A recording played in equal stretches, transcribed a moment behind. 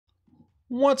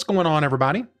What's going on,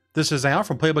 everybody? This is Al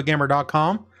from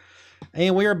PlaybookGamer.com,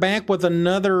 and we are back with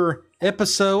another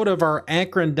episode of our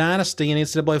Akron Dynasty in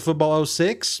NCAA Football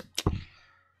 06.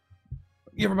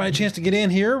 Give everybody a chance to get in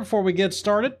here before we get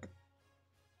started.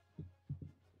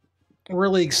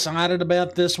 Really excited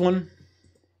about this one.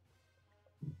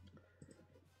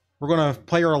 We're going to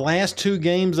play our last two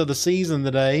games of the season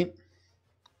today.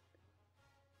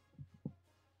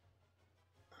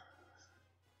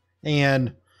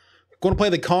 And going to play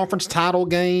the conference title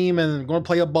game and going to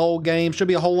play a bowl game. Should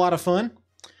be a whole lot of fun.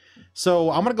 So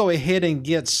I'm going to go ahead and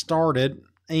get started.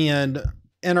 And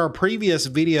in our previous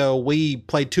video, we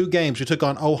played two games. We took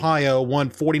on Ohio,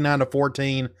 won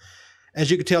 49-14.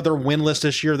 As you can tell, they're winless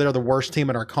this year. They're the worst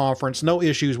team in our conference. No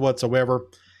issues whatsoever.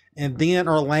 And then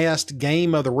our last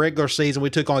game of the regular season, we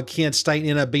took on Kent State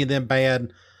and ended up beating them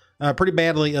pretty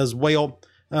badly as well.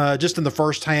 Just in the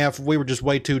first half, we were just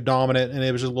way too dominant, and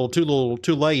it was just a little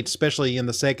too late, especially in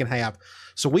the second half.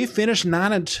 So we finished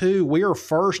 9-2. We are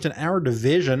first in our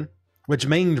division, which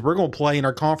means we're going to play in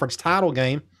our conference title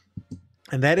game,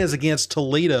 and that is against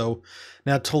Toledo.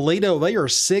 Now, Toledo, they are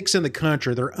 6th in the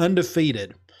country. They're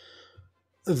undefeated.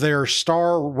 Their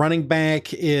star running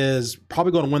back is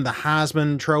probably going to win the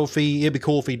Heisman Trophy. It'd be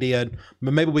cool if he did,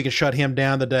 but maybe we can shut him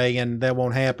down today, and that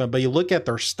won't happen. But you look at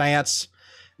their stats.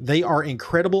 They are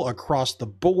incredible across the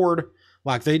board.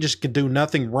 Like, they just can do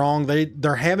nothing wrong.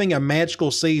 They're having a magical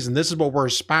season. This is what we're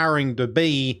aspiring to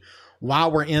be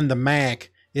while we're in the MAC,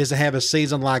 is to have a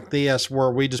season like this where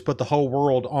we just put the whole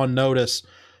world on notice.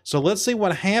 So let's see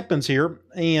what happens here.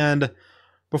 And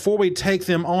before we take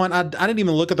them on, I didn't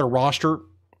even look at their roster.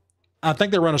 I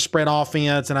think they run a spread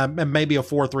offense and maybe a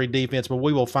 4-3 defense, but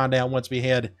we will find out once we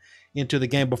head into the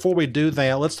game. Before we do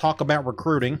that, let's talk about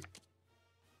recruiting.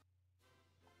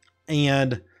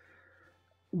 And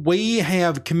we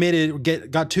have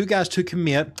got two guys to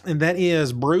commit, and that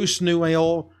is Bruce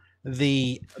Newell,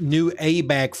 the new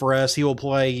A-back for us. He will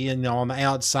play on the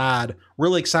outside.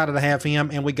 Really excited to have him.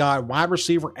 And we got wide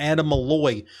receiver Adam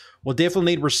Malloy. We'll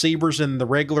definitely need receivers in the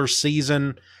regular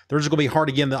season. They're just going to be hard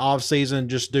to get in the offseason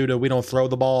just due to we don't throw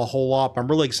the ball a whole lot. I'm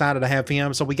really excited to have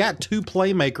him. So we got two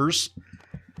playmakers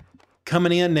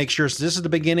coming in next year. So this is the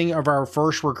beginning of our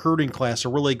first recruiting class.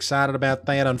 So really excited about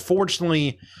that.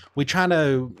 Unfortunately, we tried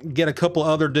to get a couple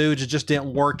other dudes. It just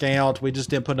didn't work out. We just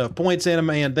didn't put enough points in them,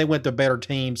 and they went to better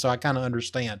teams. So I kind of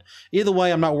understand. Either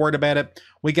way, I'm not worried about it.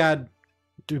 We got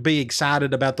to be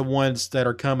excited about the ones that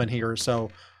are coming here.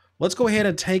 So let's go ahead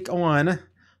and take on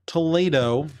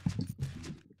Toledo.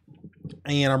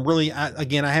 And I'm really,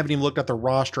 again, I haven't even looked at the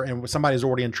roster, and somebody's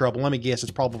already in trouble. Let me guess,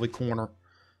 it's probably corner.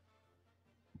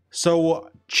 So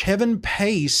Chevin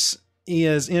Pace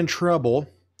is in trouble.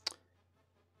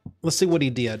 Let's see what he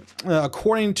did.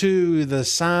 According to the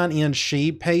sign-in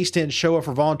sheet, Pace didn't show up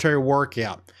for voluntary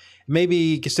workout. It may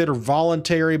be considered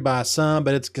voluntary by some,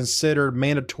 but it's considered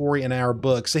mandatory in our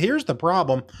book. So here's the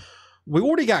problem. We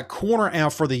already got corner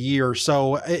out for the year,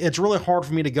 so it's really hard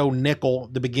for me to go nickel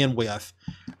to begin with.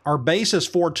 Our base is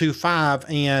 4.25,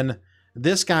 and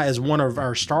this guy is one of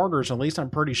our starters. At least I'm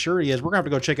pretty sure he is. We're going to have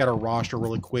to go check out our roster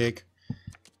really quick,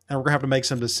 and we're going to have to make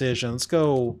some decisions.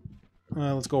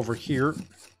 Let's go over here.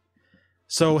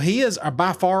 So he is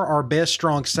by far our best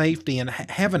strong safety, and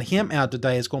having him out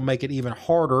today is going to make it even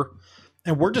harder,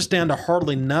 and we're just down to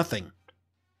hardly nothing.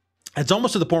 It's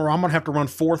almost to the point where I'm going to have to run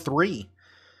 4-3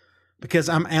 because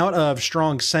I'm out of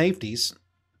strong safeties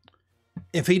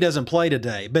if he doesn't play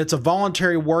today. But it's a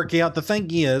voluntary workout. The thing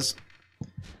is,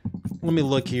 let me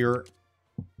look here.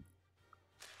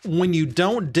 When you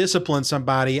don't discipline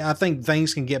somebody, I think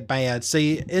things can get bad.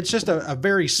 See, it's just a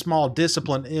very small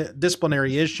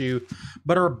disciplinary issue,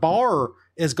 but our bar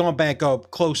is going back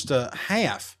up close to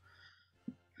half.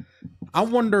 I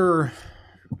wonder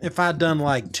if I'd done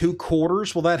like 2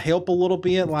 quarters, will that help a little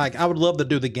bit? Like, I would love to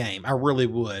do the game. I really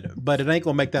would, but it ain't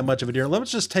going to make that much of a difference.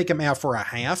 Let's just take him out for a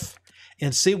half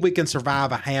and see if we can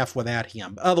survive a half without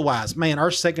him. Otherwise, man,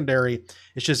 our secondary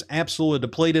is just absolutely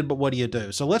depleted, but what do you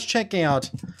do? So let's check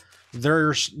out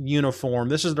their uniform.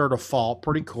 This is their default.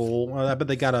 Pretty cool. I bet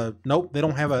they got a... Nope, they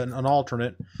don't have an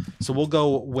alternate, so we'll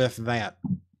go with that.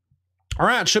 All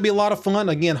right, should be a lot of fun.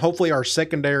 Again, hopefully our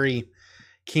secondary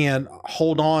can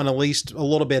hold on at least a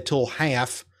little bit till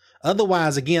half.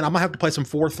 Otherwise, again, I'm going to have to play some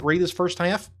 4-3 this first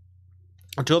half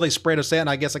until they spread us out, and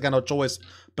I guess I got no choice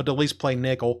but to at least play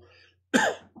nickel.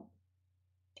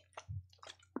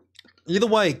 Either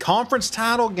way, conference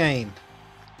title game.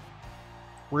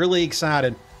 Really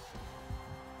excited.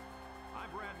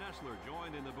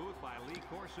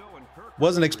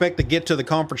 Wasn't expected to get to the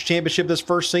conference championship this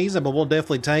first season, but we'll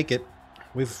definitely take it.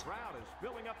 We've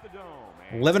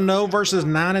 11-0 versus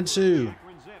 9-2.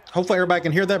 Hopefully everybody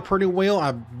can hear that pretty well.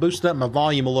 I boosted up my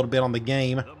volume a little bit on the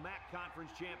game. The MAC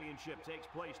Conference Championship takes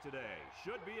place today.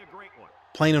 Should be a great one.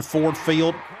 Playing in Ford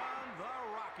Field. Here come the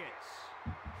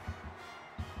Rockets.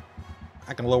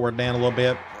 I can lower it down a little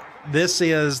bit. This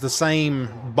is the same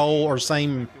bowl or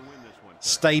same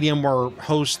stadium where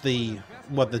hosts the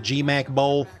GMAC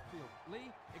Bowl.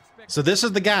 So this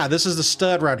is the guy. This is the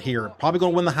stud right here. Probably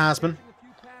going to win the Heisman.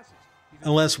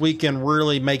 Unless we can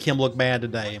really make him look bad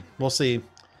today. We'll see.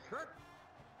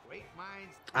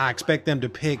 I expect them to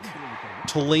pick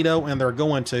Toledo, and they're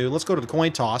going to. Let's go to the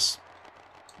coin toss.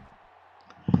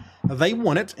 They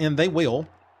won it, and they will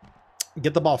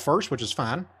get the ball first, which is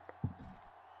fine.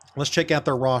 Let's check out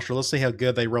their roster. Let's see how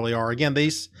good they really are. Again,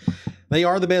 they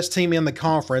are the best team in the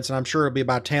conference, and I'm sure it'll be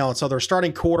by talent. So their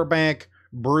starting quarterback,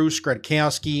 Bruce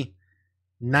Gradkowski,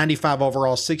 95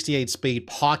 overall, 68 speed,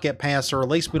 pocket passer. At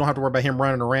least we don't have to worry about him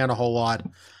running around a whole lot.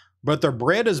 But their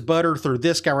bread is buttered through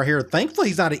this guy right here. Thankfully,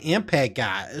 he's not an impact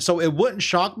guy. So it wouldn't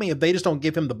shock me if they just don't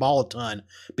give him the ball a ton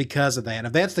because of that. And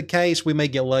if that's the case, we may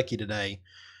get lucky today.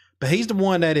 But he's the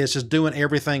one that is just doing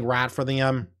everything right for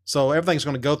them. So everything's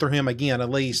going to go through him again, at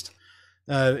least,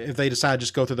 if they decide to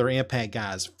just go through their impact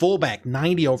guys. Fullback,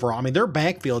 90 overall. I mean, their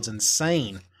backfield's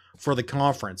insane for the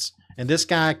conference. And this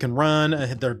guy can run.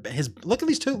 Look at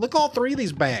these two. Look at all three of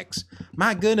these backs.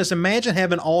 My goodness, imagine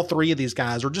having all three of these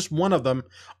guys, or just one of them,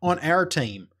 on our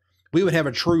team. We would have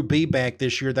a true B-back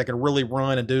this year that could really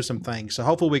run and do some things. So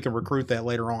hopefully we can recruit that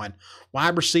later on.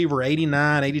 Wide receiver,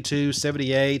 89, 82,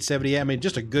 78, 78. I mean,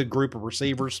 just a good group of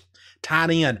receivers. Tight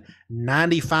end,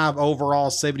 95 overall,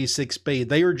 76 speed.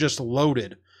 They are just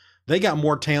loaded. They got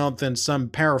more talent than some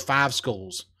Power 5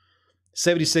 schools.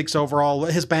 76 overall,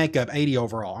 his backup, 80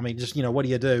 overall. I mean, just, what do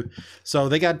you do? So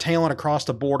they got talent across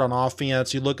the board on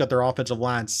offense. You look at their offensive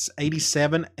lines,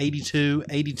 87, 82,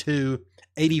 82,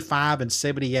 85, and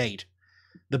 78.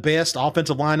 The best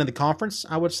offensive line in the conference,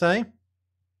 I would say.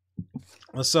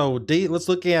 So let's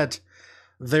look at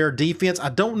their defense. I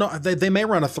don't know. They may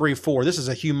run a 3-4. This is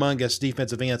a humongous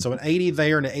defensive end. So an 80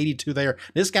 there and an 82 there.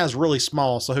 This guy's really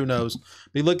small, so who knows?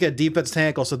 We look at defense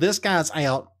tackle. So this guy's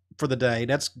out for the day.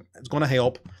 It's going to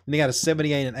help. And they got a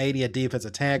 78 and 80 at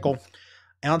defensive tackle.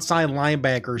 Outside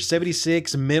linebacker,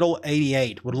 76, middle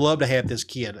 88. Would love to have this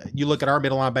kid. You look at our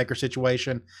middle linebacker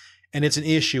situation, and it's an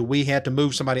issue. We had to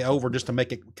move somebody over just to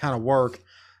make it kind of work.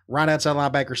 Right outside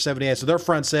linebacker, 78. So their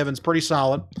front seven's pretty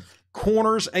solid.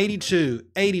 Corners, 82,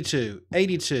 82,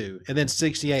 82, and then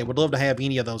 68. Would love to have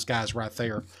any of those guys right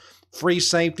there. Free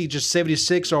safety, just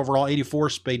 76 overall, 84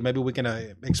 speed. Maybe we can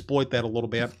exploit that a little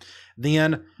bit.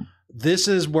 Then this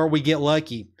is where we get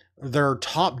lucky. Their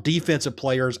top defensive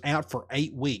players out for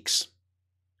 8 weeks.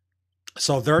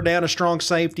 So they're down a strong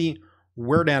safety.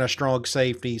 We're down a strong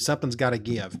safety. Something's got to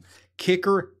give.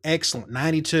 Kicker, excellent,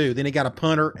 92. Then he got a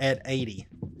punter at 80.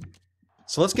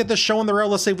 So let's get this show on the road.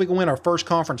 Let's see if we can win our first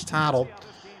conference title.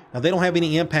 Now, they don't have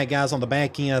any impact guys on the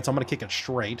back end, so I'm going to kick it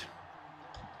straight.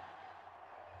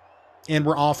 And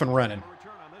we're off and running.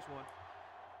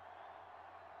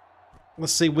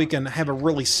 Let's see if we can have a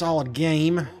really solid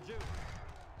game.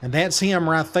 And that's him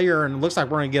right there, and it looks like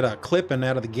we're going to get a clipping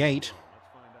out of the gate.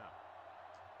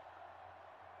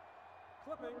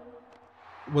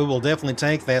 We will definitely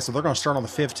take that, so they're going to start on the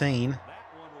 15.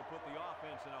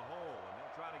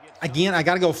 Again, I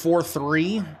got to go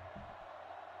 4-3.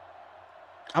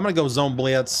 I'm going to go zone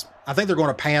blitz. I think they're going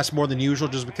to pass more than usual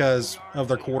just because of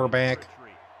their quarterback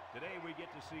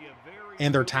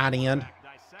and their tight end.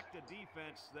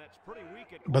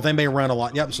 But they may run a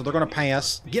lot. Yep, so they're going to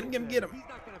pass. Get him, get him, get him.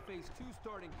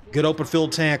 Good open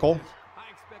field tackle.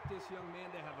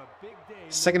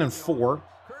 2nd and 4.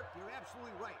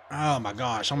 Oh, my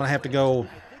gosh. I'm going to have to go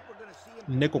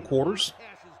nickel quarters.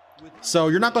 So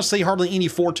you're not going to see hardly any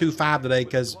 4-2-5 today,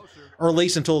 or at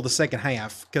least until the second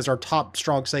half, because our top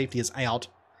strong safety is out.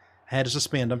 Had to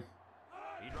suspend him.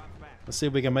 Let's see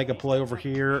if we can make a play over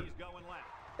here.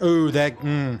 Ooh, that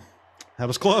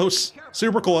was close.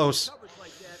 Super close.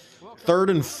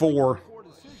 3rd and 4.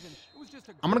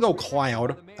 I'm going to go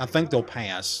cloud. I think they'll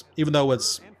pass, even though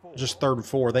it's just 3rd and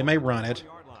 4. They may run it.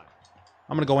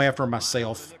 I'm going to go after him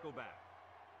myself.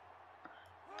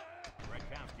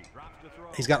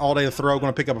 He's got all day to throw.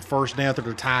 Going to pick up a first down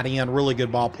through the tight end. Really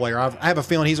good ball player. I have a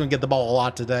feeling he's going to get the ball a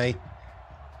lot today.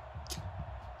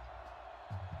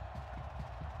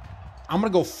 I'm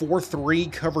going to go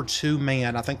 4-3, cover 2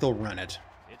 man. I think they'll run it.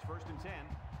 It's 1st and 10.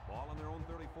 Ball on their own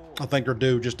 34. I think they're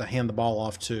due just to hand the ball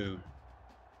off to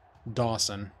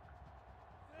Dawson.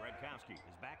 Is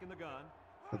back in the gun.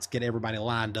 Let's get everybody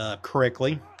lined up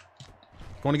correctly.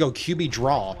 Going to go QB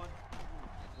draw.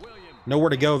 Nowhere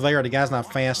to go there. The guy's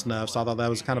not fast enough, so I thought that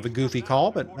was kind of a goofy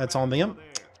call, but that's on them.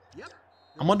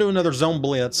 I'm going to do another zone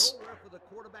blitz.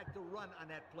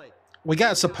 We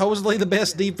got supposedly the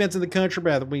best defense in the country,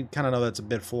 but we kind of know that's a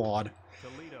bit flawed.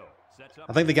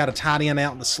 I think they got a tight end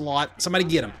out in the slot. Somebody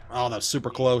get him. Oh, that was super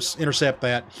close. Intercept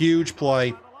that. Huge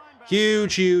play.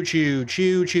 Huge, huge, huge,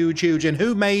 huge, huge, huge. And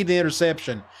who made the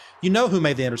interception? You know who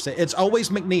made the interception. It's always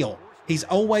McNeil. He's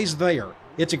always there.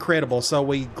 It's incredible. So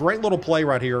great little play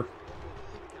right here.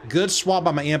 Good swap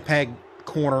by my impact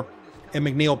corner. And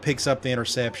McNeil picks up the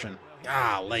interception.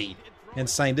 Golly.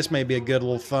 Insane. This may be a good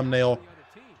little thumbnail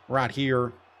right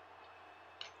here.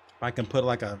 If I can put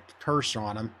like a cursor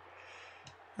on him.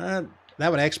 That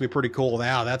would actually be pretty cool.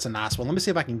 Wow, that's a nice one. Let me see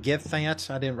if I can get that.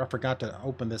 I forgot to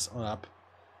open this up.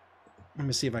 Let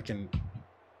me see if I can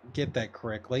get that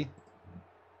correctly.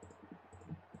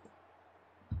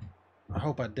 I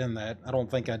hope I did that. I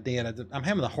don't think I did. I'm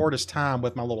having the hardest time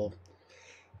with my little...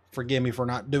 Forgive me for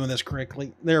not doing this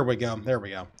correctly. There we go. There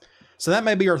we go. So that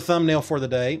may be our thumbnail for the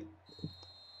day.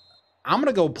 I'm going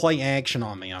to go play action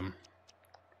on them.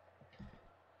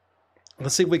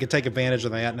 Let's see if we can take advantage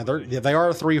of that. Now, they are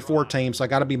a 3-4 team, so I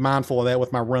got to be mindful of that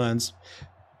with my runs.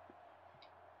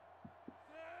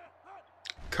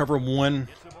 Cover one.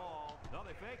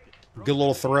 Good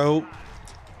little throw.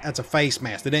 That's a face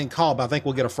mask. They didn't call, but I think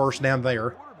we'll get a first down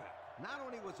there.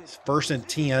 First and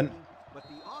 10.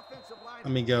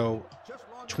 Let me go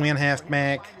twin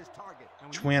halfback,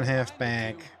 twin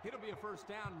halfback,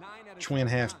 twin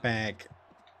halfback.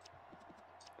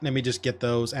 Let me just get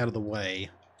those out of the way.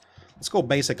 Let's go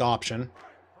basic option.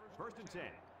 First and 10.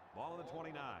 Ball on the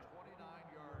 29.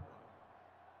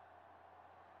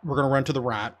 We're going to run to the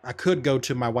right. I could go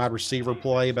to my wide receiver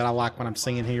play, but I like what I'm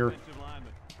seeing here.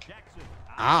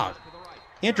 Ah,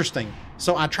 interesting.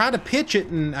 So I tried to pitch it,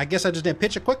 and I guess I just didn't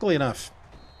pitch it quickly enough.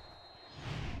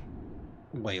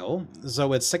 Well,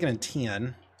 so it's 2nd and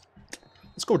 10.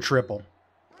 Let's go triple.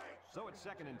 So it's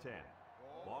 2nd and 10.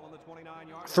 Ball on the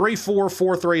 29-yard.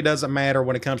 3-4, 4-3 doesn't matter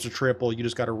when it comes to triple. You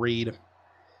just got to read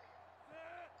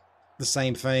the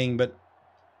same thing, but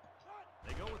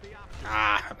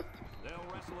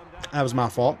that was my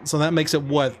fault. So that makes it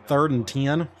what, 3rd and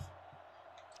 10?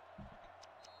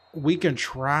 We can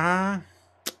try. I'm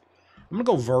gonna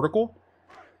go vertical.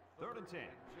 3rd and 10.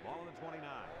 Ball on the 29.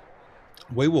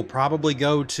 We will probably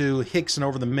go to Hickson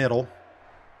over the middle.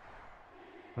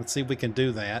 Let's see if we can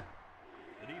do that.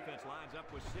 The defense lines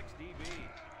up with 6 DB.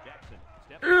 Jackson.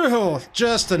 Oh,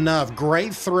 just enough.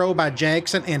 Great throw by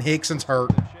Jackson, and Hickson's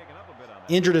hurt.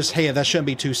 Injured his head. That shouldn't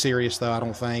be too serious, though, I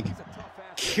don't think.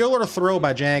 Killer throw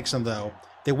by Jackson, though.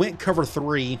 They went cover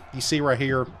 3. You see right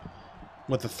here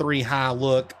with the 3 high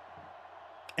look.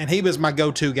 And he was my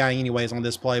go-to guy anyways on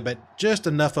this play, but just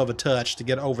enough of a touch to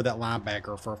get over that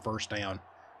linebacker for a first down.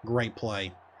 Great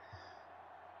play.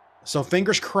 So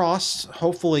fingers crossed,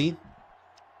 hopefully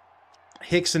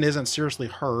Hickson isn't seriously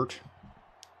hurt.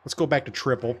 Let's go back to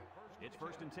triple. It's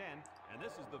 1st and 10, and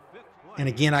this is the 5th play. And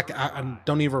again, I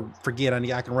don't even forget,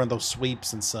 I can run those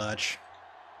sweeps and such.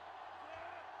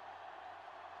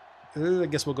 I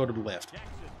guess we'll go to the left. Jackson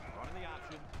running the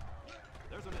option.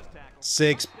 There's a missed tackle.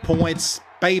 6 points,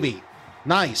 baby.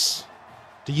 Nice.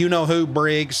 Do you know who,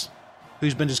 Briggs,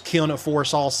 who's been just killing it for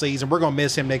us all season? We're going to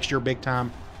miss him next year big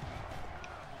time.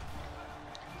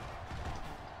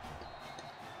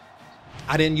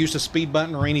 I didn't use the speed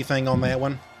button or anything on that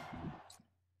one.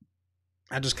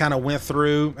 I just kind of went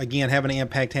through. Again, having an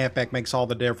impact halfback makes all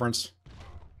the difference.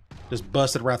 Just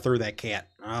busted right through that cat.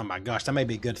 Oh my gosh, that may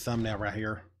be a good thumbnail right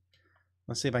here.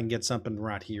 Let's see if I can get something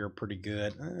right here pretty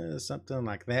good. Something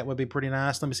like that would be pretty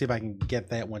nice. Let me see if I can get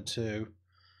that one too.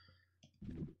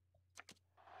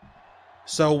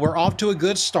 So we're off to a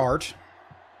good start.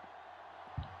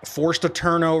 Forced a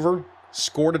turnover,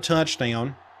 scored a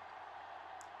touchdown.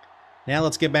 Now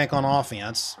let's get back on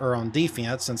offense, or on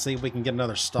defense, and see if we can get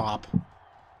another stop. And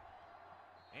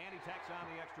he tacks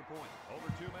on the extra point. Over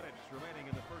 2 minutes remaining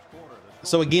in the first quarter.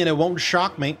 So again, it won't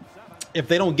shock me if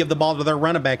they don't give the ball to their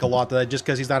running back a lot today just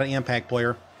because he's not an impact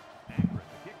player.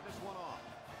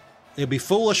 It'd be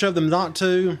foolish of them not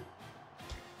to,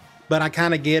 but I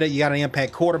kind of get it. You got an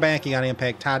impact quarterback, you got an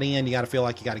impact tight end, you got to feel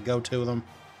like you got to go to them.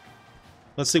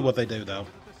 Let's see what they do, though.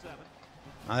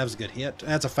 Oh, that was a good hit.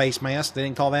 That's a face mask. They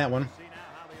didn't call that one.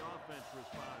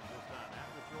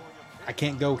 I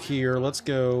can't go here. Let's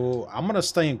go. I'm going to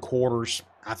stay in quarters.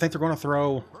 I think they're going to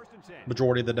throw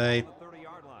majority of the day.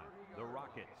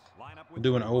 We'll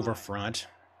do an over front.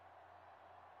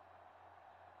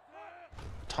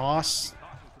 Toss.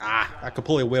 I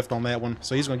completely whiffed on that one.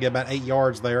 So he's going to get about 8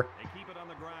 yards there.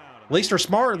 At least they're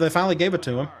smart. They finally gave it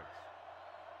to him.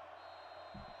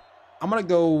 I'm going to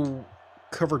go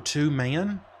cover 2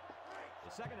 man.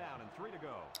 The second down and 3 to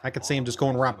go. I could see him just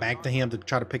going right back to him to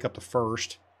try to pick up the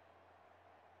first.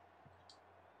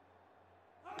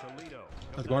 Toledo.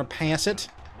 They're going to pass it.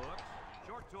 Looks.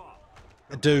 Short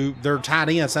toss. Dude, they're tight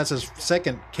ends. That's his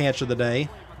second catch of the day.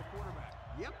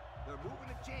 Yep, they're moving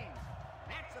the chains.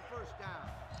 That's the first down.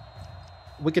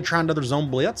 We could try another zone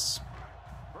blitz.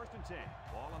 First and 10.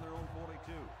 Ball on their own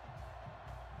 42.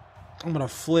 I'm going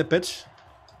to flip it.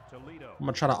 Toledo. I'm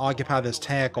going to try to occupy this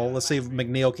tackle. Let's see if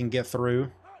McNeil can get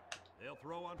through. They'll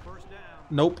throw on first down.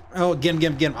 Nope. Oh, get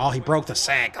him. Oh, he broke the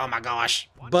sack. Oh, my gosh.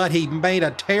 But he made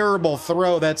a terrible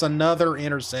throw. That's another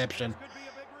interception.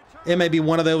 It may be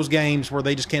one of those games where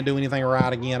they just can't do anything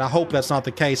right again. I hope that's not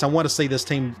the case. I want to see this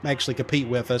team actually compete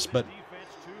with us, but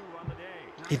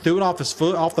he threw it off his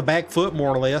foot, off the back foot,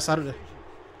 more or less.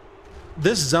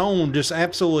 This zone just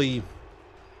absolutely,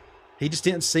 he just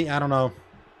didn't see, I don't know.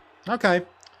 Okay.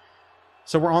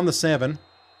 So we're on the 7.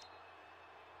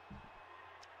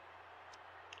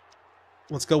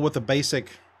 Let's go with the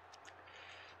basic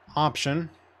option.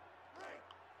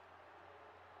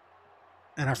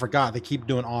 And I forgot, they keep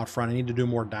doing off front. I need to do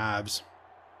more dives.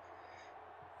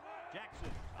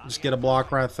 Just get a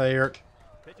block right there.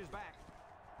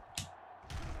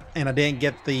 And I didn't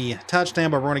get the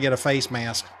touchdown, but we're going to get a face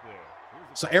mask.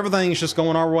 So everything's just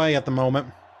going our way at the moment.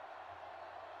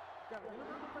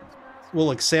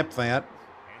 We'll accept that.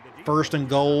 First and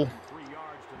goal.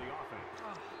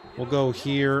 We'll go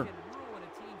here.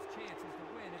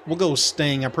 We'll go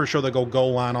sting. I'm pretty sure they'll go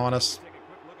goal line on us.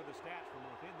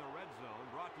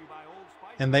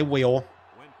 And they will.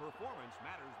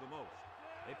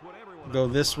 Go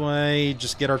this way,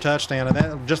 just get our touchdown. And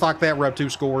that, just like that, we're up 2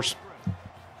 scores.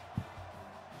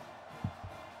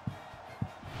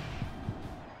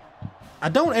 I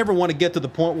don't ever want to get to the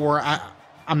point where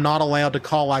I'm not allowed to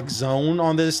call like zone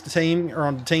on this team or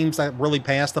on teams that really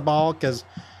pass the ball, because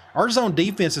our zone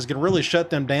defenses can really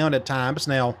shut them down at times.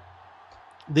 Now,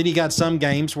 then you got some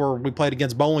games where we played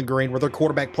against Bowling Green where their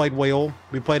quarterback played well.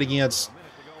 We played against,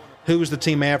 who was the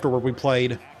team afterward we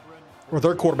played, where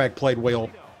their quarterback played well?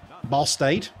 Ball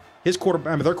State. Their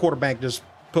quarterback just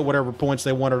put whatever points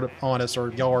they wanted on us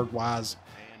or yard wise.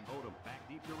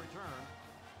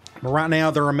 But right now,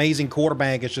 their amazing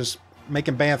quarterback is just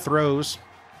making bad throws.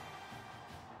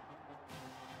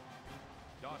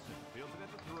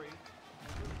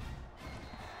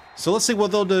 So let's see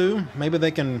what they'll do. Maybe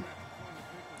they can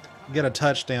get a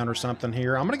touchdown or something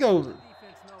here. I'm going to go,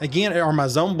 again, are my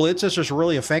zone blitzes just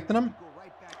really affecting them?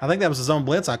 I think that was the zone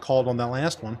blitz I called on that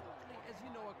last one.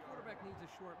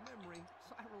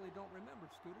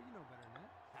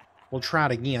 We'll try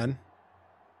it again.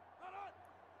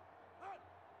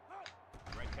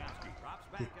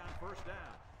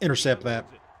 Intercept that.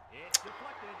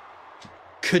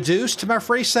 Caduce to my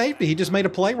free safety. He just made a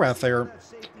play right there.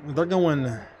 They're going,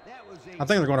 I think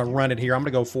they're going to run it here. I'm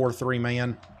going to go 4-3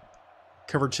 man.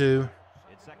 Cover 2.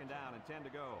 It's second down and 10 to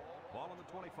go. Ball on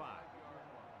the 25.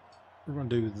 We're going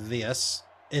to do this.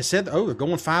 It said, oh, they're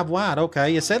going 5 wide.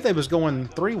 Okay. It said they was going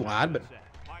 3 wide, but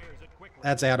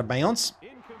that's out of bounds.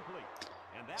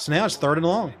 So now it's 3rd and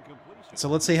long. So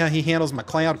let's see how he handles my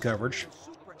cloud coverage.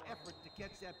 Yeah,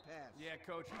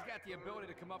 coach, he's got the ability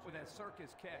to come up with that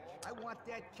circus catch. I want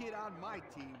that kid on my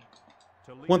team.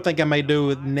 One thing I may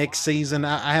do next season,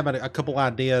 I have a couple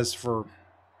ideas for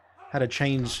how to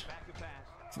change,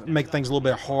 make things a little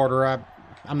bit harder.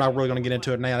 I'm not really going to get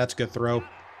into it now. That's a good throw.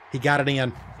 He got it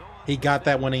in. He got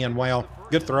that one in. Wow.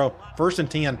 Good throw. 1st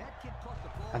and 10.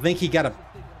 I think he got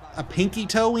a pinky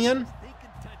toe in.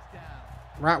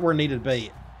 Right where it needed to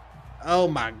be. Oh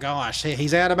my gosh.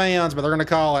 He's out of bounds, but they're going to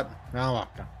call it. Oh,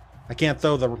 I can't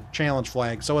throw the challenge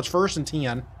flag. So it's 1st and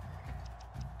 10.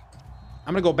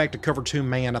 I'm going to go back to cover 2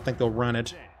 man. I think they'll run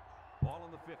it.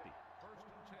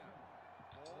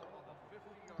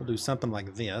 We'll do something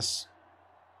like this.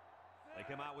 They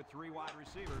come out with 3 wide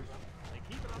receivers. They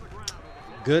keep it on the ground.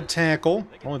 Good tackle.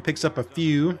 Only picks up a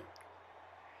few.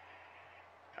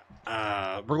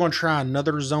 We're going to try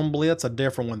another zone blitz, a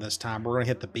different one this time. We're going to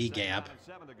hit the B gap.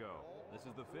 This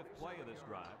is the 5th play of this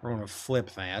drive. We're going to flip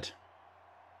that.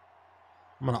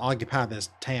 I'm going to occupy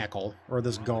this tackle, or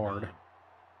this guard.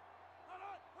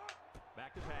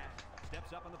 Back to pass.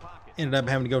 Steps up in the pocket. Ended up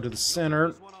having to go to the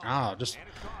center. Oh, just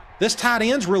this tight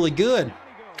end's really good.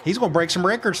 He's going to break some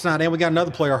records tonight, and we got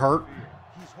another player hurt.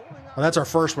 Well, that's our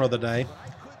first one of the day.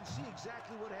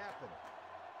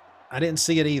 I didn't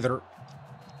see it either.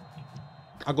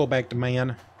 I'll go back to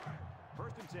man.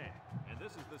 1st and 10, and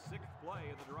this is the 6th play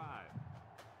of the drive.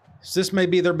 So this may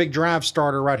be their big drive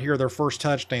starter right here, their first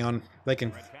touchdown. They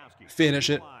can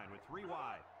finish it.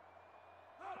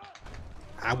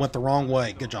 I went the wrong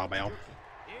way. Good job, Al.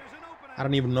 I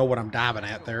don't even know what I'm diving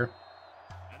at there.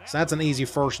 So that's an easy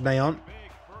first down.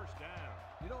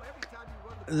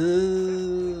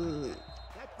 I'm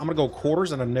going to go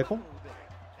quarters and a nickel.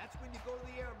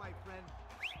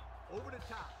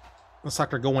 Looks like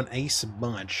they're going ace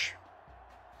bunch.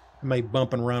 I may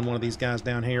bump and run one of these guys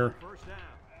down here.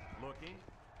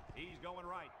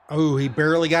 Oh, he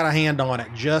barely got a hand on it.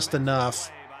 Just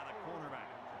enough.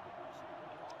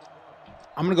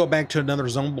 I'm going to go back to another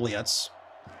zone blitz.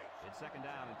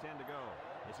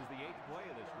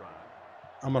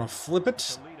 I'm going to flip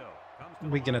it.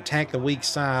 We can attack the weak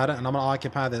side, and I'm going to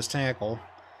occupy this tackle.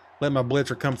 Let my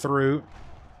blitzer come through.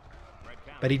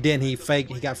 But he didn't. He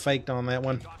got faked on that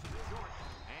one.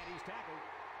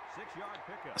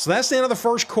 So that's the end of the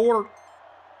first quarter.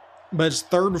 But it's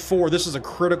 3rd and 4. This is a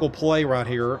critical play right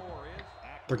here.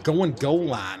 They're going goal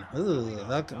line.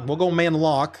 Ugh, we'll go man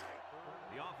lock.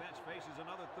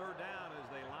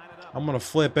 I'm going to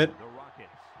flip it.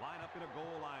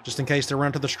 Just in case they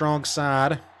run to the strong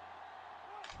side.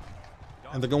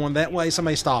 And they're going that way.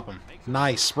 Somebody stop them.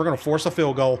 Nice. We're going to force a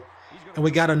field goal. And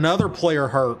we got another player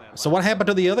hurt. So what happened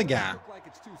to the other guy?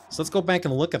 So let's go back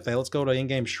and look at that. Let's go to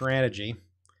in-game strategy.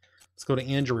 Let's go to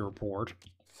injury report.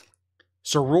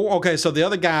 So, okay, so the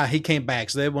other guy, he came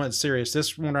back. So they went serious.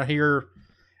 This one right here,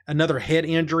 another head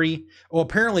injury. Well,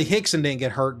 apparently Hickson didn't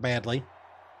get hurt badly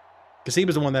because he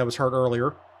was the one that was hurt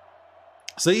earlier.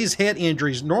 So these head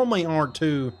injuries normally aren't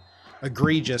too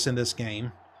egregious in this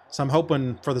game. So I'm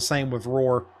hoping for the same with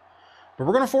Roar. But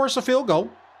we're going to force a field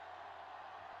goal.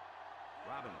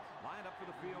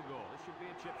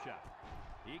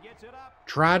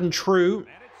 Tried and true.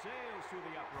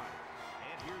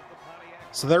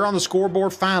 So they're on the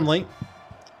scoreboard finally.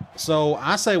 So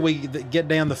I say we get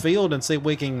down the field and see if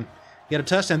we can get a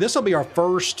touchdown. This will be our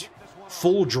first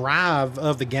full drive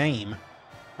of the game.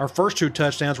 Our first 2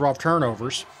 touchdowns were off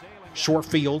turnovers, short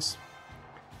fields.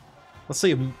 Let's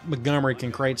see if Montgomery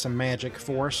can create some magic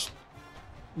for us.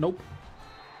 Nope.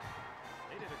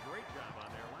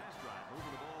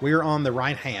 We're on the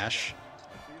right hash.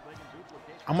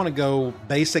 I'm going to go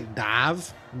basic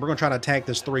dive. We're going to try to attack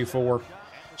this 3-4.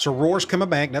 So Roar's coming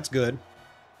back. That's good.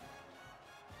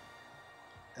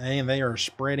 And they are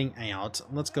spreading out.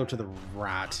 Let's go to the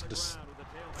right. Just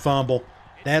fumble.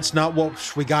 That's not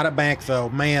what we got it back, though.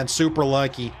 Man, super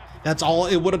lucky. That's all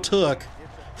it would have took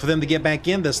for them to get back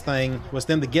in this thing, was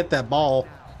them to get that ball.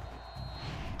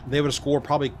 They would have scored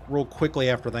probably real quickly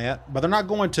after that. But they're not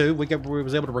going to. We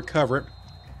was able to recover it.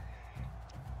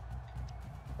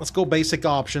 Let's go basic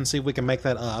option, see if we can make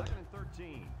that up.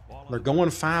 They're going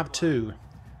 5-2,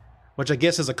 which I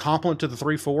guess is a compliment to the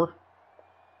 3-4.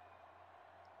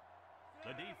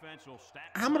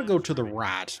 I'm going to go to the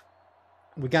right.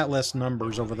 We got less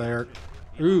numbers over there.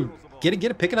 Ooh, get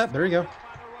it, pick it up. There you go.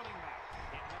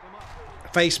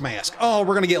 Face mask. Oh,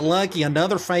 we're going to get lucky.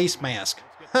 Another face mask.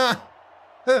 Ha!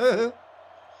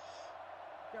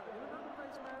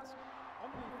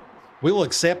 We will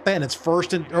accept that, and it's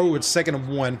first and... Oh, it's 2nd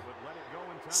and 1.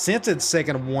 Since it's 2nd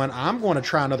and 1, I'm going to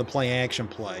try another play-action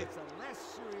play.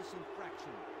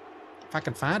 If I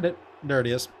can find it. There it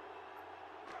is.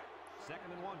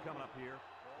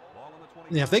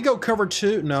 Yeah, if they go cover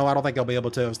 2... No, I don't think I'll be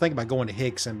able to. I was thinking about going to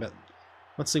Hickson, but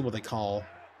let's see what they call.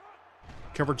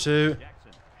 Cover 2.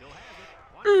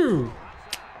 Ooh!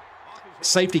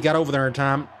 Safety got over there in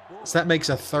time. So that makes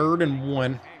a 3rd and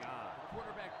 1.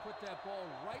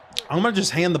 I'm going to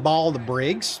just hand the ball to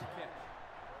Briggs.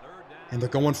 And they're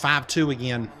going 5-2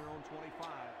 again.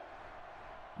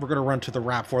 We're going to run to the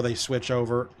right before they switch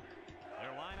over.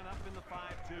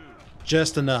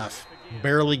 Just enough.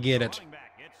 Barely get it.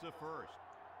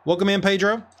 Welcome in,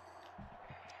 Pedro.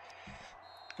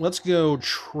 Let's go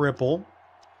triple.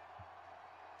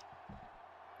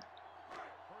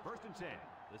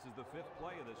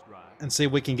 And see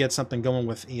if we can get something going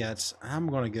with it. I'm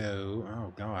going to go...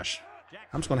 Oh, gosh.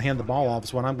 I'm just going to hand the ball off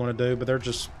is what I'm going to do, but they're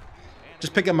just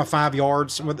pick up my 5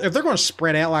 yards. If they're going to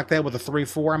spread out like that with a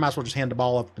 3-4, I might as well just hand the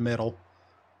ball up the middle.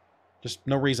 Just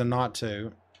no reason not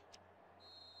to.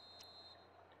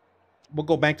 We'll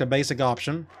go back to basic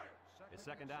option. It's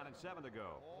 2nd down and 7 to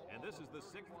go, and this is the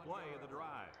 6th play of the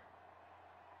drive.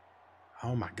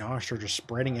 Oh my gosh, they're just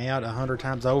spreading out 100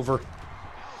 times over.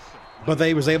 But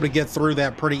they was able to get through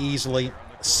that pretty easily.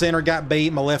 Center got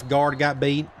beat, my left guard got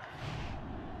beat.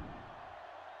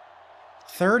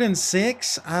 3rd and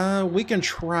 6, we can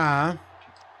try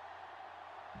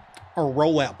a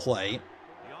rollout play.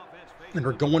 And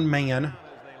they're going man.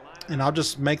 And I'll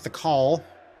just make the call.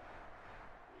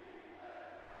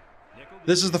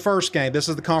 This is the first game. This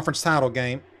is the conference title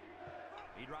game.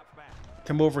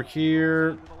 Come over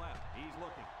here.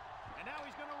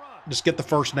 Just get the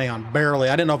first down. Barely.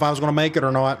 I didn't know if I was going to make it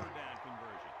or not.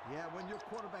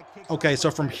 Okay,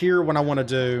 so from here, what I want to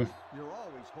do,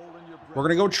 we're going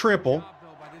to go triple,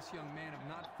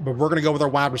 but we're going to go with our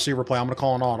wide receiver play. I'm going to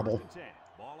call an audible.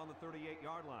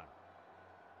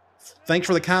 Thanks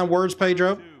for the kind words,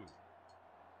 Pedro.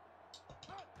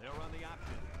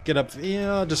 Get up.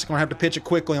 Yeah, just going to have to pitch it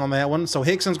quickly on that one. So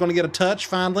Hickson's going to get a touch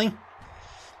finally.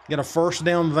 Get a first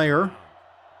down there.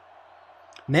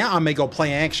 Now I may go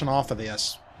play action off of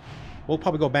this. We'll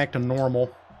probably go back to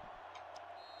normal.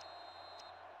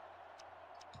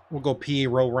 We'll go PA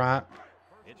row right.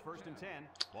 It's 1st and 10.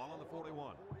 Ball on the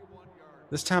 41.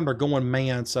 This time they're going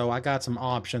man, so I got some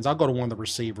options. I'll go to one of the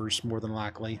receivers more than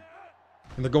likely.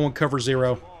 And they're going cover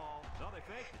 0.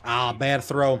 Ah, bad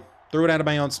throw. Threw it out of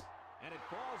bounds.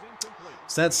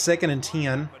 So that's 2nd and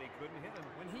 10.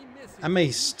 I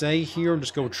may stay here and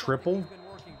just go triple.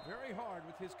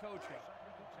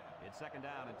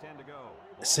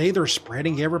 See, they're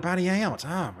spreading everybody out.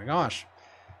 Oh, my gosh.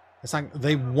 It's like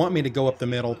they want me to go up the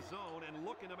middle.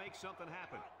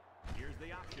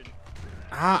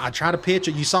 Ah, I try to pitch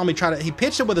it. You saw me try to... He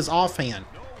pitched it with his offhand.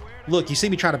 Look, you see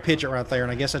me try to pitch it right there,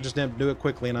 and I guess I just didn't do it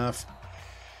quickly enough.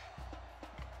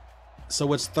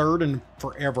 So it's 3rd and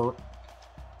forever.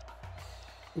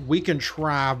 We can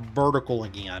try vertical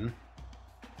again.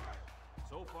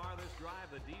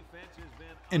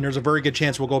 And there's a very good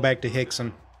chance we'll go back to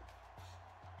Hickson.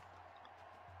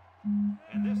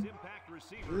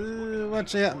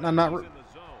 What's that? I'm not...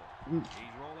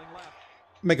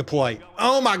 Make a play.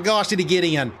 Oh my gosh, did he get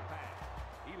in?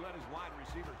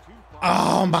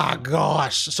 Oh my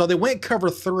gosh. So they went cover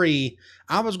 3.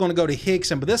 I was going to go to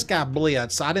Hickson, but this guy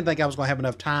blitzed. So I didn't think I was going to have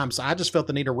enough time, so I just felt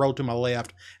the need to roll to my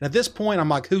left. And at this point, I'm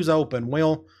like, who's open?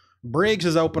 Well, Briggs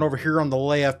is open over here on the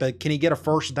left, but can he get a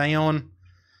first down?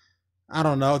 I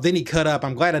don't know. Then he cut up.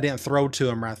 I'm glad I didn't throw to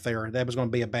him right there. That was going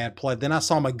to be a bad play. Then I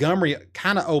saw Montgomery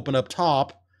kind of open up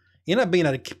top. Ended up being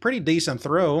a pretty decent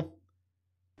throw.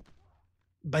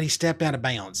 But he stepped out of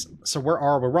bounds. So where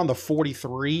are we? We're on the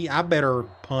 43. I better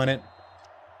punt it.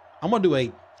 I'm going to do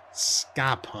a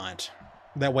sky punt.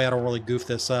 That way I don't really goof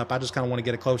this up. I just kind of want to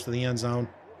get it close to the end zone.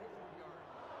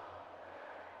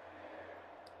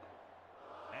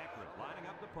 Akron lining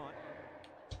up the punt.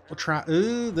 We'll try.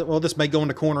 Ooh, well, this may go in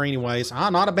the corner anyways.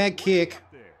 Ah, not a bad kick.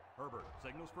 Herbert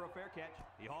signals for a fair catch.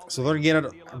 So they're going to get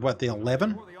it at, what, the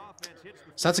 11?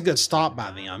 So that's a good stop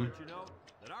by them.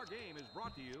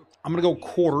 I'm going to go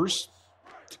quarters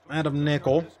out of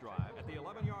nickel.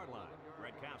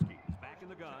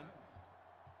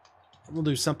 We'll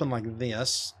do something like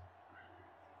this.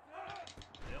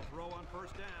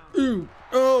 Ooh,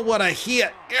 oh, what a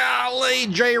hit. Golly,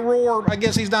 J. Roar. I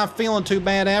guess he's not feeling too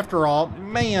bad after all.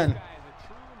 Man.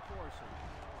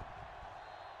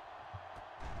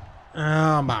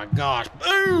 Oh, my gosh.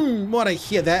 Boom, what a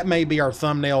hit. That may be our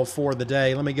thumbnail for the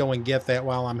day. Let me go and get that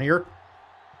while I'm here.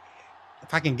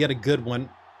 If I can get a good one.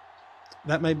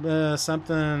 That may be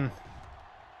something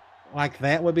like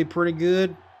that would be pretty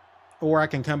good. Or I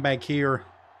can come back here.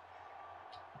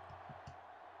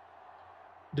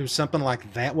 Do something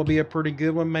like that would be a pretty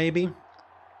good one, maybe.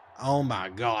 Oh my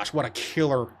gosh, what a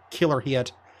killer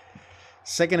hit.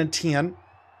 2nd and 10.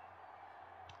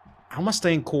 I'm going to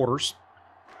stay in quarters.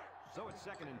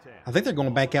 I think they're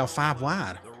going back out 5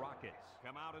 wide.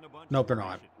 Nope, they're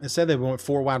not. It said they went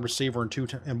 4 wide receiver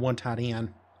and 1 tight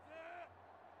end.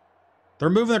 They're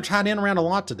moving their tight end around a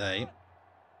lot today.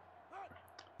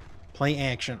 Play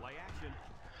action.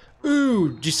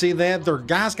 Ooh, did you see that? Their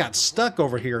guys got stuck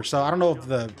over here. So I don't know if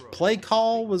the play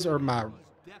call was, or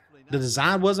the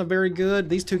design wasn't very good.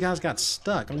 These 2 guys got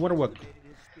stuck. I wonder what,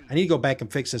 I need to go back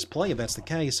and fix this play if that's the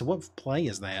case. So what play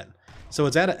is that? So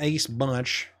it's at an ace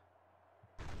bunch.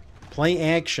 Play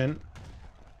action.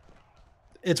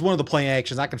 It's one of the play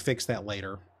actions. I can fix that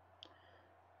later.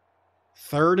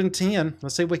 3rd and 10.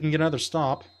 Let's see if we can get another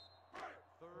stop.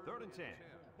 3rd and 10.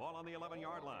 Ball on the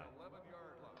 11-yard line.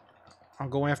 I'll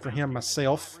go after him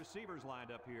myself. Receivers lined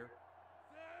up here.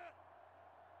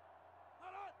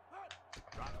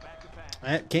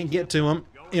 I can't get to him.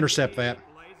 Intercept that.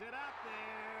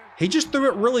 He just threw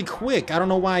it really quick. I don't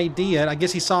know why he did. I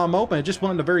guess he saw him open. It just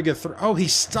wasn't a very good throw. Oh, he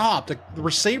stopped. The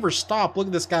receiver stopped. Look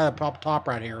at this guy up top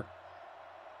right here.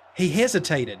 He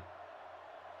hesitated.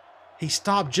 He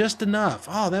stopped just enough.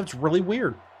 Oh, that's really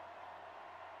weird.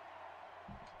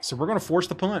 So we're going to force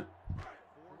the punt.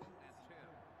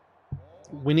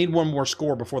 We need one more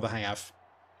score before the half.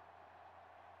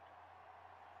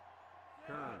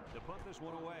 Kern to punt this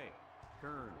one away.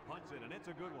 Kern punts it, and it's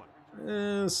a good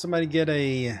one. Somebody get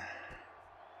a...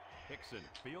 Hickson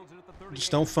fields it at the 38.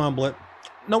 Just don't fumble it.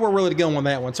 Nowhere really to go on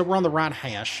that one. So we're on the right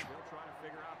hash. Still trying to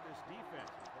figure out this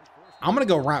defense. I'm going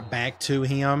to go right back to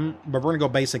him, but we're going to go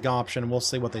basic option, and we'll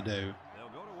see what they do. They'll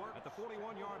go to work at the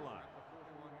 41-yard line.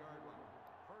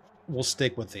 We'll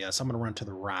stick with this. I'm going to run to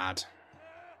the right.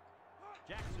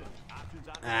 Jackson options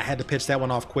out. I had to pitch that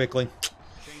one off quickly.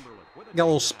 Chamberlain with Got a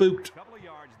little spooked. couple of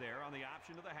yards there on the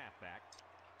option to the halfback.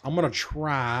 I'm going to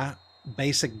try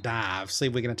basic dive, see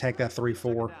if we can attack that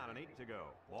 3-4. Down and 8 to go.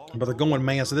 Ball But they're going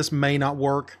man, so this may not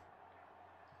work.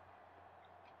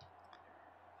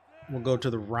 We'll go to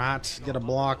the right, get a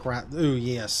block right. Ooh,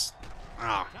 yes.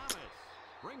 Ah. Thomas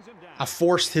brings him down. I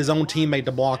forced his own teammate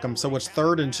to block him, so it's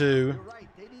 3rd and 2. You're right.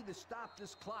 They need to stop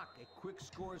this clock. A quick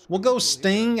score is We'll go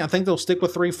Sting. I think they'll stick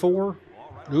with 3-4.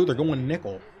 Ooh, they're going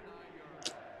nickel.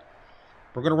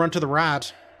 We're going to run to the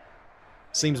right.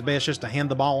 Seems best just to hand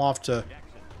the ball off to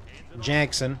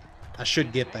Jackson. I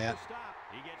should get that.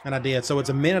 And I did. So it's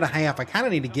a minute and a half. I kind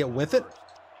of need to get with it.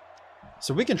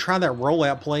 So we can try that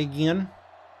rollout play again.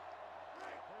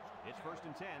 It's 1st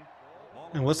and 10.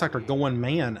 And it looks like they're going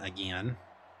man again.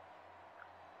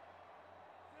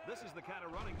 This is the kind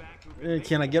of running back who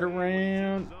Can I get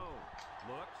around? zone.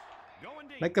 Looks, going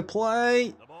deep. Make a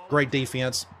play. Great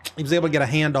defense. He was able to get a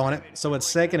hand on it. So it's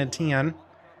 2nd and 10.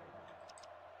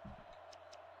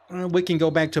 We can go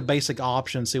back to basic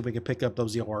option, see if we can pick up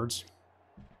those yards.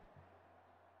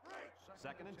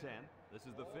 2nd and 10. This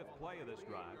is the 5th play of this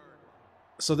drive.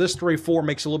 So this 3-4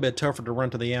 makes it a little bit tougher to run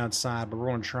to the outside, but we're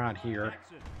going to try it here.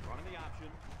 Jackson running the option.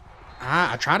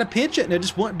 I try to pitch it, and it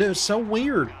just wouldn't do it. It's so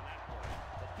weird.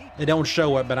 It don't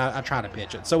show it, but I try to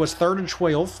pitch it. So it's 3rd and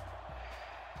 12.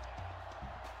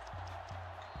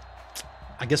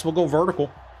 I guess we'll go vertical.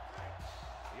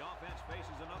 The offense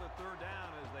faces another 3rd down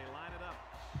as they line it up.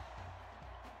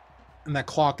 And that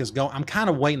clock is going. I'm kind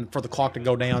of waiting for the clock to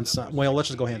go down. So, well, let's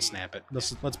just go ahead and snap it.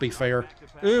 Let's be fair.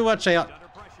 Ooh, watch out. Under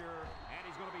pressure, and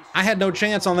he's going to be I had no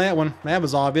chance on that one. That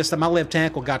was obvious. That my left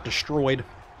tackle got destroyed.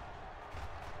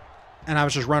 And I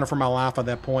was just running for my life at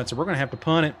that point. So we're going to have to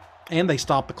punt it. And they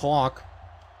stopped the clock.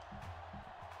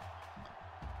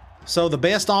 So the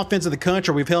best offense in the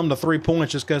country, we've held them to 3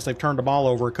 points just because they've turned the ball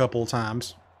over a couple of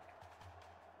times.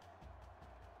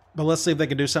 But let's see if they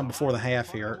can do something before the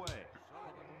half here. away.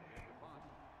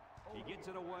 He gets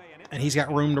it away, and And he's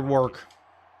got room to work.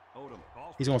 Odom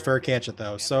calls He's going to fair catch it,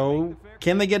 though. So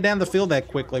can they get down the field that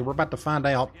quickly? We're about to find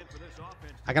out. for this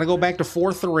offense. I got to go back to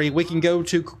 4-3. We can go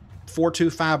to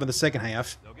 4-2-5 in the second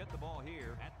half. They'll get the ball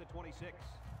here at the 26.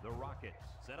 The Rockets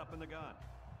set up in the gun.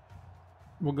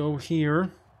 We'll go here.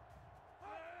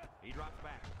 He drops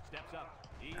back, steps up.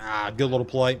 He's Good little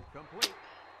play. complete.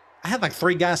 I had like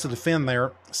 3 guys to defend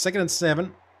there. 2nd and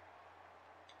 7.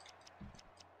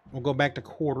 We'll go back to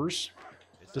quarters.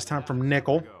 This time from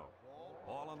nickel. Go.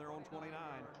 Ball on their own 29.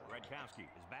 Redkowski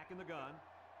is back in the gun.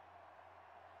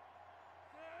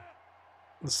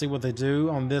 Let's see what they do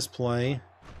on this play.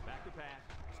 Back to pass.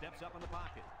 Steps up in the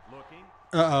pocket. Looking.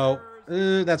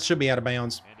 Uh-oh. That should be out of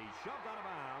bounds. And he's shoved out of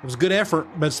bounds. It was a good effort,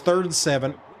 but it's 3rd and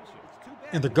 7.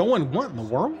 And they're going, what in the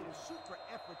world? super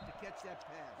effort to catch that pass.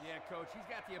 Yeah, coach, he's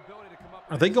got the ability to come up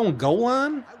Are they going goal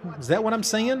line? Is that what I'm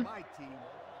saying? My team.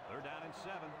 They're down in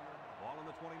 7. Ball on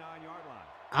the 29-yard line.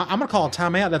 I'm going to call a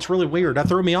timeout. That's really weird. That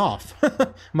threw me off.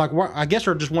 I'm like, well, I guess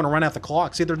they just want to run out the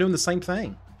clock. See, they're doing the same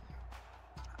thing.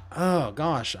 Oh,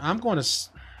 gosh. I'm going to...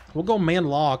 We'll go man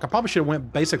lock. I probably should have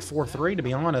went basic 4-3, to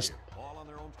be honest. Ball on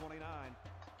their own 29.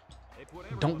 They put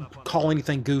everyone Don't up on call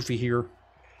anything goofy here.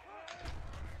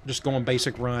 Just going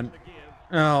basic run. the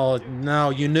give. Oh, no.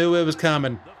 You knew it was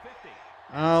coming. The 50.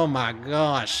 Oh, my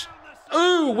gosh.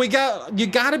 Ooh, you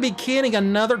got to be kidding.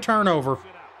 Another turnover.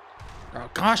 Oh,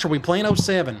 gosh, are we playing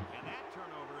 07? And that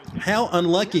turnover is How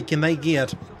unlucky can they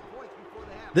get?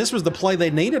 This was the play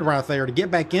they needed right there to get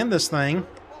back in this thing.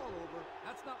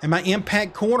 That's not And my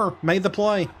impact corner made the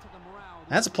play. to the morale.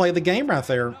 That's a play of the game right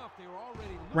there. Enough, they were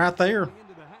already Right there. into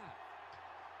the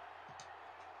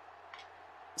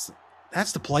half.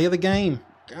 That's the play of the game.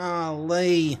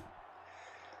 Golly.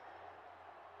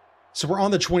 So we're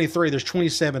on the 23. There's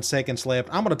 27 seconds left.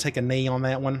 I'm going to take a knee on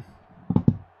that one.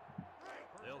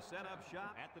 they'll set up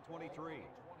shop at the 23.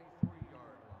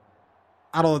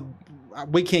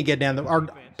 We can't get down. Our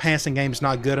passing game's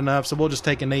not good enough, so we'll just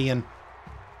take a knee and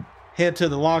head to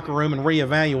the locker room and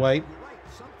reevaluate. You're right.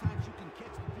 Sometimes you can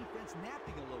catch the defense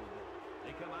napping a little bit.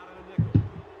 They come out in a nickel.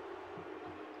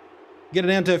 Get it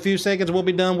down to a few seconds. We'll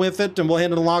be done with it, and we'll head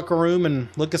to the locker room and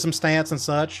look at some stats and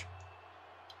such.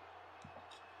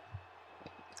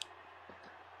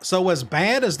 So as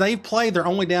bad as they've played, they're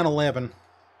only down 11.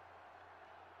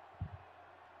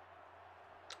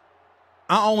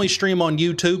 I only stream on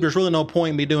YouTube. There's really no point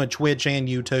in me doing Twitch and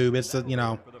YouTube. It's the, you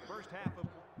know,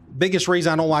 biggest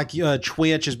reason I don't like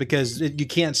Twitch is because you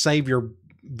can't save your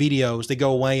videos. They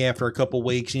go away after a couple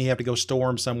weeks and you have to go store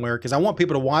them somewhere because I want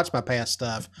people to watch my past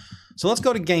stuff. So let's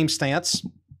go to game stats.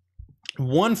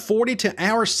 140 to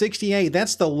hour 68.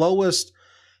 That's the lowest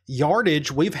yardage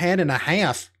we've had in a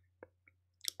half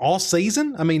all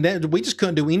season. I mean, we just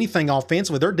couldn't do anything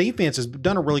offensively. Their defense has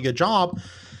done a really good job.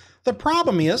 The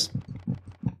problem is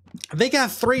they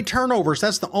got 3 turnovers.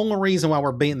 That's the only reason why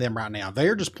we're beating them right now.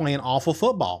 They're just playing awful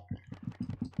football.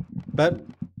 But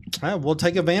we'll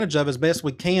take advantage of it as best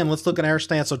we can. Let's look at our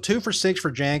stats. So 2 for 6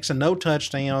 for Jackson. No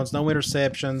touchdowns, no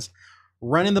interceptions.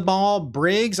 Running the ball,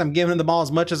 Briggs, I'm giving him the ball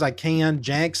as much as I can.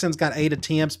 Jackson's got 8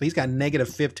 attempts, but he's got negative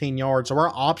 15 yards. So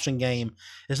our option game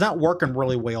is not working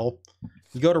really well.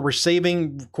 You go to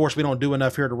receiving, of course, we don't do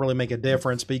enough here to really make a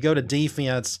difference. But you go to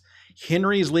defense,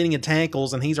 Henry is leading in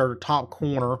tackles, and he's our top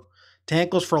corner.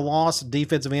 Tackles for loss,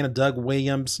 defensive end of Doug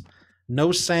Williams.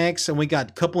 No sacks, and we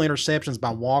got a couple interceptions by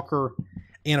Walker.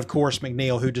 And, of course,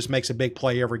 McNeil, who just makes a big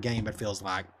play every game, it feels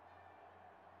like.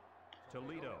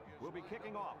 Toledo will be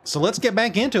kicking off. So let's get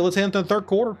back into it. Let's head into the third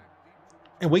quarter.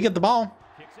 And we get the ball.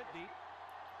 Kicks it deep.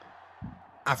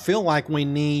 I feel like we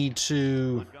need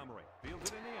to... Montgomery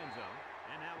fields it in the end zone.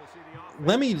 And now we'll see the offense.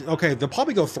 Let me... Okay, they'll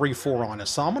probably go 3-4 on us,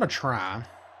 so I'm going to try.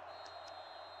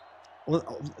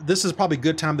 This is probably a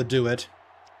good time to do it.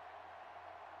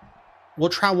 We'll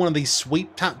try one of these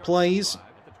sweep-type plays.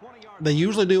 They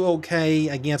usually do okay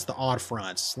against the odd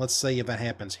fronts. Let's see if that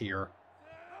happens here.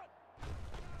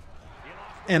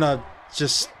 And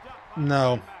just...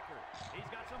 No.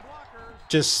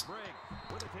 Just...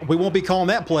 We won't be calling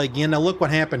that play again. Now look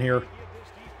what happened here.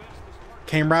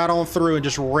 Came right on through and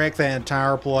just wrecked that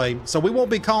entire play. So we won't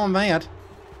be calling that.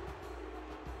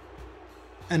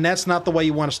 And that's not the way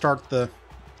you want to start the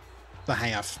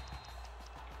half.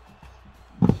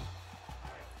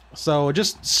 So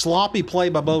just sloppy play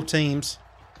by both teams.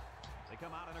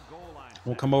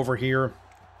 We'll come over here.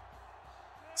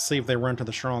 See if they run to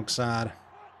the strong side.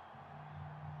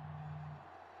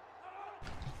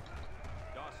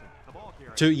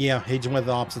 Yeah, he just went to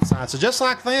the opposite side. So just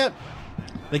like that,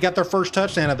 they got their first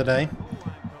touchdown of the day.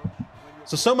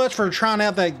 So much for trying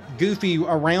out that goofy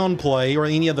around play or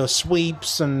any of those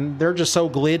sweeps, and they're just so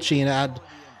glitchy, and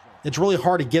it's really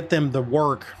hard to get them to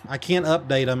work. I can't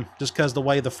update them just because the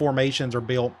way the formations are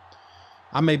built.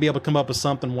 I may be able to come up with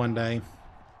something one day.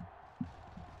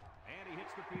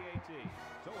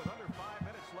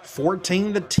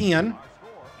 14-10.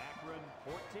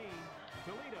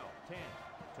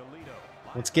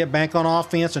 Let's get back on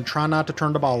offense and try not to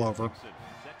turn the ball over.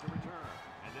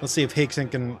 Let's see if Hickson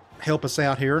can help us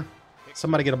out here.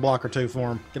 Somebody get a block or two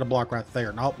for him. Get a block right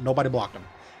there. Nope, nobody blocked him.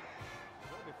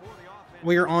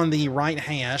 We are on the right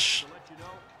hash.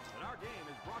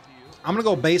 I'm going to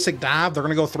go basic dive. They're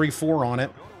going to go 3-4 on it.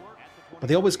 But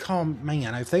they always call,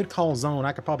 man, if they'd call zone,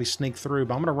 I could probably sneak through.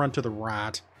 But I'm going to run to the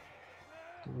right.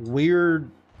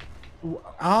 Weird.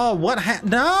 Oh,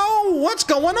 no, what's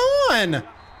going on?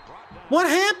 What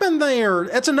happened there?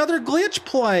 That's another glitch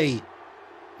play.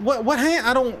 What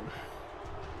happened?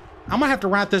 I'm going to have to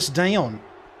write this down.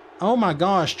 Oh my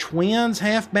gosh, Twins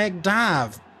halfback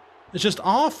dive. It's just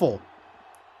awful.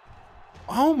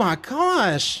 Oh my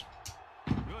gosh.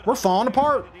 We're falling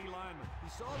apart.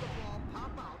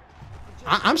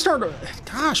 I'm starting to,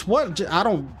 gosh, what? I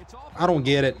don't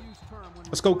get it.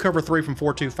 Let's go cover 3 from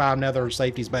 4-2-5 now that our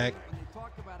safety's back.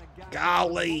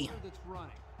 Golly.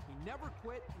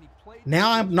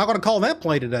 Now I'm not going to call that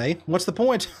play today. What's the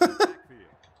point?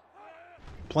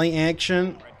 Play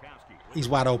action. He's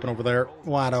wide open over there.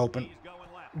 Wide open.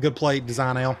 Good play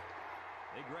design, Al.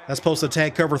 That's supposed to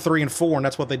attack cover 3 and 4, and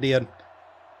that's what they did.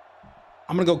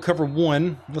 I'm going to go cover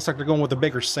 1. Looks like they're going with a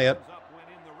bigger set.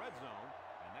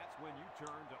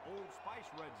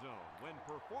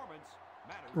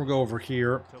 We'll go over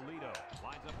here.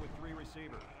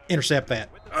 Intercept that.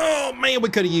 Oh, man, we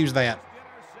could have used that.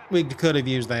 We could have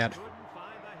used that.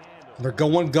 They're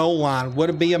going goal line. Would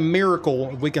it be a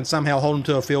miracle if we can somehow hold them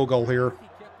to a field goal here?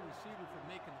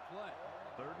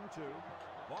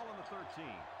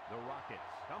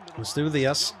 Let's do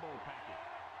this.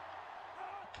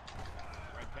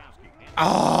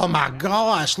 Oh my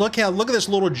gosh, look at this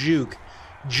little juke.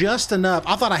 Just enough.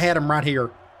 I thought I had him right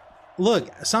here. Look,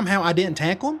 somehow I didn't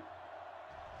tackle him.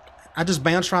 I just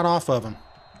bounced right off of him.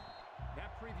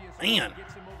 Man.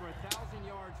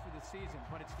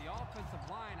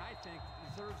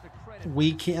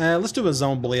 We can let's do a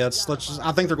zone blitz.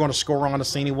 I think they're going to score on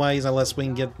us anyways, unless we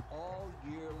can get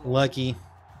lucky.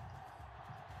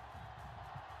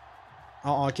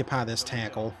 I'll occupy this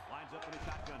tackle.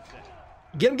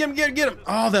 Get him, get him, get him.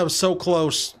 Oh, that was so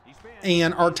close.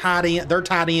 And our tight end, their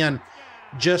tight end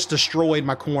just destroyed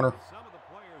my corner. Some of the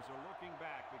players are looking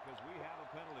back because we have a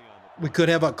penalty on the We could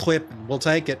have a clip. We'll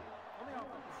take it.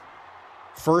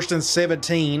 1st and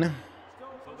 17. so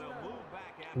they'll move back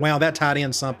after Wow, that tight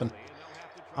end something. and they'll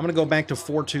have to try I'm going to go back to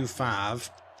 4-2-5.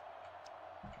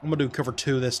 I'm going to do cover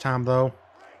 2 this time, though.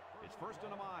 it's 1st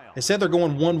and a mile. They said they're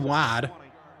going 1 wide,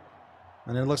 20.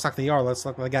 and it looks like they are. Looks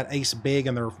like they got ace big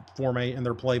in their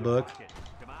playbook.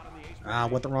 Come out in the ace Ah,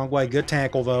 went the wrong way. Good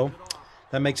tackle, though.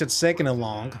 That makes it 2nd and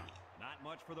long. Not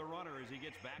much for the runner as he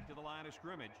gets back to the line of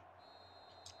scrimmage.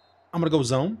 I'm going to go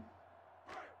zone.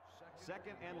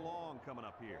 2nd and long coming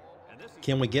up here. And this is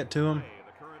Can we get to him? the play of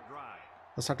the current drive.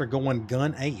 Looks like they're going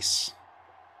gun ace.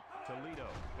 Toledo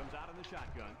comes out in the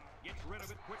shotgun, gets rid of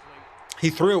it quickly. He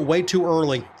threw it way too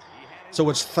early. So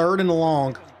it's 3rd and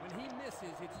long. When he misses,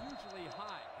 it's usually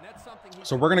high, and that's something he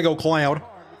So we're going to go cloud.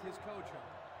 hard with his coach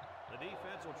on. The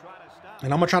defense will try to stop.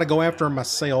 And I'm going to try to go after him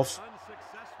myself.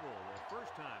 Unsuccessful the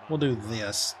first time. We'll do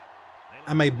this.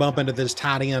 I may bump into this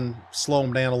tight end, slow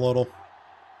him down a little.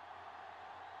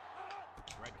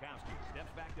 Redkowski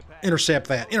steps back to pass. Intercept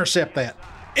that. Intercept that.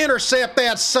 Intercept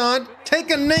that, son. Take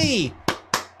a knee.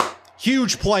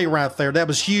 Huge play right there. That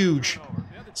was huge.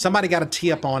 Somebody got a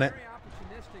tip on it.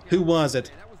 Who was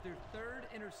it? That was their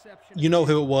 3rd interception. You know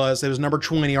who it was. It was number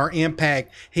 20, our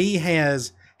impact. He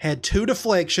has had 2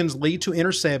 deflections lead to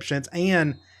interceptions,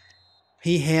 and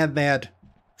he had that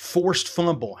forced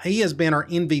fumble. He has been our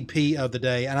MVP of the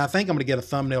day, and I think I'm going to get a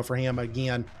thumbnail for him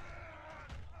again.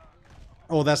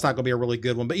 Oh, that's not going to be a really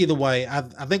good one, but either way, I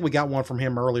think we got one from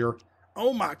him earlier.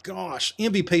 Oh my gosh,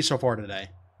 MVP so far today.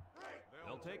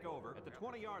 They'll take over at the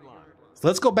 20-yard line. So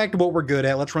let's go back to what we're good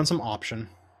at. Let's run some option.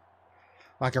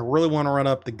 Like I really want to run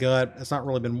up the gut. It's not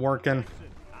really been working.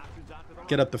 Options out to the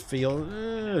Get up the field.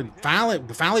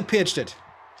 Finally pitched it.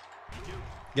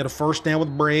 Get a 1st down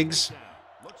with Briggs.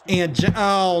 And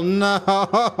oh no!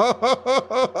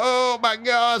 Oh my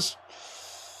gosh!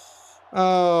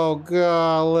 Oh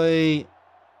golly!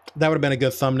 That would have been a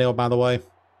good thumbnail, by the way.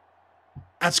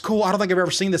 That's cool. I don't think I've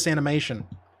ever seen this animation.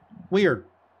 Weird.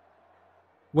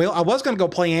 Well, I was going to go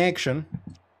play action.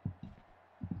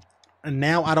 And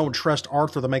now I don't trust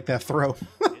Arthur to make that throw.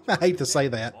 I hate to say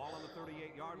that. ball on the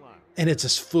 38-yard line. And it's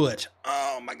his foot.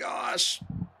 Oh my gosh.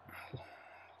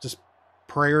 Just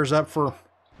prayers up for...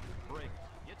 Briggs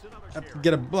gets another share.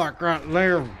 Get a block right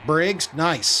there, Briggs.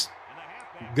 Nice. And the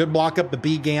halfback Good block up the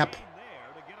B gap. there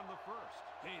to get him the first.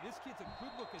 Hey, this kid's a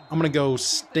good-looking. I'm going to go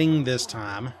sting this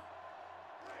time.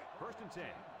 1st and 10.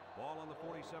 Ball on the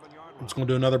 47-yard I'm line. just going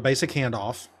to do another basic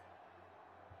handoff.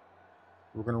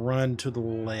 We're going to run to the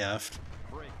left.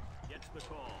 Briggs gets the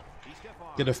call. He step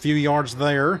on. Get a few yards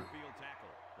there. Field tackle.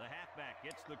 The halfback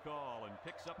gets the call and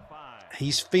picks up 5.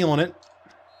 He's feeling it.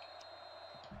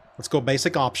 Let's go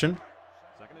basic option.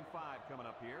 2nd and 5 coming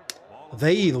up here. Ball on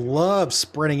They love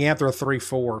spreading after a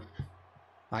 3-4.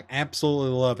 Like,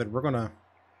 absolutely love it. We're going to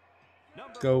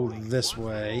go this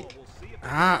way. We'll see if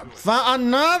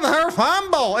Another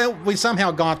fumble. And we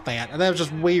somehow got that. That was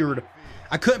just weird.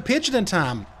 I couldn't pitch it in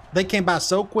time. They came by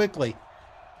so quickly.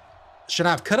 Should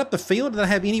I have cut up the field? Did I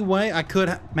have any way? I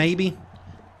could, maybe.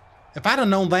 If I'd have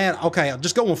known that, okay,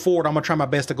 just going forward, I'm going to try my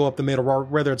best to go up the middle,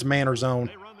 whether it's man or zone.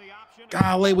 they run the option.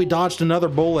 Golly, we dodged another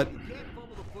bullet. Can't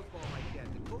fumble the football like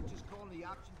that. The coach is calling the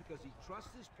option because he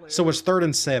trusts his players. So it's 3rd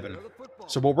and 7.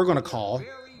 So what we're going to call,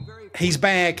 he's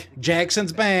back.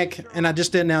 Jackson's back. And I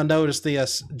just didn't now notice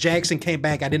this. Jackson came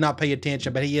back. I did not pay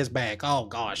attention, but he is back. Oh,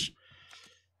 gosh.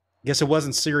 Guess it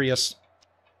wasn't serious.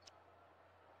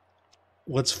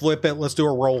 Let's flip it. Let's do a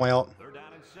rollout, 3rd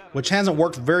down and 7. which hasn't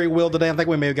worked very well today. I think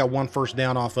we may have got 1 first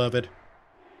down off of it.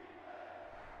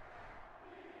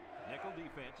 Nickel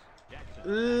defense.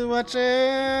 Jackson. Watch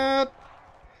it.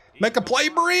 Make a play,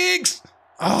 Briggs.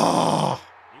 Oh,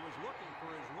 He was looking for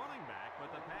his running back,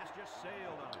 but the pass just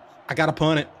sailed on him. I got to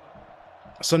punt it.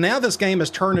 So now this game has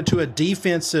turned into a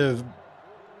defensive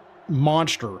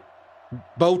monster.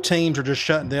 Both teams are just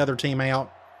shutting the other team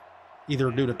out,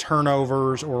 either due to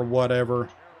turnovers or whatever.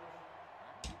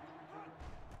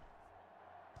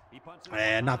 He punts it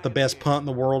Eh, not the best punt in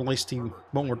the world. At least he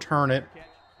won't return it.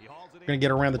 He hauls it Going to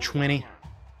get around the 20. Time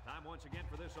once again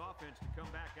for this offense to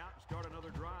come back out and start another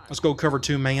drive. Let's go cover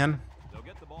 2 man. They'll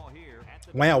get the ball here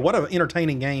at the Wow, what an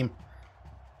entertaining game.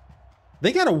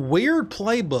 They got a weird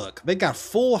playbook. They got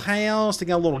full house. They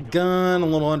got a little gun, a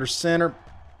little under center.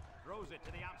 throws it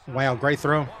to the outside. Wow, great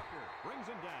throw. Walker brings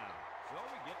him down. So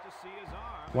we get to see his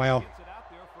arm. Wow. Gets it out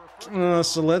there for a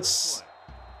first So let's...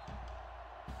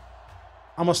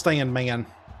 I'm going to stay in man.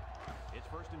 It's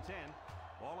 1st and 10.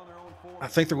 Ball on their own 4. I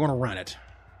think they're going to run it.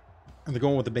 And they're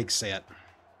going with the big set.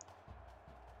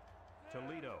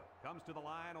 Toledo comes to the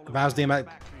line. If I was them,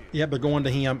 yep, they're going to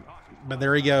him. But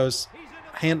there he goes.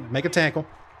 Make a tackle.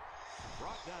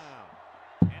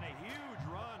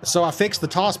 So I fixed the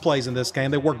toss plays in this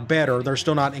game. They work better. They're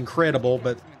still not incredible,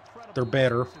 but they're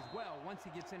better.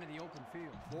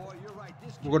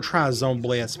 We're going to try a zone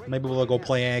blitz. Maybe we'll go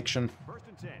play action.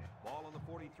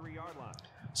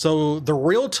 So the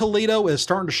real Toledo is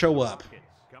starting to show up.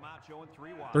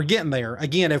 They're getting there.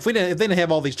 Again, if they didn't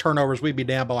have all these turnovers, we'd be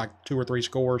down by like 2 or 3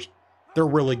 scores. They're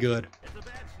really good.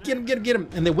 Get him, get him, get him.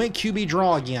 And they went QB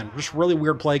draw again. Just really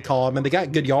weird play call. I mean, they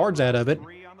got good yards out of it.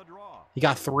 He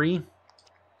got 3.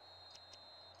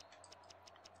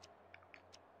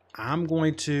 I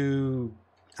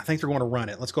think they're going to run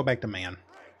it. Let's go back to man.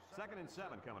 2nd and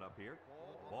 7 coming up here.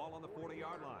 Ball on the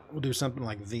 40-yard line. We'll do something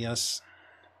like this.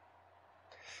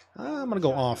 I'm going to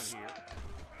go off.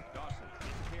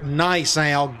 Nice,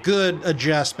 Al. Good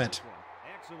adjustment.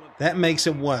 That makes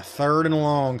it, what, 3rd and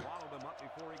long.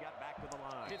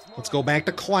 Let's go back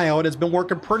to Cloud. It's been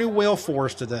working pretty well for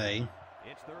us today.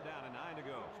 It's 3rd down and 9 to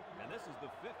go. And this is the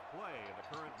 5th play of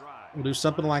the current drive. We'll do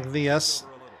something like this.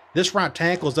 This right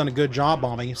tackle has done a good job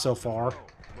on me so far.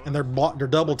 And they're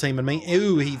double teaming me.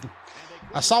 Ooh,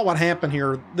 I saw what happened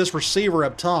here. This receiver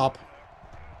up top,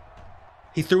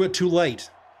 he threw it too late.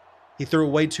 He threw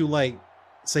it way too late.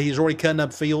 So he's already cutting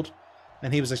up field,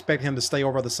 and he was expecting him to stay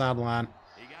over the sideline.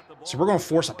 So we're going to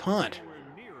force a punt.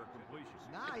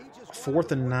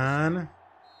 4th and 9.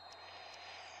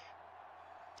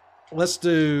 Let's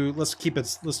do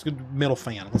middle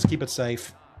fan. Let's keep it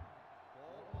safe.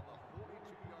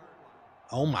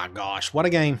 Oh my gosh, what a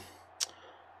game.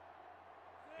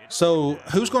 So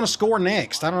who's going to score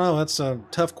next? I don't know. That's a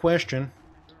tough question.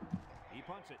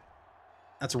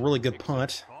 That's a really good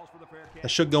punt. That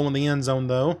should go in the end zone,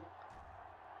 though.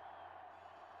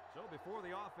 So before the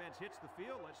offense hits the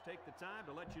field, let's take the time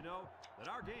to let you know that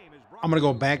our game is brought. I'm going to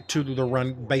go back to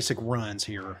the basic runs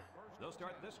here.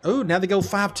 Oh, now they go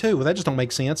 5-2. Well, that just don't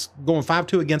make sense. Going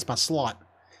 5-2 against my slot.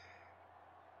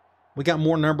 We got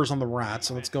more numbers on the right,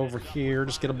 so let's go over here.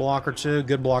 Just get a block or two.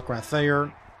 Good block right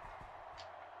there.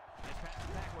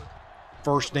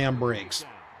 First down, Briggs.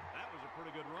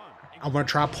 I'm going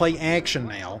to try play action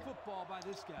now.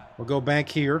 We'll go back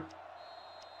here.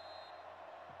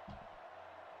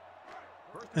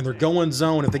 And they're going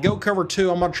zone. If they go cover 2,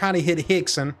 I'm going to try to hit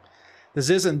Hickson. This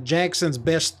isn't Jackson's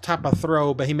best type of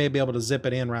throw, but he may be able to zip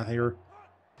it in right here.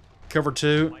 Cover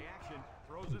 2.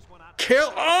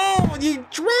 Kill. Oh, you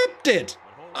dropped it.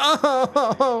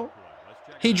 Oh,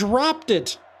 he dropped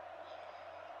it.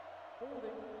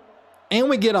 And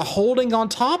we get a holding on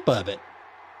top of it.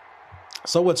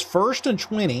 So it's 1st and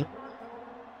 20.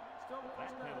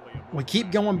 We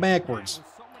keep going backwards.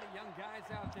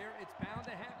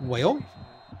 Well,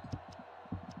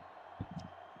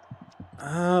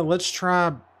 let's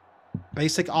try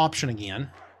basic option again.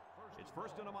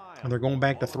 And they're going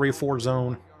back to 3-4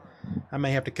 zone. I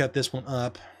may have to cut this one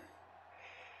up.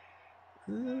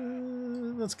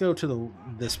 Let's go to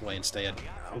this way instead.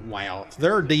 Wow,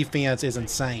 their defense is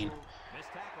insane.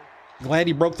 Glad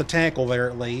he broke the tackle there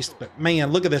at least. But,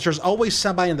 man, look at this. There's always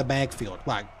somebody in the backfield.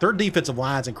 Like, their defensive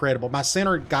line's incredible. My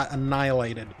center got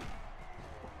annihilated.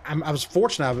 I was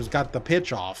fortunate I got the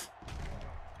pitch off.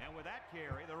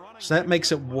 So that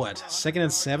makes it what? 2nd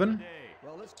and 7?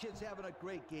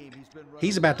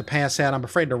 He's about to pass out. I'm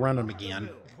afraid to run him again.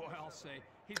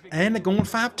 And they're going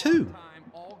 5-2.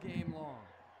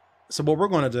 So what we're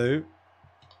going to do,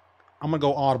 I'm going to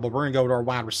go audible. We're going to go to our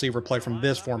wide receiver play from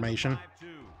this formation.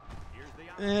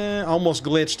 Almost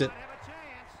glitched it.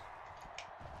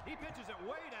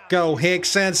 Go,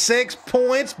 Hickson. 6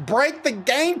 points. Break the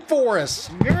game for us.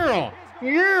 Yeah.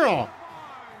 Yeah.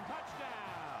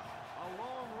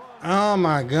 Oh,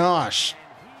 my gosh.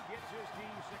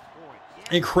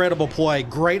 Incredible play.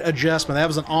 Great adjustment. That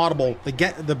was an audible.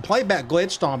 The playback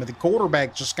glitched on me. The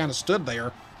quarterback just kind of stood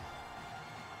there.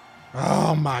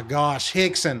 Oh, my gosh.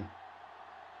 Hickson.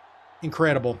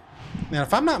 Incredible. Now,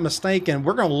 if I'm not mistaken,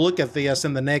 we're going to look at this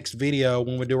in the next video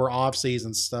when we do our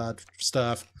off-season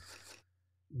stuff.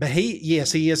 But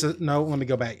yes, he is no, let me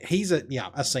go back. He's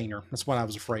a senior. That's what I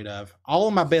was afraid of. All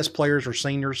of my best players are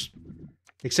seniors,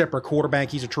 except for a quarterback.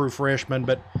 He's a true freshman.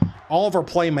 But all of our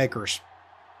playmakers,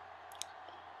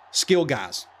 skill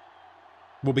guys,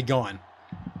 will be gone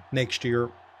next year.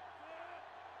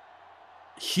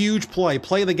 Huge play.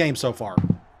 Play of the game so far.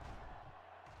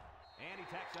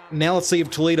 Now let's see if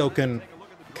Toledo can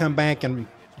come back and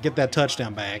get that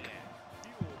touchdown back.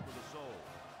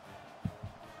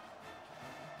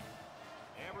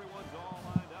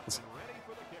 Let's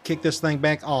kick this thing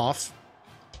back off.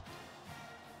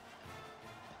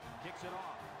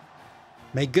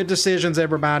 Make good decisions,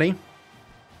 everybody.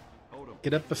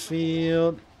 Get up the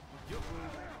field.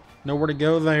 Nowhere to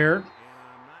go there.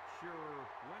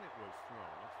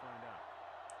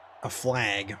 A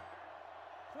flag.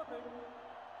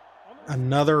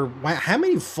 Another. Wow, how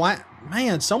many flag?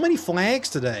 Man, so many flags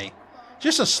today.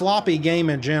 Just a sloppy game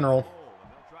in general.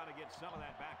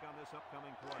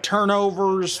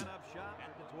 Turnovers.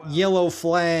 Yellow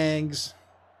flags.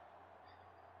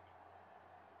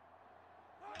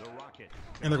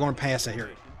 And they're going to pass it here.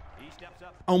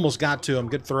 Almost got to him.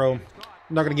 Good throw.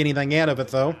 Not going to get anything out of it,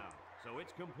 though.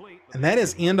 And that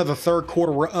is end of the third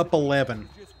quarter. We're up 11.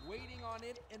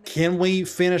 Can we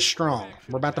finish strong?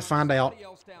 We're about to find out.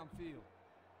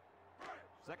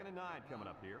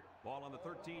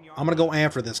 I'm going to go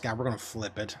after this guy. We're going to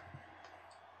flip it.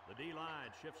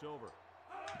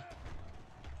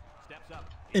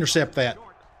 Intercept that.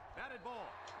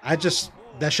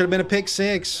 That should have been a pick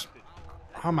six.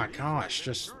 Oh my gosh,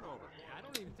 just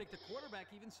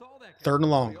third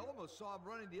and long.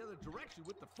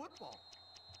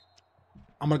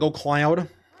 I'm going to go Cloud.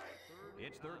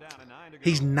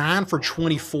 He's 9 for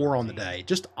 24 on the day.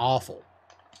 Just awful.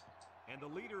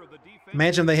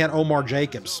 Imagine they had Omar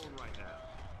Jacobs.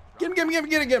 Get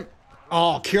him.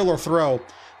 Oh, killer throw.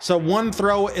 So one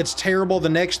throw, it's terrible. The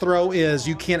next throw is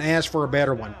you can't ask for a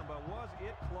better one.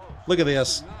 Look at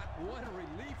this.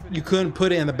 You couldn't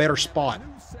put it in the better spot.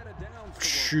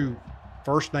 Shoot.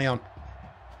 First down.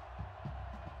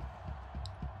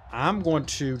 I'm going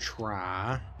to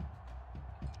try.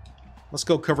 Let's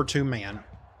go cover 2 man.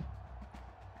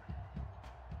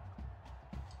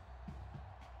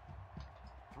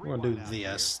 We're going to do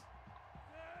this.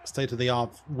 Stay to the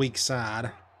off weak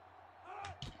side.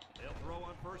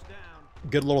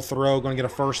 Good little throw. Going to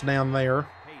get a first down there.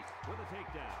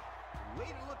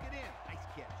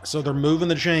 So they're moving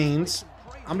the chains.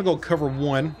 I'm going to go cover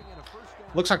 1.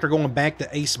 Looks like they're going back to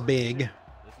ace big.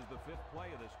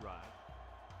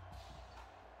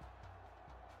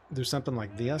 Do something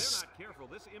like this.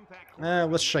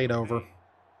 Let's shade over.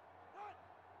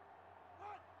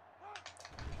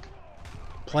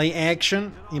 Play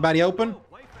action. Anybody open?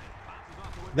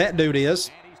 That dude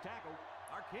is.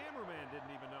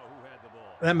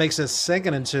 That makes us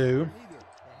 2nd and 2.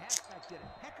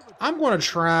 I'm going to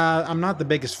try. I'm not the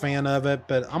biggest fan of it,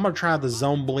 but I'm going to try the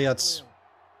zone blitz.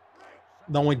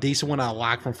 The only decent one I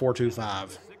like from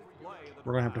 4-2-5.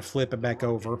 We're going to have to flip it back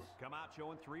over.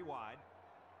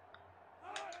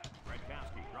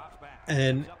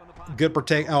 And good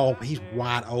protect. Oh, he's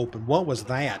wide open. What was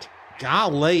that?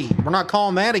 Golly. We're not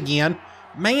calling that again.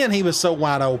 Man, he was so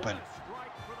wide open.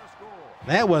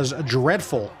 That was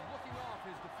dreadful.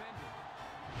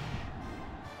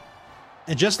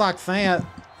 And just like that,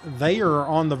 they are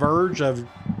on the verge of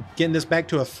getting this back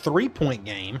to a 3-point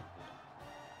game.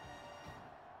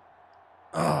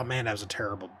 Oh, man, that was a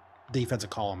terrible defensive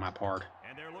call on my part.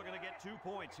 And they're looking to get 2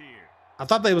 points here. I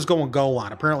thought they was going goal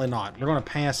line. Apparently not. They're going to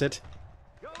pass it.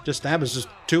 That was just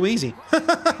too easy.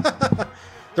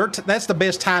 That's the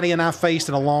best tight end I've faced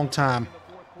in a long time.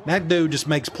 That dude just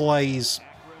makes plays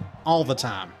all the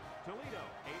time.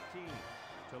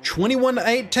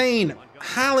 21-18.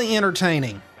 Highly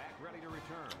entertaining.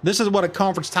 This is what a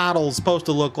conference title is supposed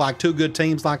to look like. 2 good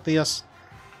teams like this.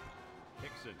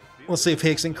 Let's see if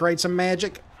Hickson creates some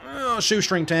magic. Oh,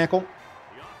 shoestring tackle.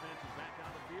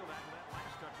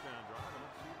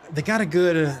 They got a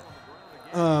good...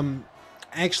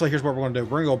 actually, here's what we're going to do.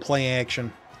 We're going to go play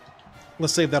action.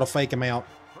 Let's see if that'll fake him out.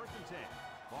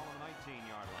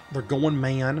 They're going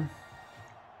man.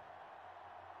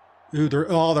 Ooh,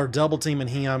 they're double teaming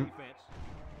him.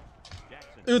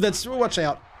 Ooh, watch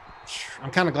out.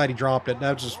 I'm kind of glad he dropped it.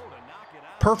 That was just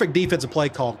perfect defensive play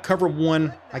call. Cover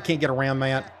 1. I can't get around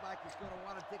that.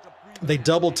 They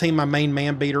double team my main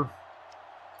man beater.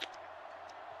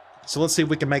 So let's see if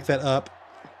we can make that up.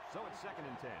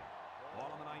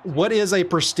 What is a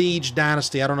prestige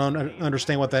dynasty? I don't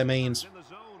understand what that means.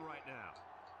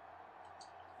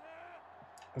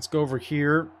 Let's go over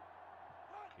here.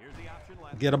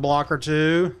 Get a block or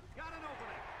 2.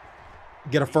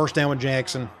 Get a first down with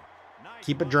Jackson.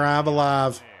 Keep it drive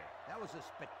alive. That was a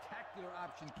spectacular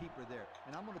option keeper there,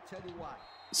 and I'm going to tell you why.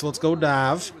 So let's go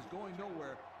dive.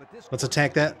 Let's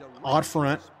attack that odd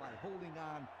front.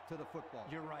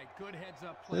 You're right. Good heads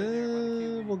up play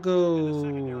there. We'll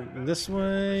go this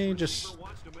way. Just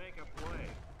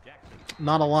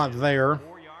not a lot there.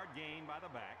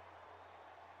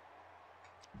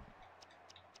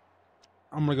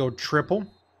 I'm going to go triple.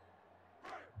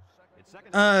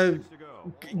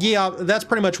 Yeah, that's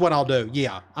pretty much what I'll do.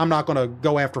 Yeah, I'm not going to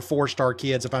go after 4-star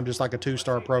kids if I'm just like a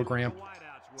 2-star program.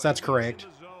 So that's correct.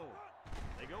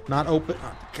 Not open.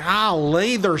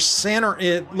 Golly, their center.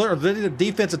 The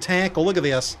defensive tackle. Look at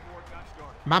this.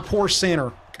 My poor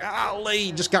center.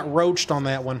 Golly, just got roached on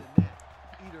that one.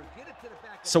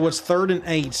 So it's 3rd and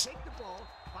 8.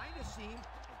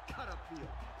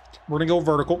 We're going to go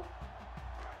vertical.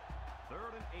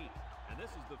 3rd and 8. And this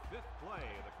is the 5th play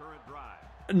of the current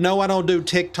drive. No, I don't do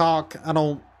TikTok. I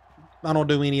don't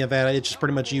do any of that. It's just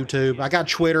pretty much YouTube. I got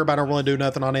Twitter, but I don't really do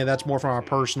nothing on it. That's more for my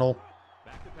personal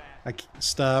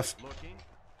stuff.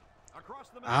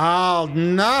 Oh,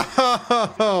 no.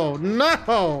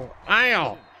 No.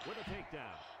 Ow.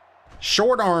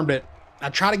 Short-armed it.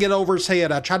 I tried to get over his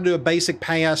head. I tried to do a basic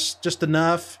pass just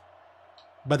enough,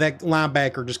 but that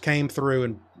linebacker just came through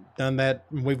and done that.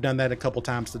 We've done that a couple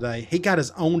times today. He got his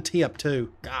own tip,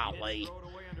 too. Golly.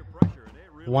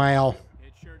 Wow.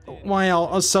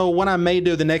 Wow. So what I may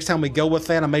do the next time we go with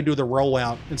that, I may do the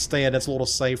rollout instead. That's a little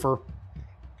safer.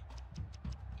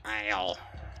 Ow.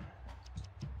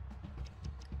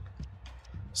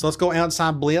 So let's go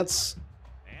outside blitz.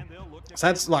 So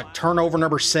that's like turnover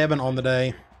number 7 on the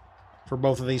day for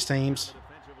both of these teams.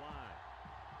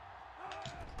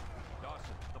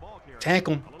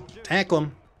 Tackle him. Tackle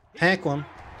him. Tackle him.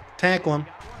 Tackle him.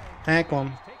 Tackle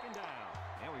him.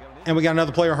 And we got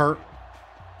another player hurt.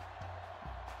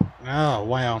 Oh,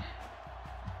 wow.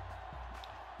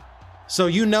 So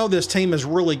you know this team is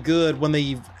really good when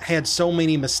they've had so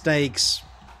many mistakes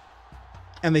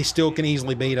and they still can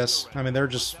easily beat us. I mean, they're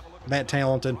just that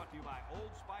talented.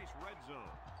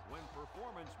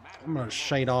 I'm going to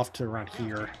shade off to right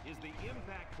here.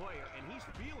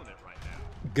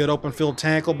 Good open field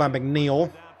tackle by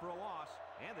McNeil.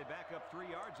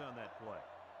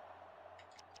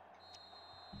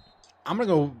 I'm going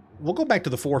to go, we'll go back to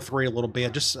the 4-3 a little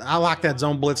bit. Just, I like that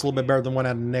zone blitz a little bit better than one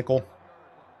out of nickel.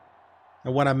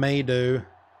 And what I may do,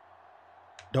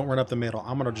 don't run up the middle.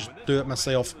 I'm going to just do it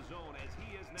myself.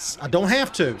 I don't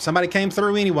have to. Somebody came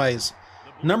through anyways.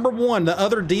 Number 1, the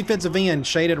other defensive end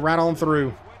shaded right on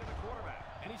through.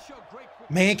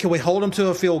 Man, can we hold him to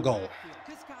a field goal?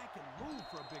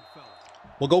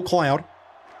 We'll go Cloud.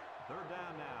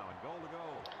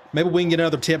 Maybe we can get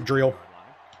another tip drill.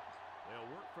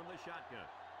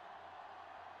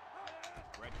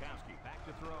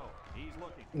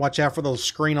 Watch out for those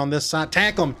screen on this side.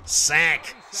 Tackle him.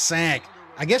 Sack. Sack.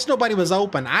 I guess nobody was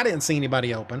open. I didn't see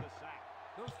anybody open.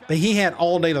 But he had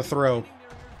all day to throw.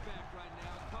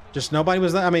 Just nobody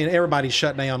was there. I mean, everybody's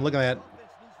shut down. Look at that.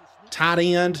 Tight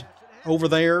end over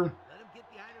there.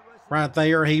 Right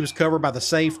there. He was covered by the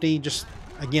safety. Just,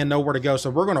 again, nowhere to go. So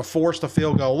we're going to force the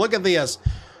field goal. Look at this.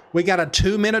 We got a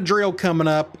 2-minute drill coming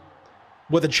up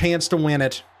with a chance to win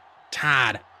it.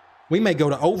 Tied. We may go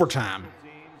to overtime.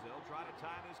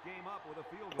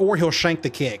 Or he'll shank the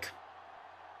kick.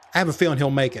 I have a feeling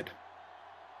he'll make it.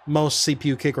 Most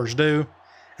CPU kickers do.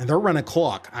 And they're running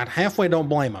clock. I halfway don't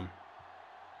blame them.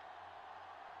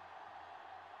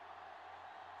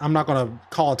 I'm not going to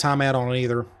call a timeout on it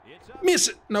either. Miss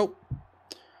it. Nope.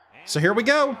 So here we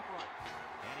go.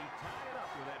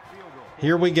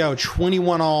 Here we go.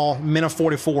 21 all, minute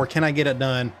 44. Can I get it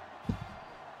done?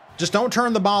 Just don't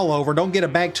turn the ball over. Don't get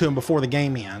it back to him before the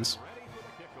game ends.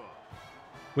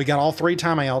 We got all 3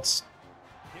 timeouts.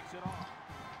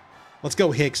 Let's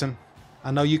go, Hickson.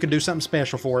 I know you can do something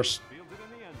special for us.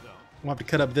 We'll have to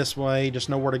cut up this way. Just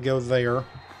know where to go there.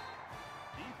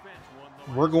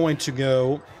 We're going to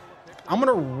go... I'm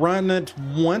going to run it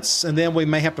once, and then we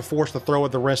may have to force the throw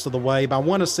it the rest of the way. But I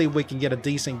want to see if we can get a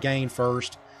decent gain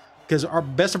first. Because our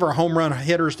best of our home run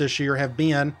hitters this year have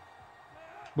been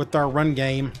with our run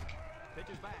game.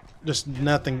 Just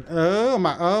nothing. Oh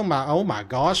my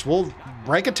gosh. We'll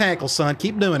break a tackle, son.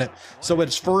 Keep doing it. So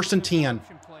it's 1st and 10.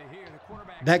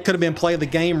 That could have been play of the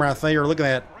game right there. Look at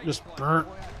that. Just burnt.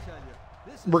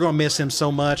 We're going to miss him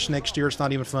so much next year. It's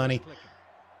not even funny.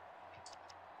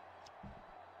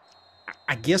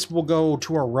 I guess we'll go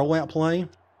to our rollout play.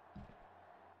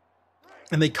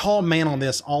 And they call man on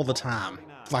this all the time.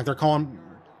 Like they're calling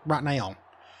right now.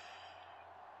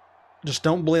 Just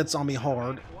don't blitz on me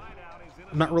hard.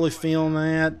 I'm not really feeling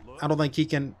that. I don't think he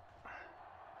can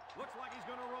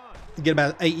get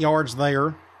about 8 yards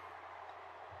there.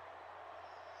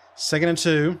 2nd and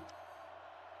 2.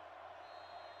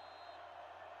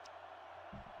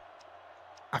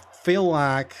 I feel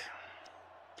like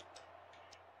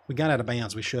we got out of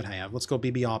bounds. We should have. Let's go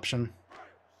BB option.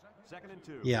 2nd and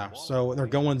 2. Yeah, so they're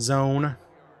going zone.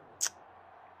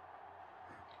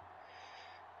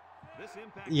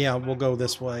 Yeah, we'll go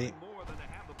this way.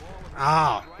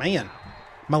 Ah, man.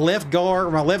 My left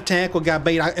guard, my left tackle got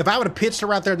beat. If I would have pitched it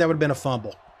right there, that would have been a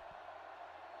fumble.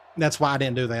 That's why I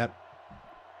didn't do that.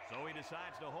 So he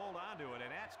decides to hold on to it,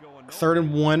 and that's going 3rd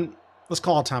and 1. Let's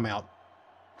call a timeout.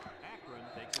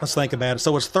 Let's think about it.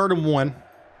 So it's 3rd and 1.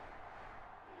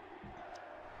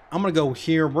 I'm going to go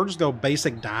here. We're just going to go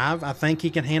basic dive. I think he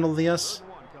can handle this.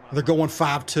 They're going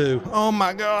 5-2. Oh,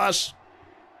 my gosh.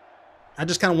 I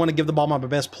just kind of want to give the ball to my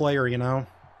best player, you know.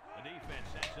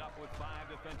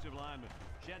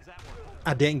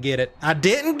 I didn't get it. I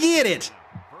didn't get it.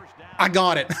 I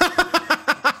got it.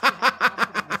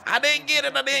 I didn't get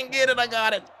it. I didn't get it. I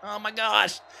got it. Oh, my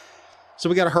gosh. So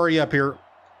we got to hurry up here.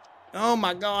 Oh,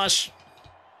 my gosh.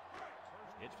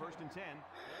 It's 1st and 10.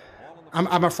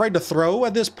 I'm afraid to throw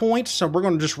at this point, so we're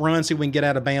going to just run, see if we can get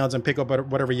out of bounds and pick up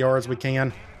whatever yards we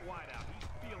can.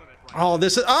 Oh,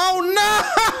 this is... Oh, no!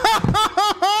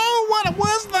 What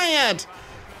was that?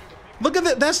 Look at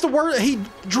that. That's the word. He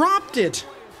dropped it.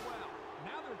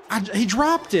 He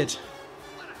dropped it.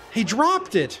 He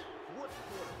dropped it.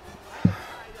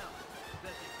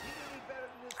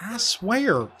 I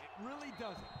swear.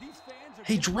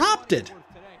 He dropped it.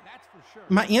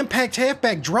 My impact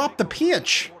halfback dropped the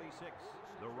pitch.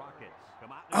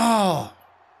 Oh,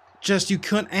 just you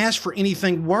couldn't ask for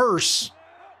anything worse.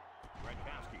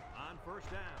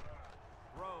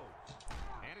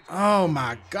 Oh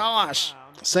my gosh.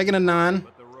 2nd and 9.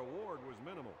 But the reward was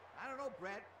minimal. I don't know,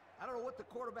 Brett. I don't know what the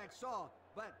quarterback saw,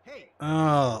 but hey.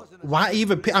 Why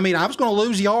even? I mean, I was going to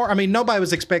lose yard. I mean, nobody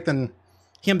was expecting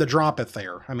him to drop it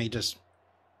there. I mean, just.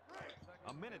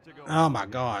 Oh my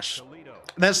gosh.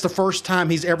 That's the first time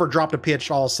he's ever dropped a pitch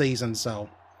all season. So,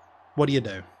 what do you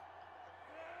do?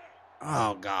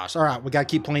 Oh gosh. All right, we got to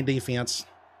keep playing defense.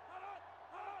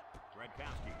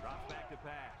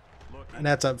 And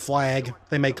that's a flag.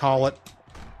 They may call it.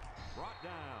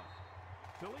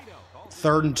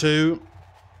 3rd and 2.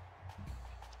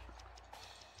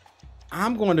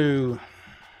 I'm going to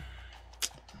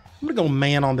go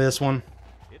man on this one.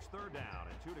 It's 3rd down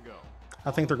and 2 to go.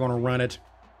 I think they're going to run it.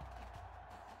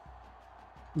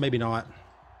 Maybe not.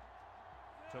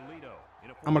 I'm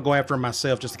going to go after him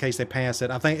myself just in case they pass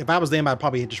it. I think if I was them, I'd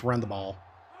probably just run the ball.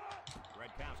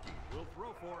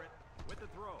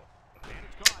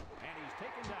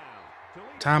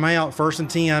 Timeout, 1st and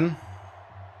 10.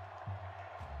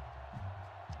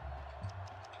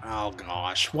 Oh,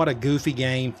 gosh. What a goofy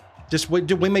game. Just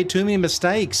we made too many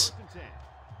mistakes.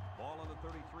 Ball on the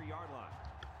 33-yard line.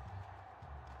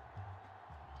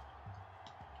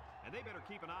 And they better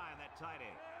keep an eye on that tight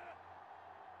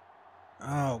end.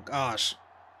 Oh, gosh.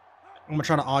 I'm going to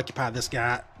try to occupy this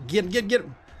guy. Get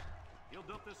him. He'll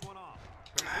dump this one off.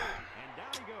 And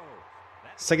down he goes.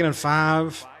 2nd and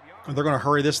 5. They're going to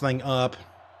hurry this thing up.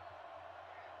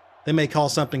 They may call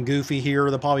something goofy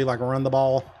here. They'll probably like run the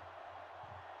ball.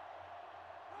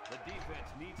 The defense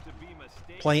needs to be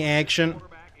mistaken. Play action.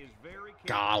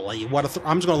 Golly, what a!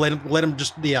 I'm just going to let him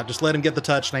just let him get the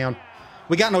touchdown.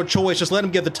 We got no choice. Just let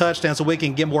him get the touchdown so we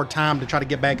can get more time to try to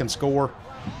get back and score.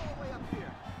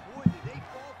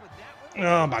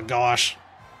 Oh my gosh,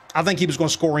 I think he was going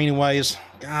to score anyways.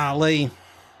 Golly.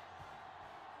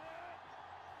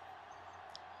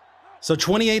 So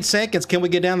 28 seconds. Can we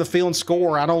get down the field and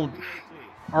score?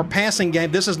 Our passing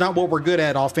game, this is not what we're good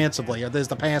at offensively. This is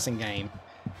the passing game.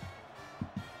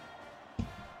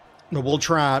 But we'll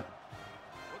try it.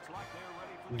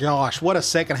 Gosh, what a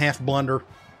second half blunder.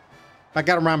 I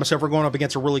got to remind myself we're going up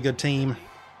against a really good team.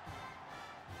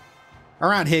 All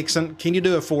right, Hickson, can you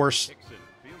do it for us?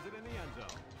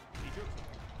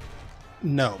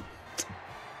 No.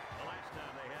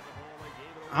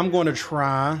 I'm going to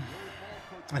try.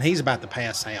 And he's about to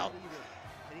pass out.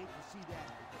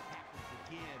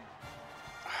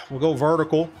 We'll go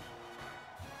vertical.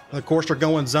 Of course, they're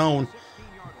going zone.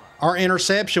 Our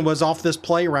interception was off this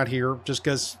play right here just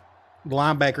because the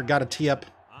linebacker got a tip.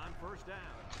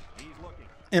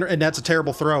 And that's a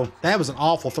terrible throw. That was an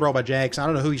awful throw by Jackson. I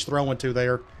don't know who he's throwing to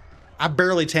there. I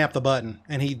barely tapped the button,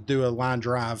 and he'd do a line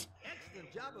drive.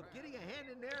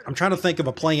 I'm trying to think of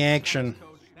a play action.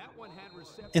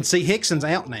 And see, Hickson's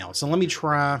out now, so let me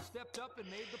try.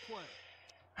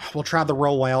 We'll try the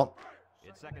rollout.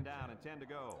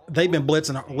 They've been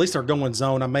blitzing. At least they're going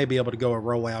zone. I may be able to go a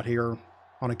rollout here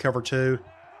on a cover 2.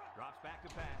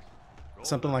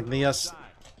 Something like this.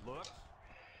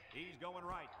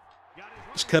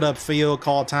 Just cut up field,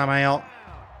 call a timeout.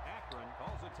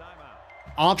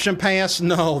 Option pass?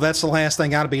 No, that's the last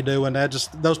thing I'd be doing.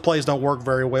 Those plays don't work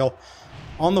very well.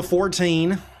 On the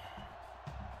 14.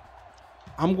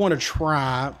 I'm going to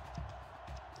try,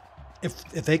 if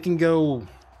they can go,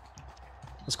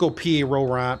 let's go PA roll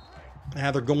right. Now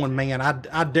they're going man.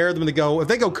 I dare them to go. If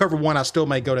they go cover 1, I still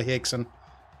may go to Hickson.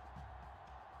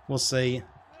 We'll see.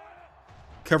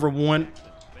 Cover 1.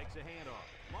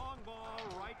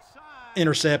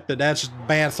 intercepted. That's just a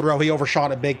bad throw. He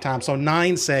overshot it big time. So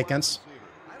 9 seconds.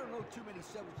 I don't know too many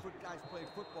 7-foot guys play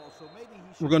football, so maybe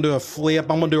he should. We're going to do a flip.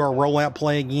 I'm going to do our rollout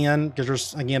play again because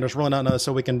there's really nothing else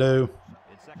that we can do.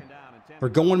 We're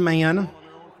going man.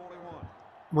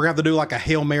 We're going to have to do like a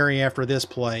Hail Mary after this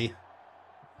play.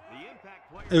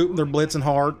 Oop, they're blitzing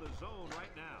hard.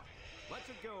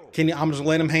 I'm just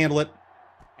letting him handle it.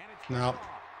 No,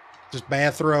 just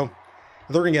bad throw.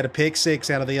 They're going to get a pick 6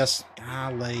 out of this.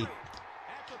 Golly.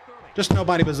 Just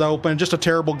nobody was open. Just a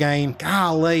terrible game.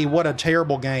 Golly, what a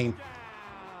terrible game.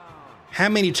 How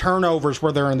many turnovers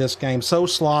were there in this game? So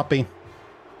sloppy.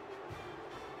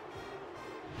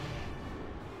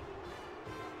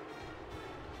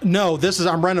 No,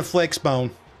 I'm running flex bone.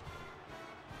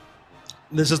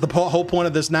 This is the whole point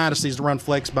of this dynasty is to run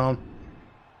flex bone.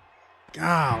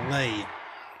 Golly.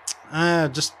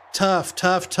 Just tough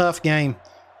game.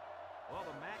 Well,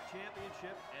 the MAC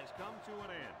championship has come to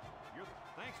an end.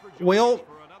 Thanks for joining Well, us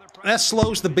for another that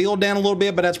slows the build down a little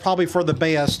bit, but that's probably for the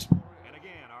best. And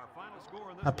again, our final score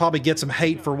in this I'd probably get some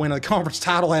hate for winning the conference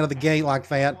title out of the gate like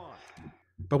that.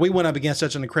 But we went up against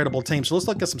such an incredible team. So let's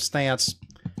look at some stats.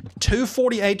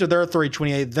 248 to their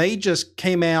 328. They just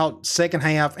came out second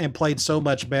half and played so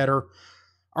much better.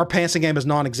 Our passing game is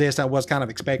non-existent. I was kind of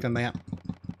expecting that.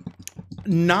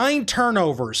 9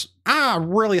 turnovers. I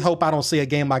really hope I don't see a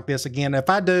game like this again. If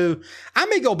I do, I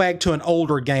may go back to an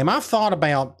older game. I've thought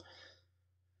about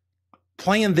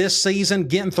playing this season,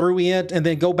 getting through it, and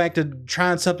then go back to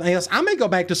trying something else. I may go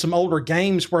back to some older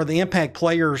games where the impact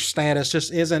player status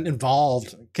just isn't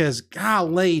involved. Because,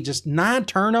 golly, just 9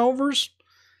 turnovers?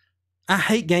 I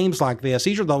hate games like this.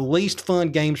 These are the least fun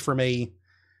games for me,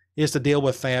 is to deal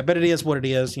with that. But it is what it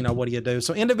is. You know, what do you do?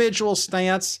 So individual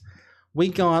stats,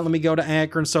 let me go to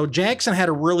Akron. So Jackson had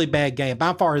a really bad game.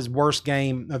 By far his worst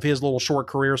game of his little short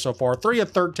career so far. 3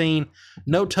 of 13,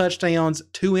 no touchdowns,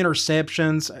 2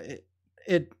 interceptions.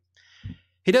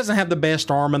 He doesn't have the best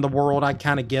arm in the world. I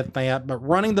kind of get that. But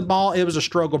running the ball, it was a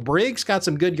struggle. Briggs got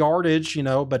some good yardage,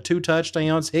 but 2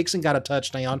 touchdowns. Hickson got a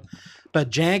touchdown. But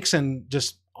Jackson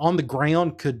just on the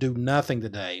ground could do nothing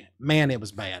today. Man, it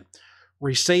was bad.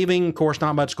 Receiving, of course,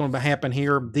 not much going to happen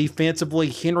here. Defensively,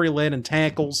 Henry led in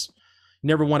tackles.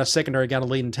 Never won a secondary, got a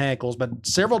lead in tackles. But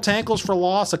several tackles for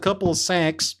loss, a couple of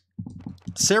sacks,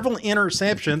 several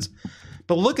interceptions.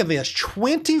 But look at this,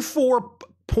 24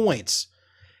 points.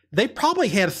 They probably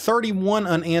had 31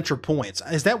 unanswered points.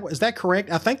 Is that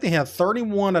correct? I think they have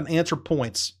 31 unanswered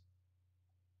points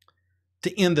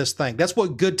to end this thing. That's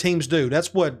what good teams do.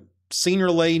 That's what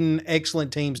senior-laden,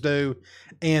 excellent teams do,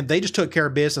 and they just took care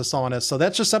of business on us. So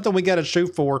that's just something we got to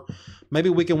shoot for. Maybe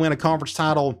we can win a conference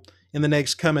title in the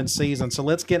next coming season. So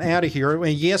let's get out of here.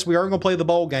 And yes, we are going to play the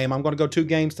bowl game. I'm going to go 2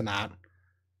 games tonight.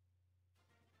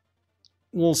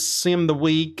 We'll sim the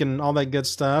week and all that good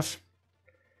stuff.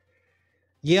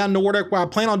 Yeah, Nordic, well, I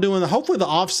plan on doing, hopefully the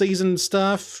off-season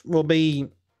stuff will be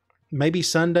maybe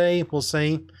Sunday. We'll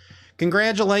see.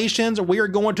 Congratulations. We are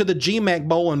going to the GMAC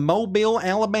Bowl in Mobile,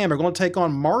 Alabama. We're going to take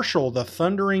on Marshall, the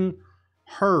Thundering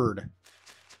Herd.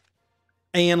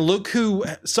 And look who,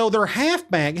 so their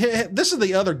halfback, this is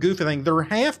the other goofy thing, their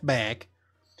halfback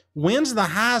wins the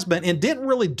Heisman and didn't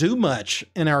really do much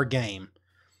in our game.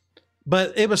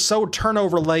 But it was so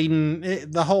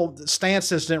turnover-laden, the whole stats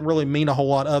just didn't really mean a whole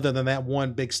lot other than that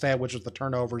one big stat, which was the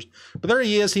turnovers. But there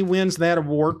he is. He wins that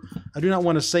award. I do not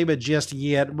want to save it just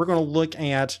yet. We're going to look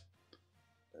at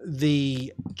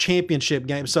the championship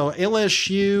game. So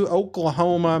LSU,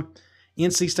 Oklahoma,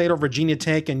 NC State or Virginia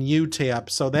Tech, and UTEP.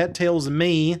 So that tells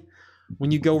me when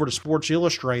you go over to Sports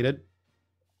Illustrated,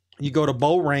 you go to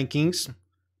bowl rankings,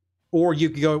 or you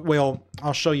could go, well,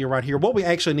 I'll show you right here what we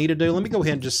actually need to do. Let me go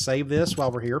ahead and just save this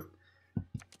while we're here.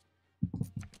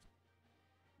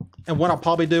 And what I'll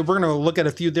probably do, we're going to look at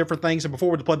a few different things. And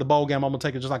before we play the bowl game, I'm going to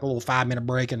take just like a little 5-minute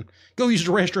break and go use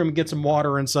the restroom and get some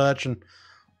water and such. And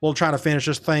we'll try to finish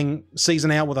this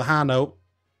season out with a high note.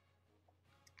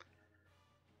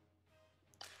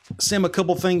 Sim a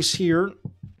couple things here.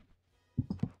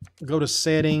 Go to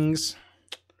settings.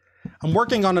 I'm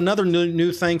working on another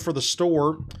new thing for the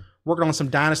store. Working on some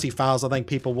Dynasty files I think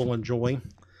people will enjoy.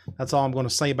 That's all I'm going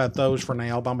to say about those for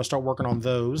now, but I'm going to start working on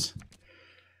those.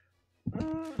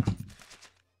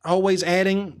 Always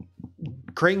adding,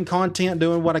 creating content,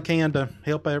 doing what I can to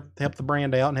help the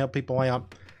brand out and help people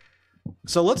out.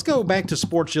 So let's go back to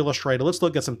Sports Illustrated. Let's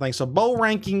look at some things. So bowl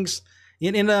rankings,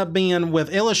 it ended up being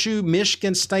with LSU,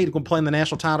 Michigan State going to play in the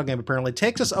national title game apparently.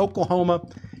 Texas, Oklahoma,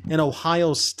 and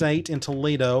Ohio State in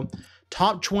Toledo.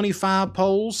 Top 25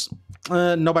 polls.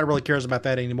 Nobody really cares about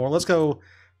that anymore. Let's go.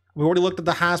 We already looked at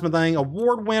the Heisman thing.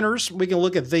 Award winners. We can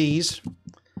look at these.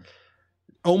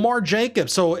 Omar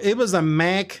Jacobs. So it was a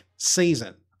MAC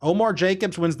season. Omar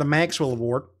Jacobs wins the Maxwell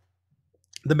Award.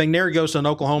 The McNair goes to an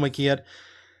Oklahoma kid.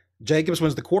 Jacobs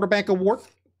wins the quarterback award.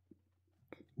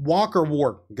 Walker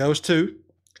Award goes to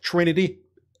Trinity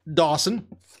Dawson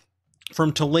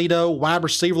from Toledo. Wide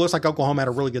receiver. Looks like Oklahoma had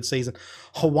a really good season.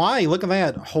 Hawaii, look at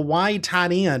that. Hawaii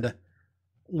tight end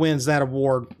wins that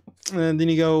award. And then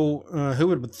you go, who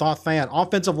would have thought that?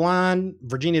 Offensive line,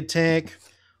 Virginia Tech,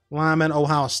 lineman,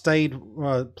 Ohio State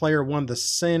player won the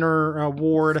center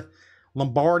award.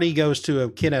 Lombardi goes to a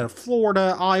kid out of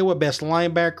Florida. Iowa Best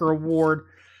Linebacker Award.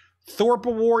 Thorpe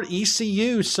Award,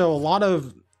 ECU. So a lot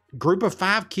of group of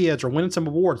 5 kids are winning some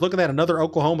awards. Look at that. Another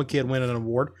Oklahoma kid winning an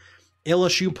award.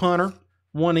 LSU punter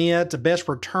won it. Best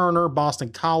returner, Boston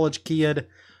College kid.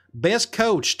 Best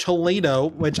coach, Toledo,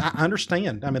 which I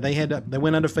understand. I mean, they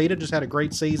went undefeated, just had a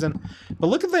great season. But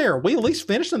look at there. We at least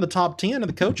finished in the top 10 of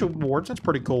the coach awards. That's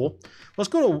pretty cool. Let's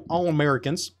go to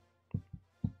All-Americans.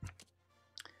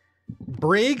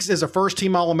 Briggs is a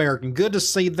first-team All-American. Good to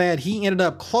see that. He ended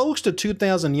up close to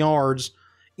 2,000 yards.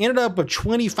 Ended up with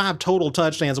 25 total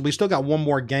touchdowns, and we still got one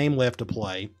more game left to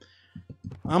play.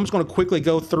 I'm just going to quickly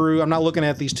go through. I'm not looking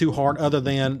at these too hard other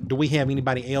than do we have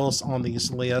anybody else on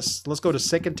these lists. Let's go to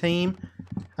second team.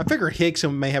 I figure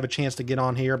Hickson may have a chance to get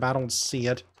on here, but I don't see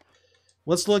it.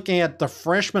 Let's look at the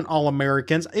freshman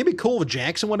All-Americans. It'd be cool if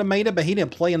Jackson would have made it, but he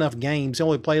didn't play enough games. He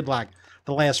only played like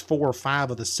the last 4 or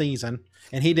 5 of the season,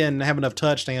 and he didn't have enough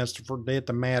touchdowns for it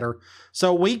to matter.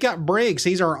 So we got Briggs.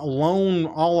 He's our lone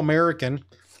All-American.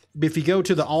 If you go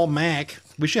to the All-MAC,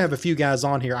 we should have a few guys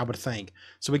on here, I would think.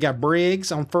 So we got Briggs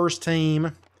on first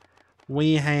team.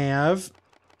 We have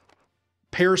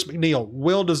Paris McNeil,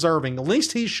 well-deserving. At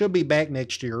least he should be back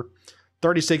next year.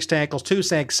 36 tackles, 2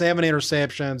 sacks, 7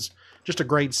 interceptions. Just a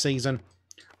great season.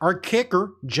 Our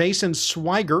kicker, Jason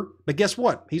Swiger. But guess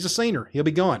what? He's a senior. He'll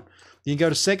be gone. You can go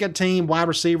to second team, wide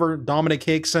receiver, Dominic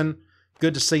Hickson.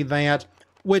 Good to see that,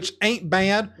 which ain't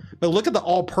bad. But look at the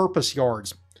all-purpose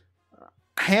yards.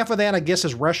 Half of that, I guess,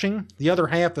 is rushing. The other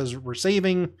half is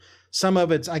receiving. Some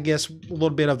of it's, I guess, a little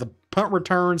bit of the punt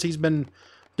returns. He's been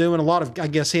doing a lot of, I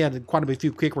guess he had quite a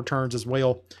few quick returns as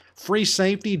well. Free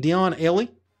safety, Dion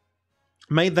Ellie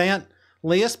made that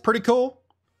list. Pretty cool.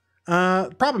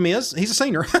 Problem is, he's a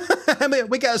senior. I mean,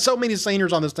 we got so many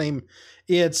seniors on this team.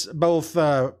 It's both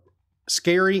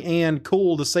scary and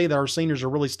cool to see that our seniors are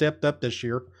really stepped up this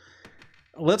year.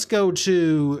 Let's go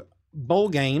to bowl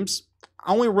games.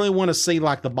 I only really want to see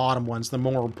like the bottom ones, the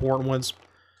more important ones.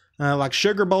 Like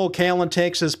Sugar Bowl, Callan,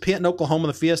 Texas, Pitt and Oklahoma,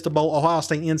 the Fiesta Bowl, Ohio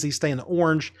State, NC State, and the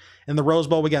Orange. And the Rose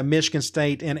Bowl, we got Michigan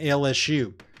State and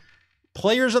LSU.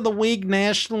 Players of the week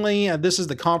nationally, this is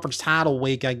the conference title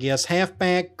week, I guess.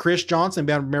 Halfback, Chris Johnson,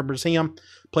 everybody remembers him.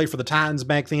 Played for the Titans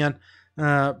back then,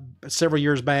 several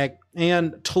years back.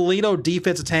 And Toledo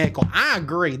defensive tackle. I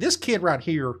agree. This kid right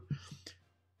here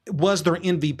was their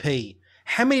MVP.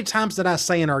 How many times did I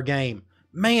say in our game,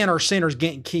 man, our center's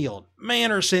getting killed.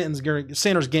 Man, our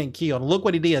center's getting killed. And look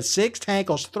what he did. 6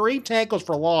 tackles, 3 tackles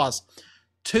for loss,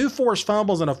 2 forced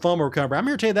fumbles, and a fumble recovery. I'm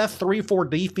here to tell you that 3-4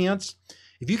 defense.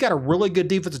 If you got a really good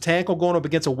defensive tackle going up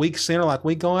against a weak center like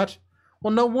we got,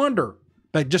 well, no wonder.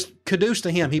 But just kudos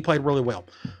to him. He played really well.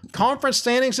 Conference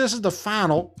standings, this is the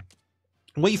final.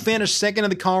 We finished second in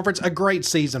the conference. A great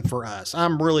season for us.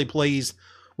 I'm really pleased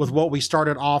with what we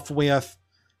started off with.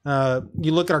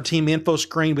 You look at our team info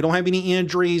screen. We don't have any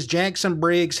injuries. Jackson,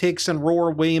 Briggs, Hickson,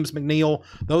 Rohr, Williams, McNeil.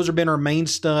 Those have been our main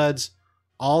studs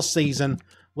all season.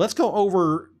 Let's go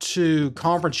over to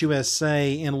Conference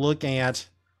USA and look at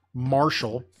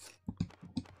Marshall.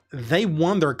 They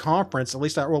won their conference, at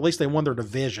least they won their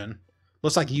division.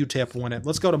 Looks like UTEP won it.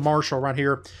 Let's go to Marshall right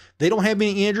here. They don't have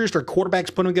any injuries. Their quarterback's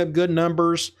putting up good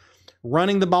numbers.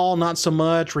 Running the ball, not so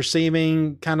much.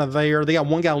 Receiving, kind of there. They got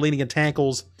one guy leading in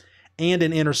tackles and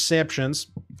in interceptions.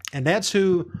 And that's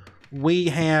who we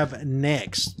have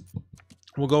next.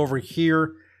 We'll go over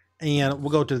here and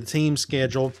we'll go to the team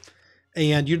schedule.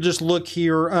 And you just look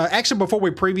here. Actually, before we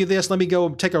preview this, let me go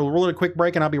take a really quick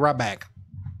break and I'll be right back.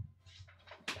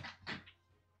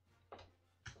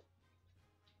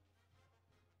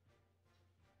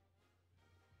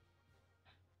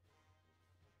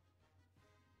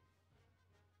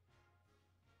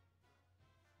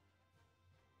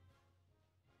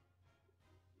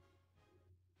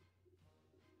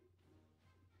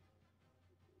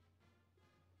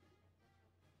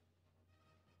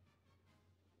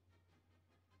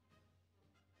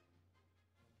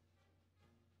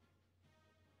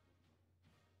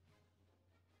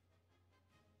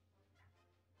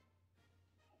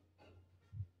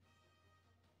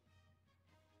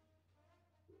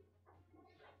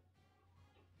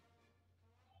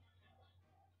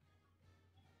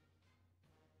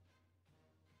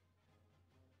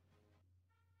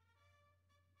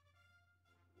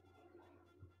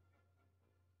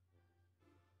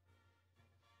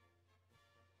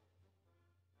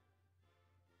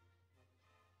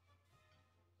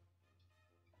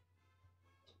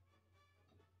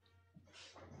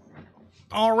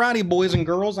 Alrighty, boys and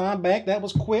girls, I'm back. That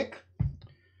was quick.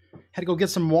 Had to go get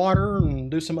some water and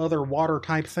do some other water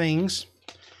type things.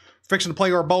 Fixing to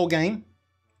play our bowl game.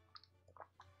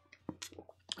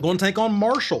 Going to take on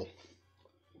Marshall.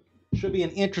 Should be an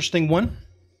interesting one.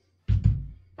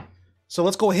 So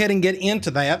let's go ahead and get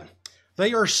into that.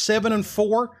 They are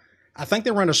 7-4. I think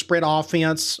they run a spread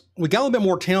offense. We got a little bit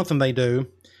more talent than they do.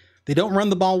 They don't run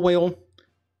the ball well.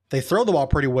 They throw the ball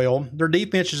pretty well. Their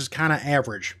defense is kind of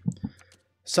average.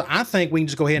 So I think we can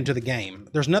just go ahead into the game.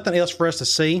 There's nothing else for us to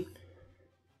see.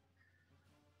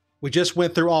 We just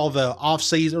went through all the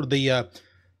off-season or the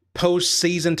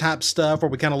post-season type stuff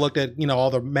where we kind of looked at, all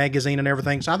the magazine and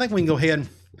everything. So I think we can go ahead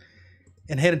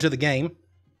and head into the game.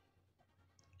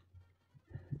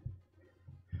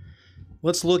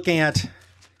 Let's look at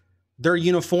their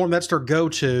uniform. That's their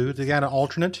go-to. They got an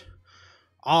alternate.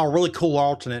 Oh, really cool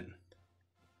alternate.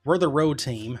 We're the road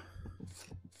team.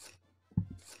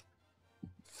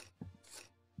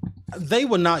 They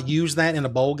would not use that in a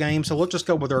bowl game, so let's just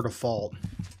go with their default.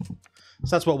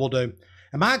 So that's what we'll do.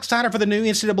 Am I excited for the new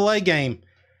NCAA game?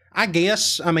 I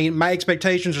guess. I mean, my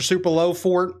expectations are super low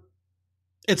for it.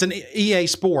 It's an EA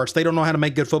Sports. They don't know how to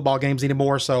make good football games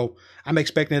anymore, so I'm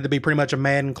expecting it to be pretty much a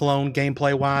Madden clone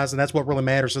gameplay-wise, and that's what really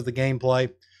matters is the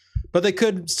gameplay. But they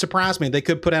could surprise me. They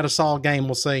could put out a solid game.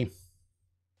 We'll see.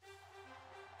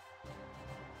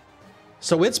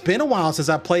 So it's been a while since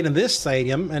I played in this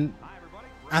stadium, and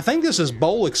I think this is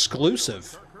bowl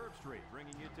exclusive.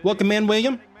 Welcome in,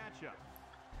 William.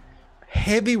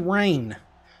 Heavy rain.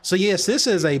 So yes, this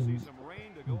is a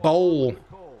bowl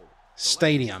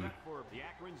stadium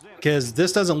because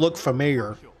this doesn't look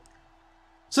familiar.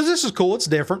 So this is cool. It's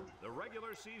different. The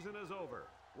regular season is over.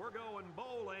 We're going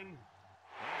bowling.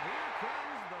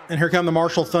 And here come the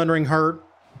Marshall Thundering Herd.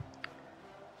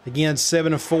 Again,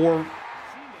 7-4.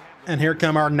 And here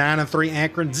come our 9-3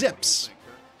 Akron Zips.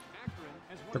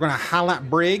 They're going to highlight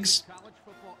Briggs.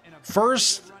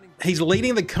 First, he's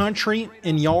leading the country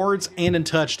in yards and in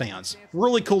touchdowns.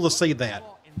 Really cool to see that.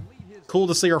 Cool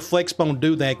to see our flex bone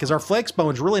do that because our flex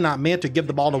bone is really not meant to give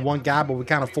the ball to one guy, but we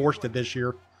kind of forced it this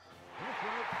year.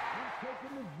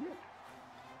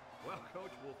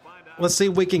 Let's see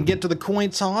if we can get to the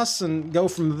coin toss and go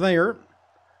from there.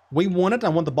 We won it. I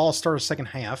want the ball to start the second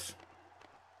half.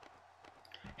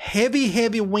 Heavy,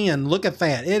 heavy wind. Look at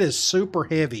that. It is super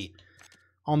heavy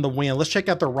on the wind. Let's check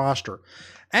out their roster.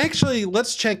 Actually,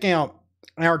 let's check out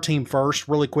our team first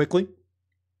really quickly.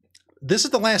 This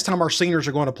is the last time our seniors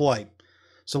are going to play.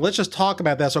 So let's just talk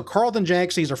about that. So Carlton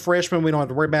Jackson, he's a freshman. We don't have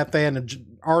to worry about that.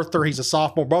 And Arthur, he's a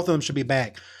sophomore. Both of them should be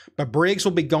back. But Briggs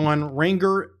will be gone.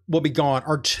 Ringer will be gone.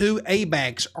 Our two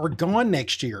A-backs are gone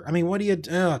next year. I mean, what do you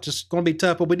do? Just going to be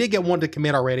tough. But we did get one to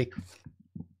commit already.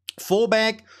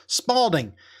 Fullback,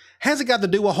 Spalding. Hasn't got to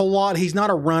do a whole lot. He's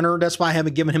not a runner. That's why I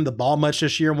haven't given him the ball much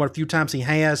this year. And what a few times he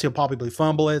has, he'll probably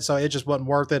fumble it. So it just wasn't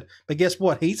worth it. But guess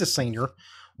what? He's a senior.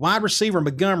 Wide receiver,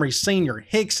 Montgomery, senior.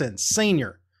 Hickson,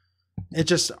 senior. It's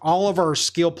just all of our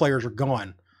skill players are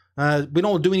gone. We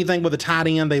don't do anything with a tight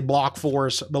end. They block for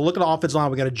us. But look at the offensive line.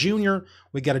 We got a junior,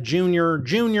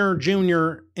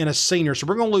 junior, and a senior. So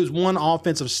we're going to lose one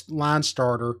offensive line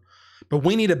starter. But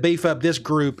we need to beef up this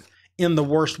group in the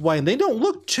worst way. And they don't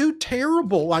look too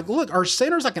terrible. Like, look, our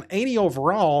center's like an 80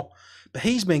 overall, but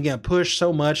he's been getting pushed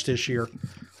so much this year.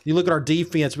 You look at our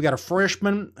defense, we got a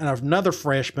freshman and another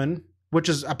freshman, which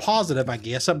is a positive, I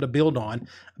guess, something to build on,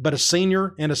 but a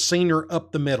senior and a senior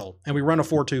up the middle. And we run a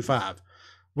 4-2-5.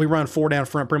 We run 4 down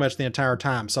front pretty much the entire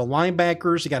time. So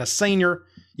linebackers, you got a senior, and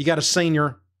you got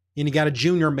a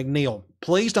junior, McNeil.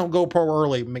 Please don't go pro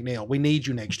early, McNeil. We need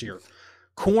you next year.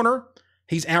 Corner,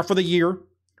 he's out for the year.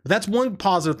 But that's one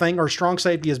positive thing. Our strong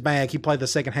safety is back. He played the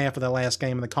second half of the last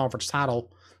game in the conference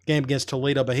title game against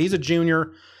Toledo, but he's a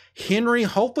junior. Henry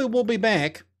hopefully will be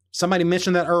back. Somebody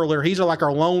mentioned that earlier. He's like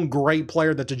our lone great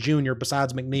player that's a junior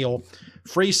besides McNeil.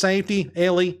 Free safety,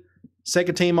 Ellie,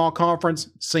 second team all conference,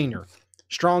 senior.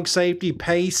 Strong safety,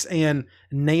 Pace, and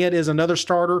Ned is another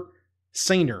starter,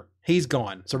 senior. He's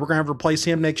gone. So we're going to have to replace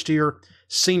him next year.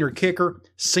 Senior kicker,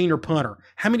 senior punter.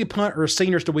 How many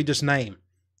seniors do we just name?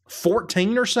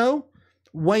 14 or so?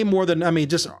 Way more than,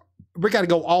 we got to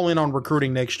go all in on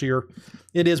recruiting next year.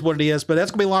 It is what it is, but that's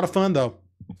going to be a lot of fun, though,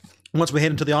 once we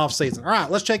head into the offseason. All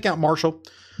right, let's check out Marshall.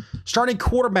 Starting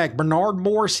quarterback, Bernard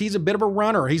Morse. He's a bit of a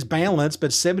runner. He's balanced,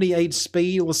 but 78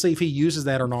 speed. Let's see if he uses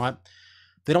that or not.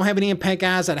 They don't have any impact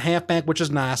guys at halfback, which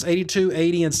is nice. 82,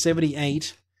 80, and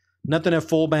 78. Nothing at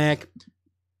fullback.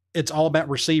 It's all about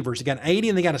receivers. They got an 80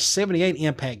 and they got a 78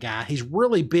 impact guy. He's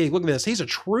really big. Look at this. He's a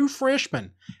true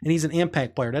freshman, and he's an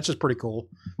impact player. That's just pretty cool.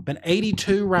 But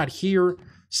 82 right here,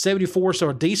 74, so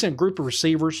a decent group of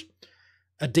receivers.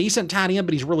 a decent tight end,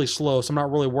 but he's really slow, so I'm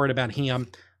not really worried about him.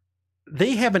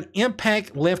 They have an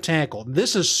impact left tackle.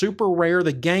 This is super rare.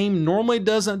 The game normally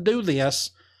doesn't do this,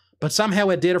 but somehow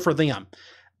it did it for them.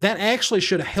 That actually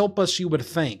should help us, you would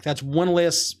think. That's one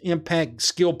less impact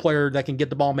skill player that can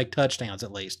get the ball and make touchdowns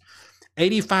at least.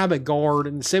 85 at guard,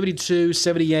 and 72,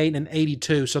 78, and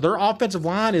 82. So their offensive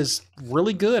line is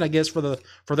really good, I guess, for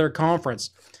their conference.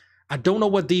 I don't know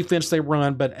what defense they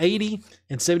run, but 80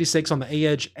 and 76 on the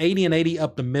edge, 80 and 80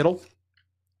 up the middle,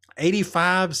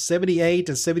 85, 78,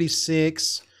 and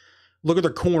 76. Look at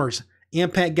their corners.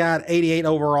 Impact guy, 88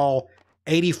 overall,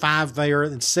 85 there,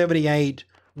 and 78.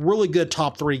 Really good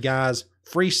top three guys.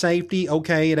 Free safety,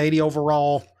 okay, at 80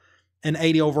 overall, and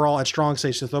 80 overall at strong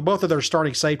safety. So both of their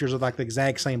starting safeties are like the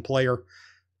exact same player.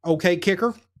 Okay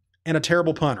kicker, and a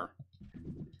terrible punter.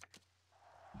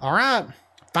 All right,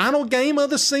 final game of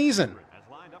the season.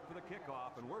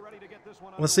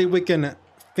 Let's see if we can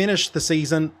finish the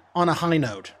season on a high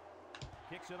note.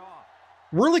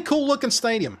 Really cool looking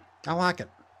stadium. I like it.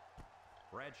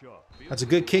 That's a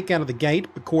good kick out of the gate.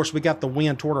 Of course, we got the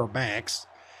wind toward our backs.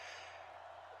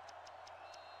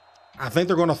 I think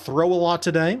they're going to throw a lot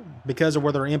today because of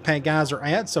where their impact guys are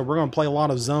at. So we're going to play a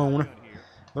lot of zone.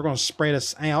 They're going to spread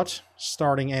us out,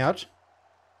 starting out.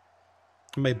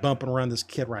 I may bump and run this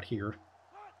kid right here.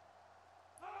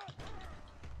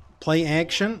 Play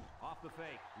action.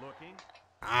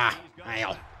 Ah,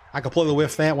 ow. I completely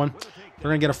whiffed that one. They're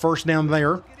going to get a first down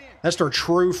there. That's their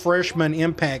true freshman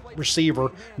impact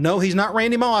receiver. No, he's not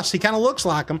Randy Moss. He kind of looks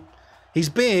like him. He's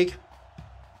big.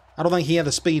 I don't think he had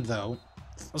the speed, though.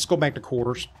 Let's go back to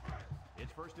quarters.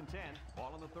 It's 1st and 10.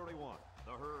 Ball on the 31.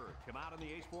 The herd come out in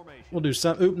the ace formation. We'll do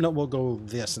some. Oop, no, we'll go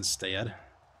this instead.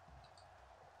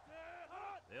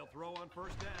 They'll throw on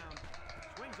first down.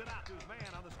 Swings it out to his man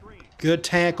on the screen. Good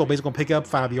tackle, but he's going to pick up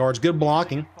 5 yards. Good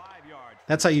blocking.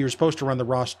 That's how you're supposed to run the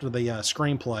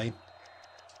screenplay.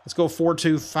 Let's go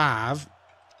 4-2-5.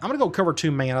 I'm going to go cover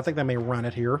 2 man. I think they may run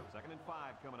it here. 2nd and 5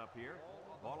 coming up here.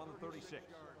 Ball on the 36.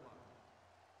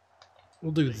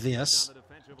 We'll do this.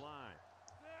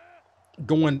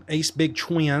 Going ace big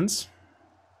twins.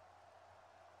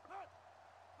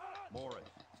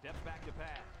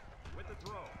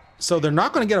 So they're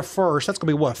not going to get a first. That's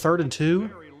going to be what, 3rd and 2?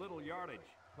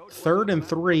 3rd and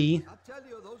 3.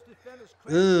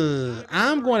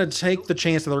 I'm going to take the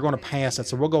chance that they're going to pass it,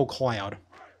 so we'll go cloud.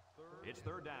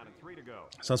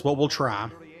 So that's what we'll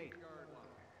try.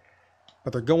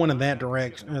 But they're going in that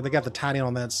direction. They got the tight end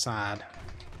on that side.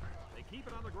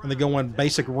 And they're going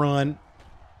basic run.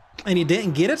 And he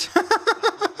didn't get it?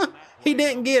 He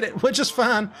didn't get it, which is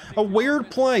fine. A weird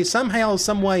play. Somehow,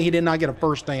 some way, he did not get a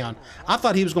first down. I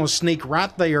thought he was going to sneak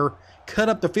right there, cut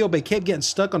up the field, but he kept getting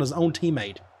stuck on his own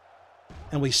teammate.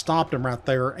 And we stopped him right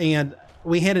there. And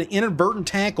we had an inadvertent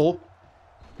tackle.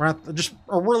 Right, just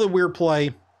a really weird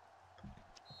play.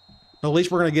 But at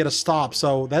least we're going to get a stop.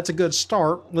 So that's a good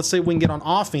start. Let's see if we can get on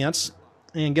offense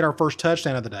and get our first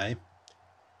touchdown of the day.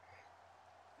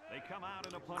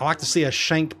 I like to see a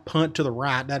shanked punt to the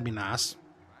right. That'd be nice.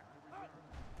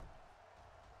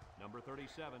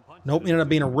 Nope, ended up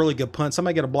being a really good punt.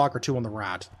 Somebody get a block or two on the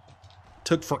right.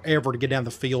 Took forever to get down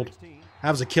the field. That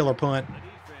was a killer punt.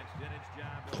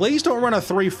 Please don't run a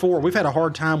 3-4. We've had a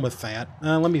hard time with that.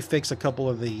 Let me fix a couple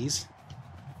of these.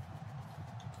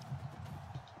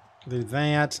 Do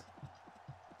that.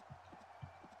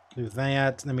 Do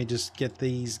that. Let me just get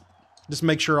these. Just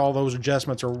make sure all those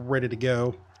adjustments are ready to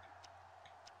go.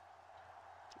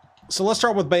 So let's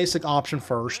start with basic option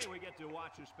first.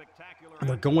 And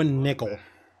we're going nickel.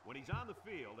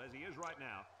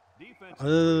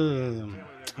 We're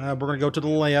going to go to the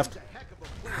left.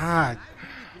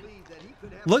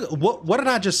 Look, what did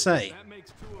I just say?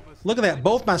 Look at that.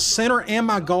 Both my center and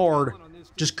my guard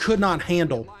just could not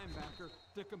handle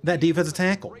that defensive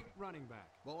tackle.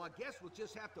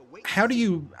 How do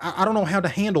you... I don't know how to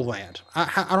handle that.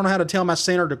 I don't know how to tell my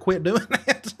center to quit doing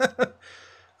that.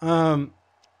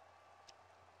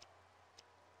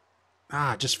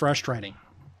 Just frustrating.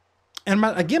 And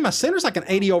again, my center's like an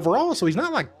 80 overall, so he's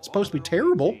not like supposed to be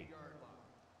terrible.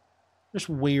 Just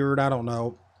weird. I don't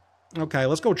know. Okay,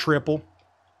 let's go triple.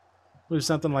 Do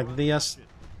something like this.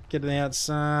 Get to the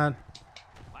outside.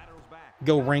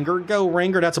 Go Ringer. Go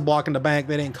Ringer. That's a block in the back.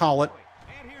 They didn't call it.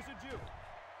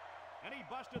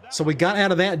 So we got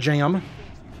out of that jam.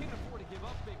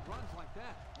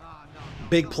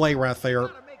 Big play right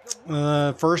there.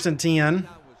 1st and 10.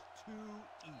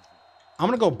 I'm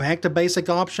going to go back to basic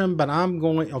option, but I'm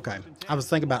going... Okay. I was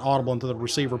thinking about audible into the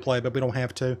receiver play, but we don't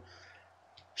have to.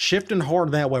 Shifting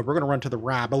hard that way. We're going to run to the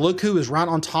right. But look who is right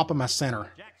on top of my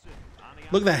center.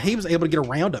 Look at that. He was able to get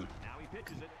around him.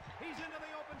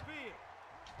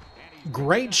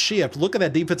 Great shift. Look at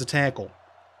that defensive tackle.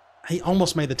 He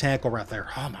almost made the tackle right there.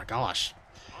 Oh, my gosh.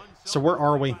 So where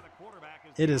are we?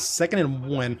 It is 2nd and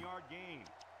 1.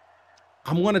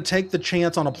 I'm going to take the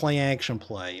chance on a play action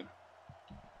play.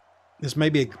 This may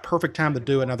be a perfect time to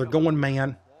do it. Now they're going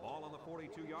man.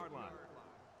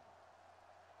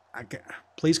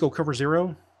 Please go cover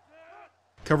 0.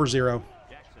 Cover 0.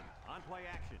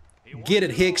 Get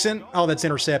it, Hickson. Oh, that's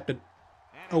intercepted.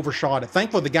 Overshot it.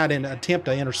 Thankfully, the guy didn't attempt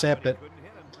to intercept it.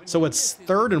 So it's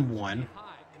 3rd and 1.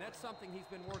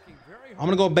 I'm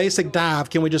going to go basic dive.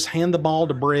 Can we just hand the ball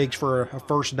to Briggs for a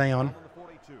first down?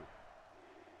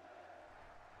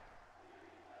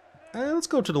 Let's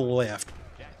go to the left.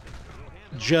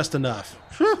 Just enough.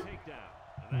 Whew.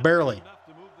 Barely.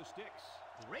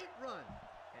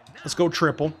 Let's go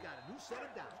triple.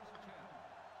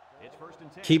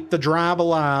 Keep the drive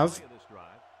alive.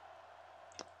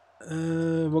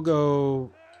 We'll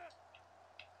go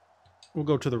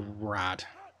to the right.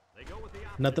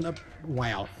 Nothing up.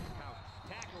 Wow.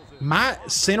 My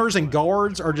centers and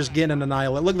guards are just getting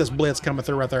annihilated. Look at this blitz coming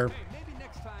through right there.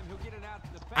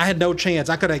 I had no chance.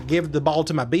 I could have given the ball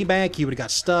to my B-back. He would have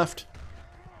got stuffed.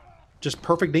 Just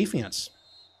perfect defense.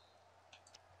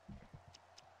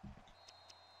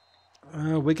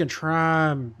 We can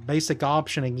try basic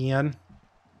option again.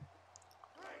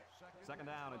 2nd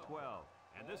down and 12.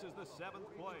 And this is the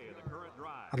 7th play of the current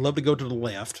drive. I'd love to go to the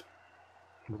left.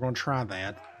 We're going to try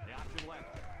that.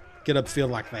 Get upfield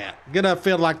like that. Get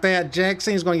upfield like that.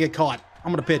 Jackson's going to get caught.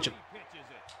 I'm going to pitch it.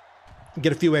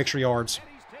 Get a few extra yards.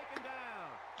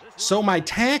 So my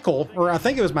tackle, or I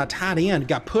think it was my tight end,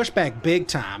 got pushed back big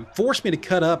time. Forced me to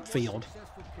cut upfield.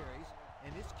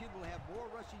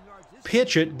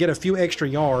 Pitch it. Get a few extra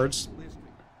yards.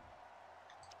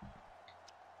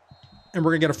 And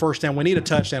we're going to get a first down. We need a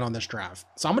touchdown on this drive.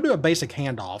 So I'm going to do a basic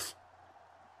handoff.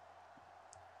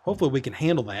 Hopefully we can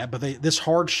handle that. But this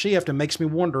hard shift, it makes me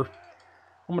wonder.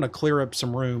 I'm going to clear up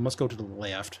some room. Let's go to the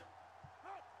left.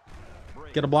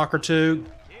 Get a block or 2.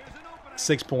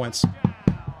 6 points.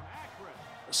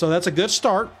 So that's a good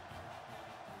start.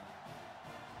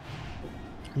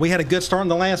 We had a good start in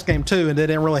the last game too, and it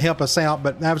didn't really help us out,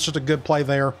 but that was just a good play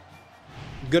there.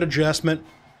 Good adjustment.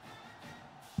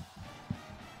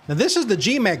 Now this is the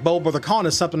GMAC Bowl, but they're calling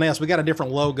it something else. We got a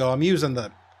different logo. I'm using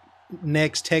the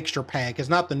Next texture pack. It's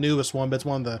not the newest one, but it's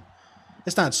one of the...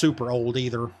 It's not super old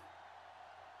either. And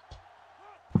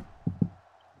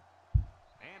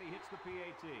he hits the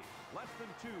PAT. Less than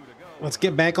 2 to go. Let's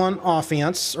get back on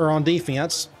offense, or on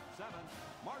defense.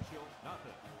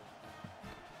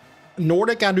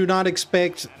 Nordic, I do not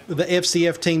expect the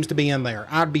FCF teams to be in there.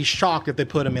 I'd be shocked if they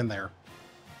put them in there.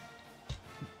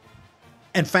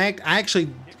 In fact, I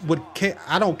actually would...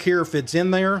 I don't care if it's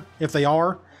in there, if they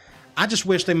are. I just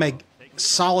wish they make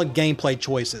solid gameplay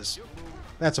choices.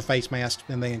 That's a face mask,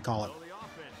 and they can call it.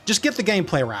 Just get the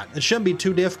gameplay right. It shouldn't be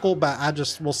too difficult, but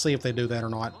we'll see if they do that or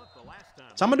not.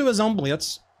 So I'm going to do a zone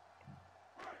blitz.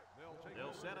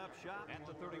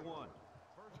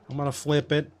 I'm going to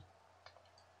flip it.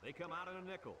 They come out in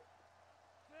a nickel.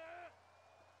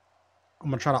 I'm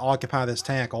going to try to occupy this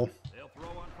tackle.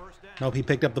 Nope, he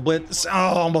picked up the blitz. Oh,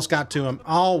 almost got to him.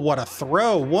 Oh, what a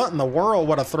throw. What in the world?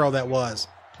 What a throw that was.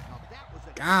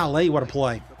 Golly, what a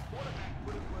play.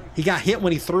 He got hit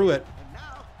when he threw it,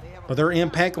 but their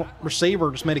impact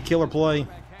receiver just made a killer play.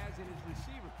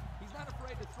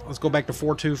 Let's go back to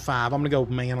 4-2-5. I'm going to go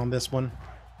man on this one.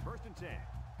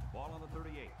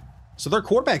 So their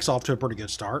quarterback's off to a pretty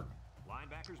good start.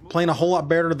 Playing a whole lot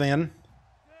better than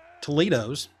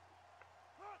Toledo's,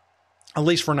 at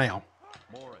least for now.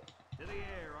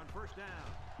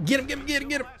 Get him, get him, get him,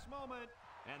 get him.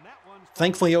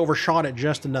 Thankfully, he overshot it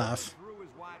just enough.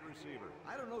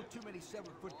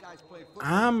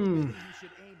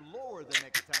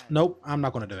 Nope, I'm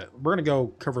not going to do it. We're going to go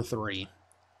cover 3.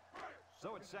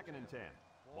 So it's 2nd and 10.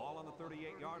 Ball on the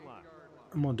 38-yard line.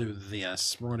 I'm going to do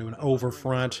this. We're going to do an over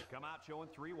front. Come out showing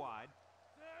 3 wide.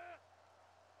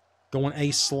 Going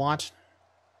a slot.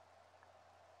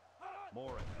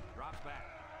 Morris drops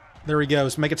back. There he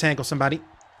goes. Make a tackle, somebody.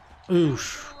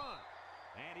 Oof.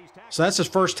 So that's his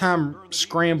first time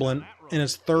scrambling, and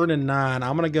it's 3rd and 9.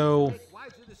 I'm going to go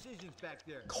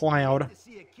cloud.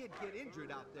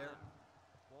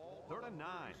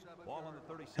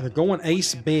 And they're going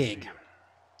ace big.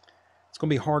 It's going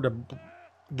to be hard to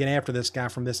get after this guy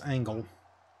from this angle.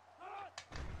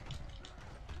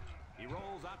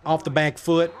 Off the back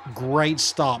foot. Great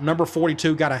stop. Number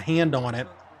 42 got a hand on it.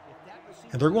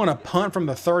 And they're going to punt from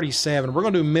the 37. We're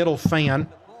going to do middle fan.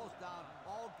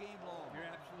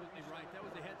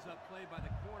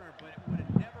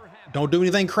 Don't do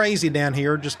anything crazy down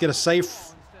here. Just get a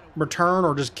safe return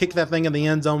or just kick that thing in the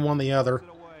end zone, one or the other.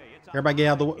 Everybody get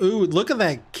out of the way. Ooh, look at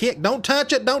that kick. Don't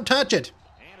touch it. Don't touch it.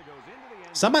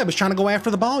 Somebody was trying to go after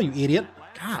the ball, you idiot.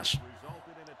 Gosh.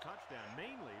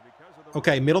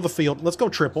 Okay, middle of the field. Let's go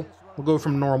triple. We'll go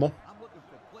from normal.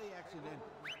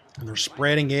 And they're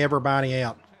spreading everybody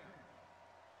out.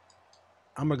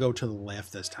 I'm going to go to the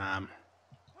left this time.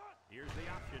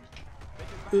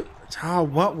 Oh,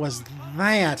 what was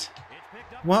that?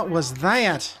 What was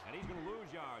that?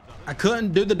 I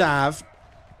couldn't do the dive.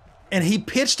 And he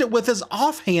pitched it with his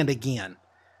offhand again.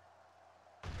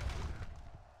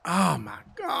 Oh, my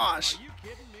gosh.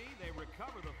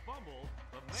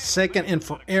 Second and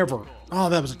forever. Oh,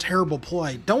 that was a terrible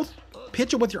play. Don't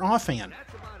pitch it with your offhand.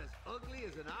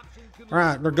 All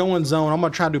right, they're going zone. I'm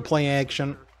going to try to do play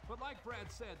action. But like Brad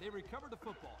said, they recovered the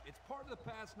football. It's part of the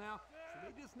past now, so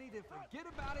they just need to forget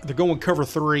about it. They're going cover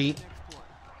 3.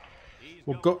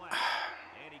 We'll go.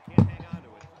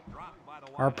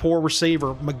 Our poor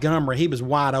receiver, Montgomery, he was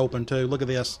wide open too. Look at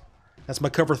this. That's my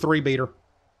cover 3 beater.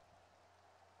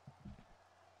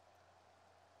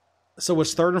 So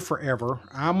it's 3rd and forever.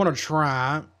 I'm going to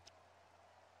try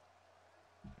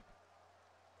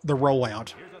the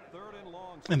rollout.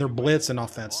 And they're blitzing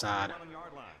off that side.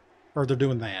 Or they're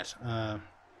doing that.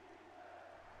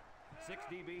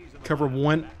 Cover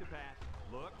 1.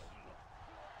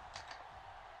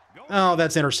 Oh,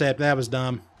 that's intercept. That was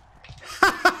dumb.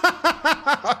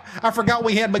 I forgot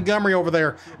we had Montgomery over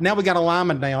there. Now we got a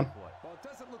lineman down.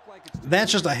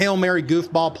 That's just a Hail Mary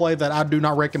goofball play that I do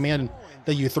not recommend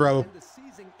that you throw.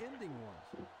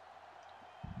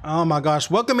 Oh my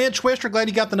gosh. Welcome in, Twister. Glad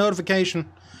you got the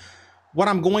notification. What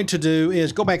I'm going to do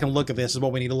is go back and look at this is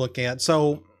what we need to look at.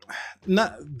 So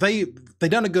they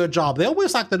done a good job. They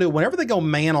always like to do, whenever they go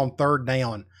man on 3rd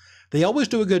down, they always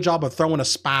do a good job of throwing a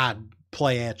spy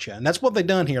play at you. And that's what they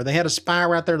done here. They had a spy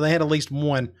right there. They had at least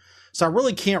one. So I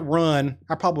really can't run.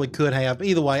 I probably could have.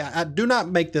 Either way, I do not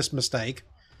make this mistake.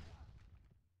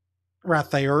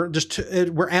 Right there. Just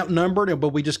we're outnumbered, but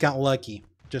we just got lucky.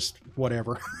 Just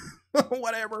whatever.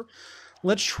 Whatever.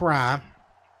 Let's try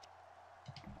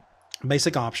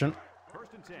basic option.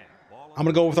 I'm going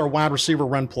to go with our wide receiver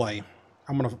run play.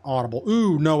 I'm going to audible.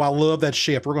 Ooh, no, I love that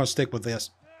shift. We're going to stick with this.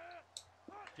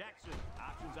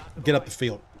 Get up the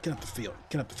field. Get up the field.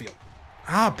 Get up the field.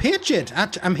 Ah, pitch it.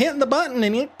 I'm hitting the button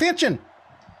and it's pitching.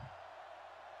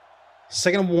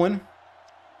 2nd and 1.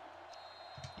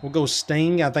 We'll go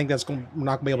sting. I think that's we're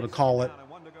not going to be able to call it.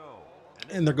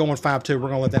 And they're going 5-2. We're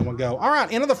going to let that one go. All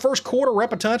right, end of the first quarter. We're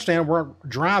up a touchdown. We're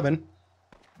driving.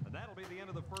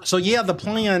 So, yeah, the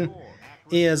plan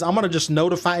is I'm going to just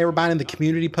notify everybody in the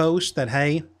community post that,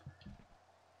 hey,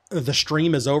 the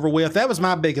stream is over with. That was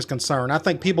my biggest concern. I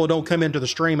think people who don't come into the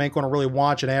stream ain't going to really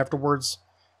watch it afterwards.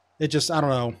 It just, I don't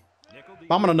know.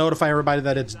 But I'm going to notify everybody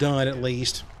that it's done at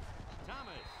least.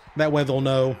 That way they'll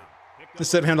know.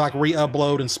 Instead of having to like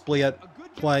re-upload and split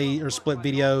play or split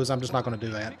videos, I'm just not going to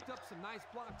do that.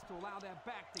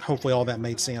 Hopefully all that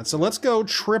made sense. So let's go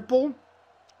triple.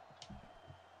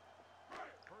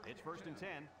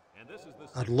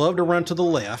 I'd love to run to the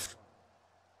left.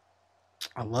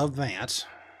 I love that.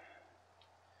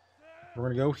 We're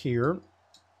going to go here.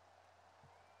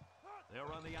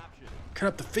 Cut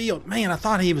up the field. Man, I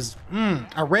thought he was...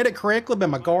 I read it correctly, but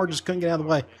my guard just couldn't get out of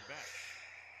the way.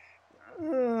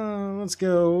 Let's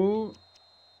go.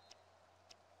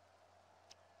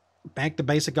 Back to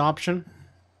basic option.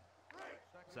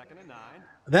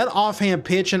 That offhand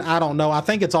pitching, I don't know. I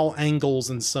think it's all angles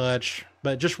and such,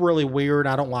 but just really weird.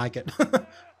 I don't like it.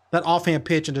 That offhand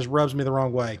pitching just rubs me the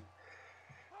wrong way.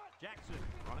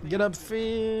 Get up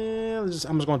field.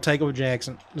 I'm just going to take it with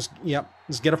Jackson. Just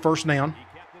get a first down.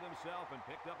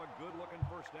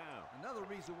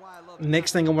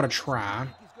 Next thing I want to try,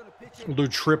 we'll do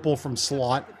triple from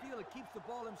slot.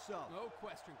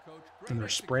 And they're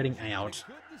spreading out.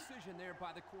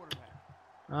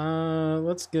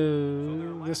 Let's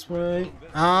go this way.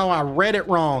 Oh, I read it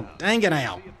wrong. Dang it,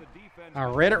 Al. I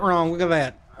read it wrong. Look at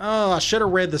that. Oh, I should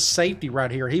have read the safety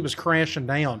right here. He was crashing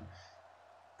down.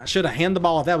 I should have handed the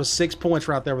ball off. That was 6 points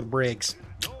right there with Briggs.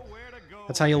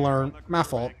 That's how you learn. My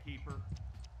fault.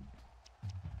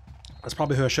 That's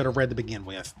probably who I should have read to begin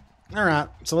with. All right,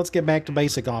 so let's get back to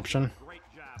basic option.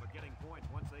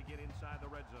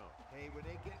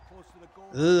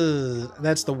 Ugh,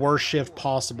 that's the worst shift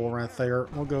possible right there.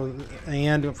 We'll go,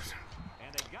 and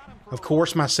of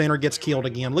course my center gets killed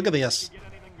again. Look at this.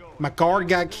 My guard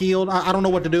got killed. I don't know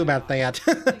what to do about that.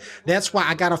 That's why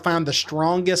I got to find the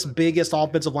strongest, biggest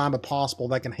offensive lineman possible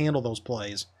that can handle those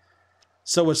plays.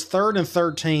 So it's 3rd and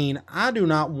 13. I do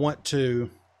not want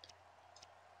to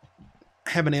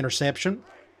have an interception.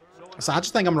 So I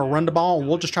just think I'm going to run the ball, and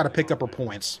we'll just try to pick up our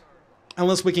points.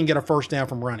 Unless we can get a first down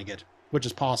from running it, which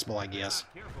is possible, I guess.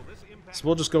 So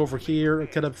we'll just go over here,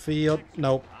 cut up field.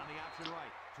 Nope.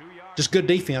 Just good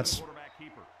defense.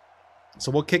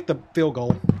 So we'll kick the field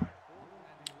goal.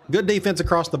 Good defense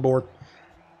across the board.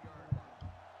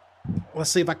 Let's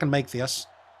see if I can make this.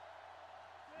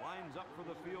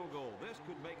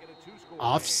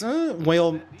 Offside?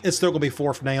 Well, it's still going to be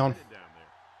 4th down.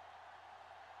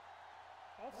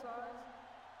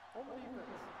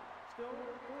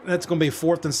 That's going to be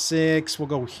 4th and 6. We'll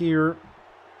go here.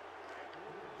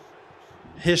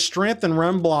 His strength and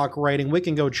run block rating, we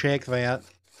can go check that.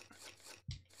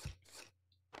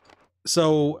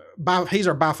 So he's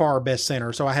by far our best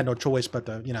center, so I had no choice but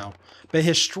to, you know. But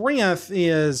his strength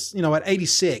is, you know, at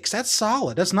 86. That's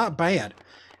solid. That's not bad.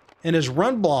 And his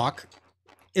run block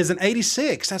is an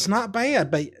 86. That's not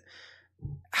bad. But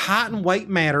height and weight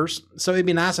matters, so it'd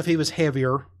be nice if he was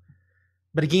heavier.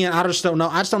 But again, I just don't know.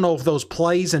 I just don't know if those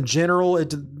plays in general,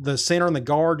 the center and the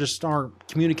guard just aren't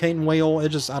communicating well. I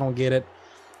don't get it.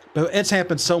 But it's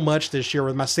happened so much this year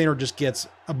where my center just gets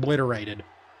obliterated.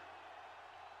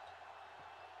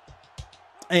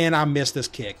 And I missed this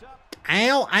kick.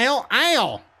 Ow, ow,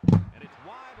 ow!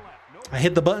 I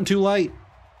hit the button too late.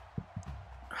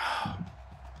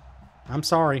 I'm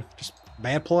sorry. Just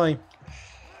bad play.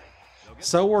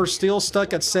 So we're still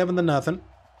stuck at 7-0.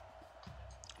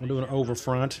 We'll do an over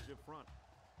front.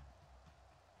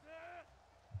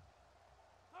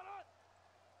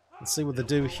 Let's see what they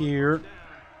do here.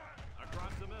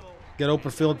 Get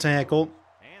open field tackle.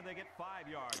 And they get 5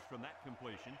 yards from that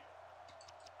completion.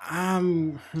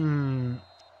 I'm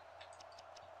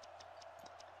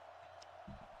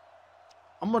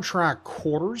going to try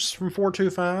quarters from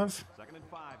 4-2-5. 2nd and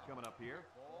 5 coming up here.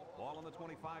 Ball on the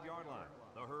 25-yard line.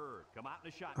 The Herd come out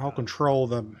in the shotgun. I'll control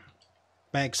the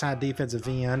backside defensive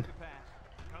end.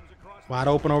 Wide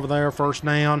open over there, 1st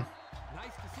down.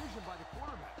 Nice decision by the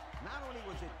quarterback. Not only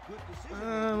was it good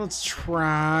decision. Let's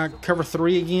try cover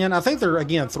 3 again. I think they're,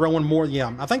 again, throwing more.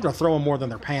 Yeah, I think they're throwing more than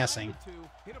they're passing.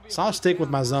 So I'll stick with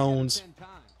my zones.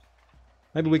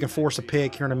 Maybe we can force a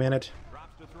pick here in a minute.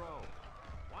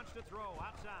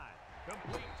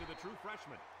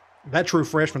 That true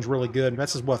freshman's really good.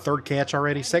 That's his, what, 3rd catch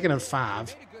already? 2nd and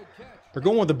 5. They're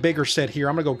going with the bigger set here.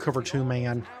 I'm going to go cover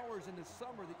 2-man.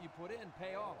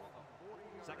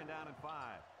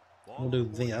 We'll do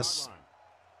this.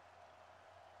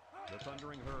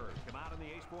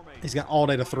 He's got all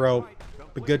day to throw.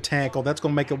 But good tackle. That's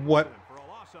going to make it what?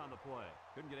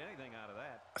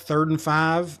 3rd and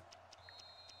 5.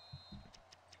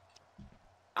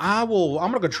 I'm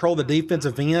going to control the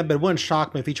defensive end, but it wouldn't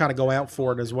shock me if he tried to go out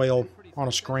for it as well on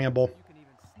a scramble.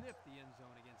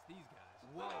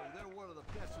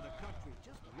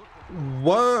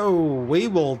 Whoa, we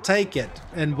will take it.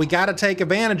 And we got to take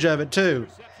advantage of it, too.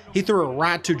 He threw it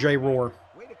right to J. Roar.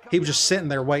 He was just sitting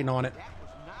there waiting on it.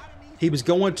 He was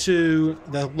going to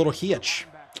the little hitch,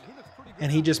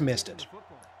 and he just missed it.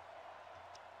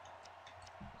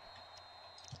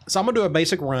 So I'm going to do a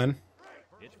basic run.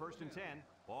 It's 1st and 10.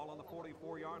 Ball on the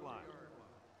 44-yard line.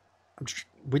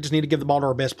 We just need to give the ball to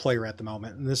our best player at the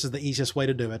moment, and this is the easiest way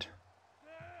to do it.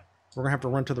 We're going to have to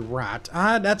run to the right.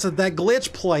 That's that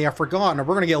glitch play. I forgot, and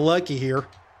we're going to get lucky here.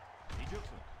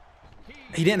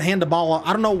 He didn't hand the ball.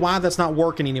 I don't know why that's not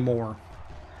working anymore.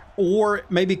 Or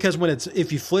maybe because when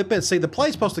if you flip it, see, the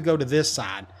play's supposed to go to this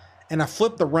side, and I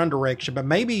flipped the run direction, but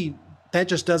maybe that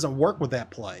just doesn't work with that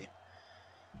play.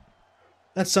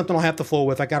 That's something I'll have to fool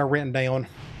with. I got it written down.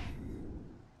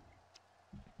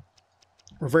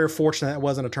 We're very fortunate that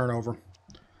wasn't a turnover.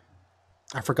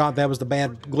 I forgot that was the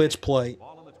bad glitch play.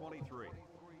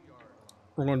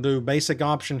 We're going to do basic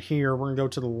option here. We're going to go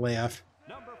to the left.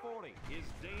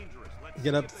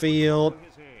 Get upfield.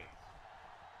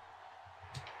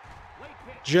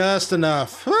 Just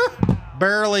enough.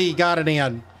 Barely got it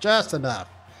in. Just enough.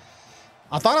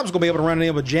 I thought I was going to be able to run it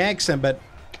in with Jackson, but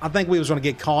I think we was going to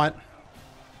get caught.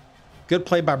 Good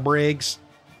play by Briggs.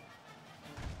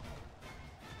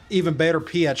 Even better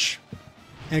pitch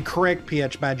and correct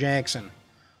pitch by Jackson.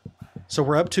 So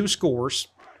we're up 2 scores.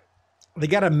 They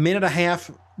got a minute and a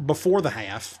half before the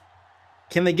half.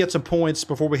 Can they get some points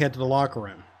before we head to the locker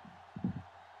room?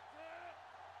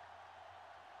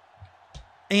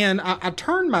 And I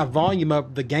turned my volume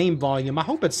up, the game volume. I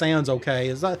hope it sounds okay.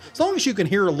 As long as you can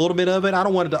hear a little bit of it. I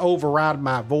don't want it to override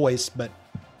my voice, but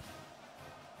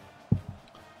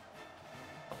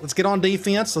let's get on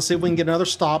defense. Let's see if we can get another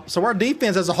stop. So our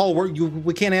defense as a whole,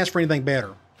 we can't ask for anything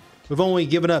better. We've only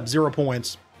given up 0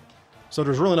 points. So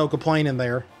there's really no complaining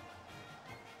there.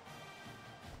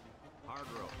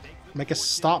 Make us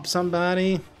stop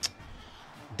somebody.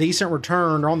 decent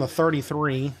return. They're on the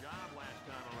 33.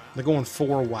 They're going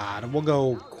 4 wide. We'll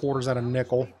go quarters out of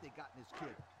nickel.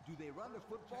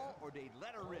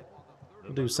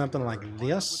 We'll do something like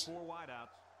this.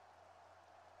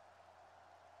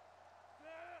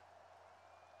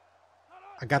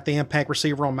 I got the impact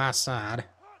receiver on my side.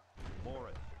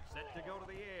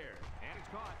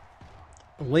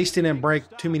 At least he didn't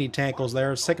break too many tackles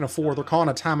there. 2nd and 4. They're calling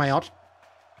a timeout.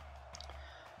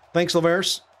 Thanks,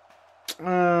 Laveris.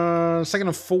 2nd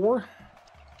and 4. I'm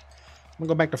going to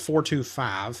go back to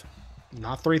 4-2-5.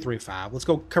 Not 3-3-5. Let's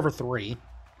go cover 3.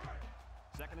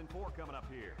 2nd and 4 coming up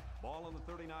here. Ball on the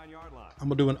 39-yard line. I'm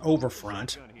going to do an over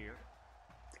front.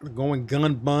 We're going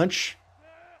gun bunch.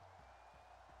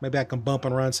 Maybe I can bump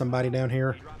and run somebody down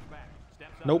here.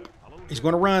 Nope. He's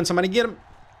going to run. Somebody get him.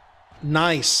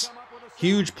 Nice.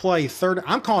 Huge play. 3rd.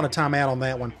 I'm calling a timeout on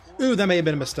that one. Ooh, that may have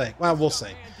been a mistake. Well, we'll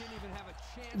see.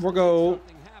 We'll go.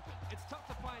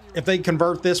 If they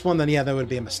convert this one, then yeah, that would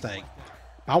be a mistake.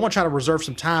 I want to try to reserve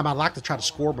some time. I'd like to try to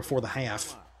score before the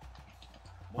half.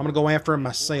 I'm going to go after him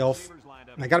myself.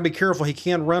 And I got to be careful. He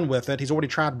can run with it. He's already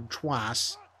tried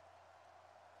twice.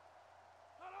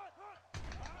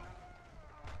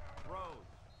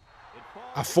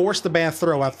 I forced the bad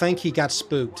throw. I think he got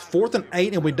spooked. 4th and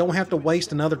 8, and we don't have to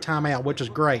waste another timeout, which is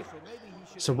great.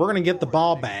 So we're going to get the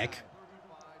ball back.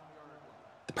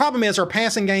 The problem is our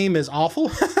passing game is awful.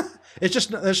 It's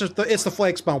the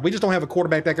flex bone. We just don't have a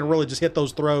quarterback that can really just hit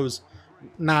those throws,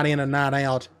 not in and not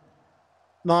out.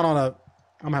 Not on a.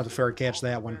 I'm gonna have to fair catch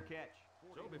that one.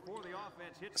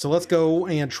 So let's go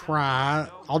and try.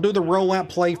 I'll do the rollout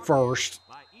play first.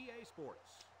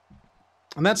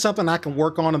 And that's something I can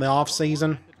work on in the off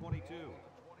season.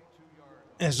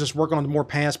 Is just working on the more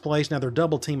pass plays. Now they're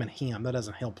double teaming him. That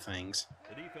doesn't help things.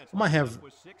 I might have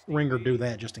Ringer do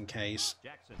that just in case.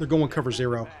 They're going cover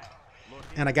 0.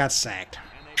 And I got sacked.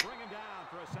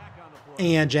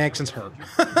 And Jackson's hurt.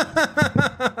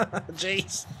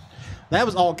 Jeez. That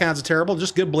was all kinds of terrible.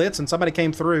 Just good blitz, and somebody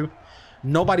came through.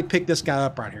 Nobody picked this guy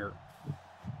up right here.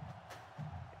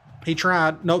 He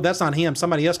tried. No, that's not him.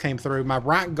 Somebody else came through. My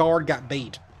right guard got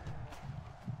beat.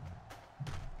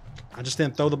 I just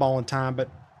didn't throw the ball in time, but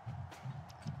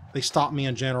they stopped me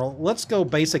in general. Let's go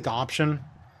basic option.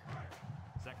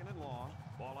 2nd and long.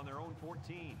 Ball on their own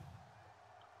 14.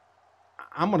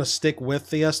 I'm going to stick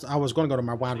with this. I was going to go to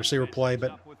my wide receiver play,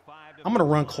 but I'm going to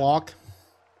run clock.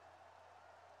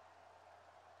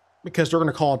 Because they're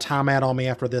going to call a timeout on me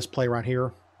after this play right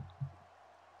here.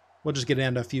 We'll just get it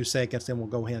down to a few seconds, then we'll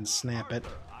go ahead and snap it.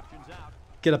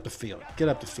 Get up the field. Get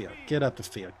up the field. Get up the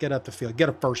field. Get up the field. Get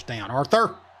a first down.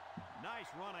 Arthur. Nice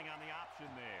running on the option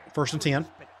there. 1st and 10.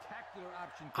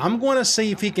 I'm going to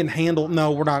see if he can handle.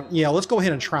 No, we're not. Yeah, let's go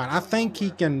ahead and try it. I think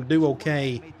he can do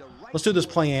okay. Let's do this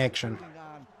play action.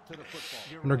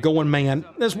 And they're going man.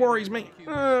 This worries me.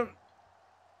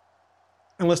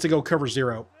 Unless they go cover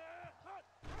 0.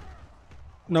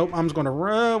 Nope, I'm just going to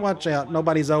run. Watch out.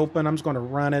 Nobody's open. I'm just going to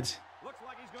run it.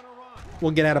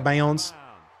 We'll get out of bounds.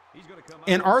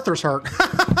 And Arthur's hurt.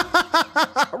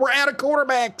 We're out of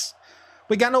quarterbacks.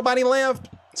 We got nobody left.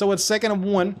 So it's 2nd and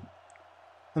 1.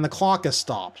 And the clock has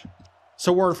stopped.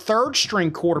 So our 3rd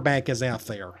string quarterback is out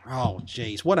there. Oh,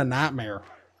 jeez. What a nightmare.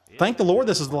 Thank the Lord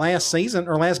this is the last season,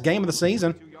 or last game of the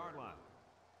season.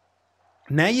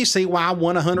 Now you see why I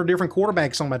want 100 different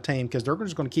quarterbacks on my team, because they're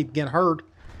just going to keep getting hurt.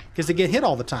 Because they get hit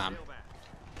all the time.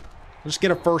 Just get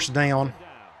a first down.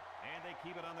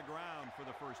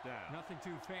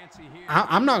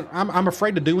 I'm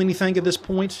afraid to do anything at this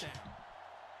point.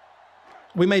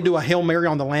 We may do a Hail Mary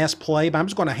on the last play, but I'm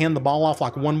just going to hand the ball off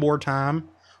like one more time.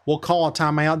 We'll call a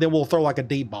timeout, then we'll throw like a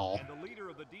deep ball.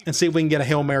 And see if we can get a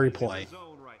Hail Mary play.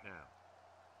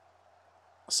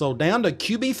 So down to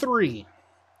QB3.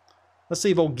 Let's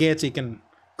see if old Getsy can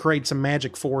create some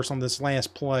magic for us on this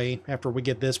last play after we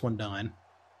get this one done.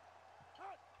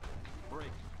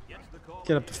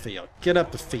 Get up the field. Get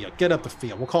up the field. Get up the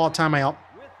field. We'll call a timeout.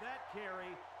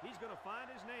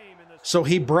 So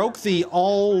he broke the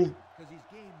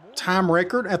all-time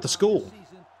record at the school.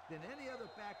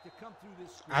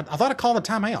 I thought I called a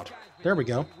timeout. There we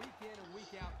go.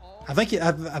 I think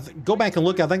go back and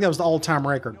look. I think that was the all-time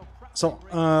record. So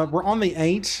we're on the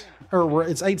 8, or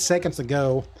it's 8 seconds to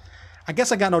go. I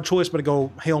guess I got no choice but to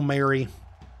go Hail Mary.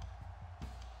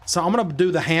 So I'm going to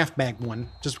do the halfback one,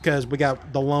 just because we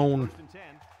got the lone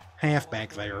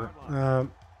halfback there. I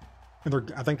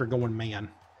think they're going man.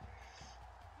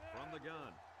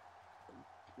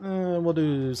 We'll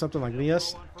do something like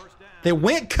this. They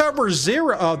went cover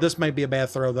 0. Oh, this may be a bad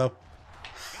throw, though.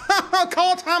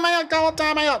 Call timeout. Call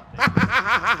timeout.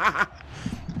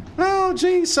 Oh,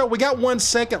 geez. So we got 1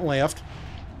 second left.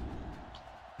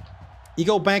 You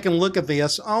go back and look at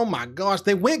this. Oh my gosh,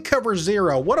 they went cover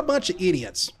 0. What a bunch of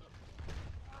idiots.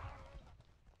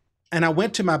 And I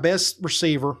went to my best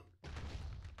receiver,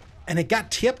 and it got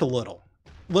tipped a little.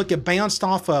 Look, it bounced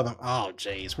off of him. Oh,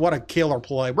 geez, what a killer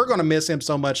play. We're going to miss him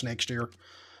so much next year.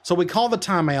 So we call the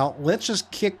timeout. Let's just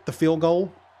kick the field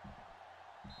goal.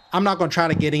 I'm not going to try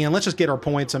to get in. Let's just get our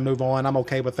points and move on. I'm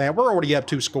okay with that. We're already up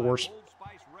 2 scores.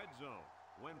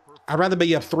 I'd rather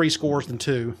be up 3 scores than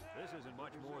 2.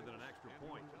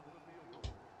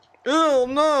 Oh,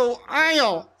 no.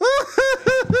 Ow.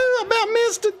 I about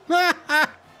missed it.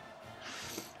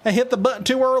 I hit the button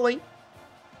too early.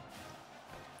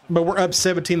 But we're up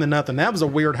 17-0. That was a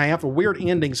weird half, a weird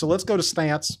ending. So let's go to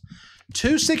stats.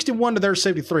 261 to their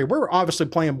 73. We're obviously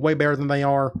playing way better than they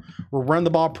are. We're running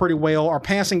the ball pretty well. Our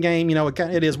passing game, you know,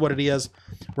 it is what it is.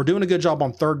 We're doing a good job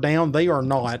on 3rd down. They are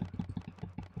not.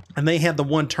 And they had the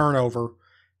 1 turnover.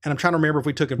 And I'm trying to remember if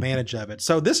we took advantage of it.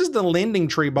 So this is the Lending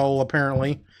Tree Bowl,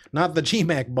 apparently, not the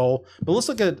GMAC Bowl. But let's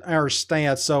look at our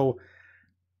stats. So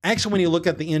actually, when you look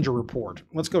at the injury report,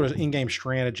 let's go to in-game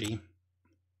strategy.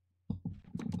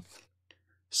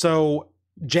 So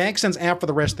Jackson's out for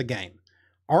the rest of the game.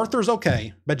 Arthur's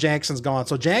okay, but Jackson's gone.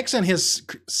 So Jackson, his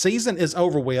season is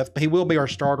over with, but he will be our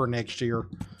starter next year.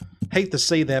 Hate to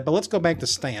see that, but let's go back to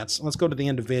stats. Let's go to the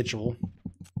individual.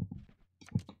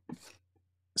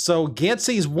 So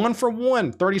Getsy's 1 for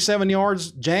 1, 37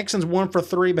 yards. Jackson's 1 for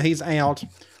 3, but he's out.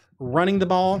 Running the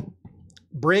ball,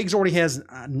 Briggs already has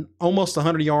almost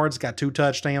 100 yards, got 2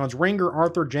 touchdowns. Ringer,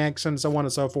 Arthur, Jackson, so on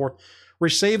and so forth.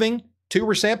 Receiving, 2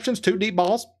 receptions, 2 deep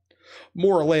balls,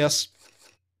 more or less.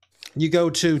 You go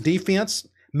to defense.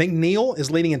 McNeil is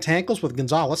leading in tackles with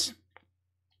Gonzalez.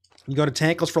 You go to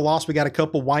tackles for loss. We got a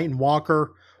couple, White and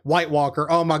Walker. White Walker.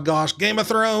 Oh my gosh, Game of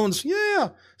Thrones. Yeah.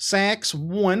 Sacks,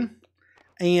 1.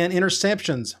 And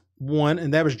interceptions, 1.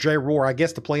 And that was Jay Rohr, I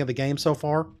guess, the play of the game so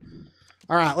far.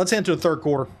 All right, let's head into the 3rd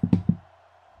quarter.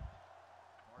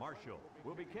 Marshall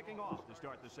will be kicking off to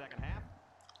start the 2nd half.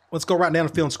 Let's go right down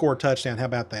the field and score a touchdown. How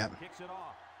about that?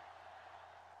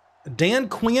 Dan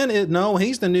Quinn, no,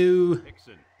 he's the new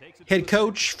head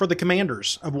coach for the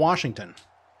Commanders of Washington.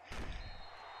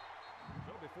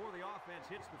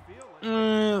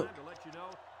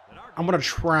 I'm going to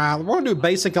try. We're going to do a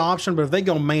basic option, but if they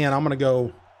go man, I'm going to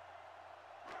go.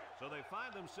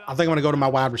 I think I'm going to go to my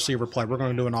wide receiver play. We're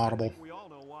going to do an audible.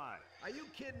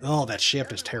 Oh, that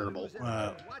shift is terrible.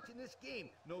 That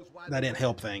didn't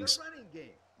help things.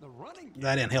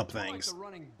 That didn't help things.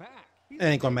 It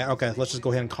ain't going to matter. Okay, let's just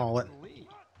go ahead and call it.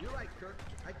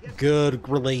 Good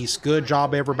release. Good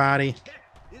job, everybody.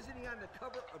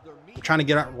 I'm trying to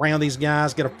get around these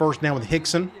guys, get a first down with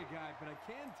Hickson.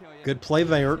 Good play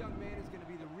there.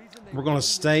 We're going to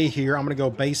stay here. I'm going to go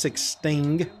basic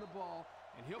sting.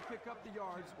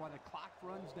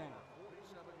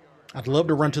 I'd love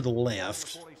to run to the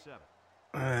left.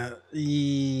 I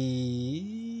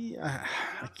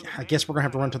guess we're going to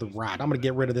have to run to the right. I'm going to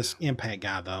get rid of this impact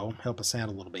guy, though. Help us out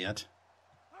a little bit.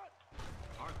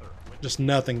 Just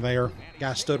nothing there.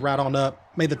 Guy stood right on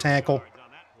up. Made the tackle.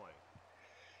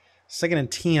 2nd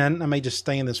and 10. I may just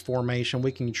stay in this formation.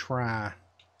 We can try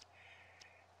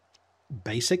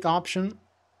basic option.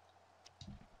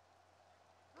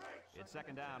 It's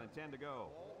 2nd down and 10 to go.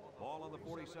 Ball on the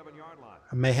 47-yard line.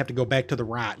 I may have to go back to the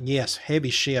right. Yes, heavy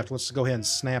shift. Let's go ahead and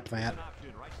snap that.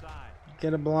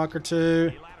 Get a block or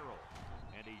 2.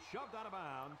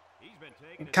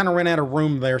 Kind of ran out of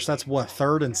room there, so that's what,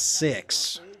 3rd and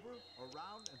 6.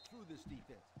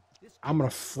 I'm going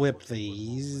to flip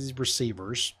these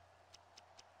receivers.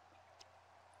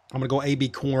 I'm going to go AB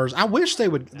corners. I wish they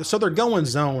would. So they're going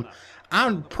zone.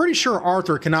 I'm pretty sure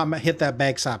Arthur cannot hit that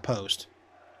backside post.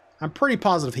 I'm pretty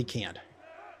positive he can't.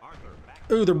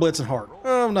 Ooh, they're blitzing hard.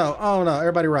 Oh, no. Oh, no.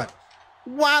 Everybody run.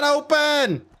 Wide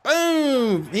open.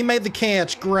 Boom. He made the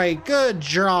catch. Great. Good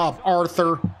job,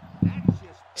 Arthur.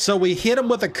 So we hit him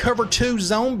with a cover 2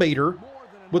 zone beater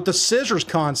with the scissors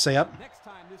concept,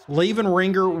 leaving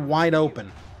Ringer wide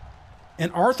open.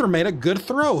 And Arthur made a good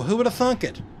throw. Who would have thunk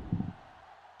it?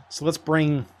 So let's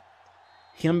bring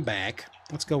him back.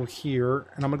 Let's go here,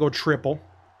 and I'm going to go triple.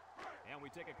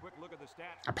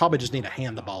 I probably just need to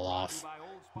hand the ball off.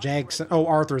 Jackson. Oh,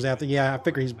 Arthur's out there. Yeah, I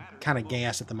figure he's kind of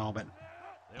gassed at the moment.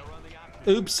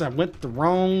 Oops, I went the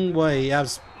wrong way. I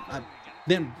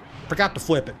forgot to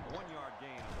flip it.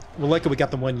 We're lucky we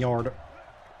got the 1 yard.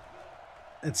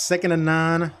 It's 2nd and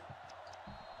 9. I'm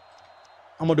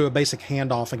going to do a basic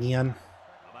handoff again.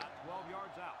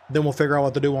 Then we'll figure out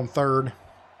what to do on 3rd.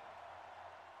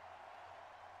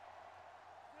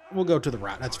 We'll go to the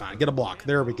right. That's fine. Get a block.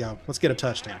 There we go. Let's get a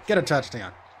touchdown. Get a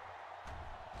touchdown.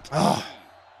 Oh,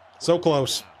 so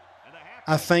close.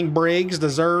 I think Briggs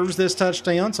deserves this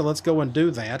touchdown, so let's go and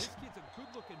do that.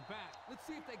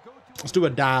 Let's do a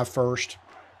dive first.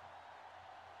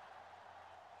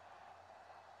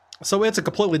 So it's a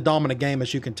completely dominant game,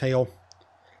 as you can tell.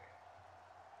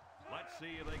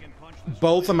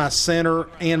 Both of my center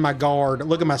and my guard.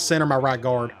 Look at my center, my right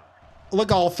guard.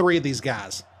 Look at all three of these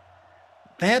guys.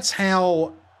 That's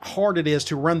how hard it is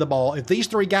to run the ball. If these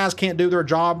three guys can't do their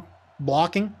job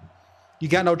blocking, you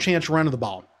got no chance running the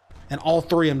ball. And all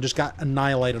three of them just got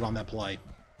annihilated on that play.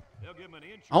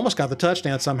 Almost got the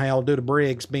touchdown somehow due to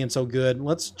Briggs being so good.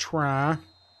 Let's try.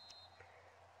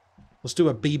 Let's do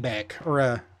a B-back or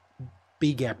a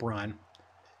B-gap run.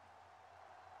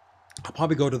 I'll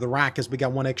probably go to the right because we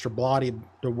got one extra body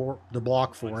to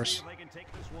block for us.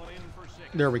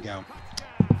 There we go.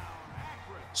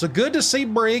 So good to see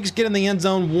Briggs get in the end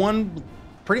zone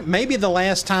maybe the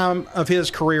last time of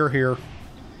his career here.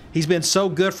 He's been so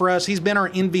good for us. He's been our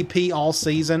MVP all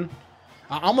season.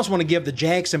 I almost want to give the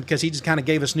Jackson because he just kind of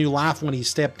gave us new life when he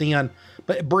stepped in.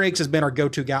 But Briggs has been our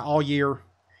go-to guy all year.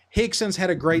 Hickson's had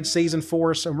a great season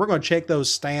for us, and we're going to check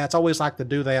those stats. I always like to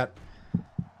do that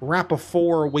right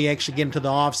before we actually get into the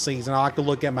offseason. I like to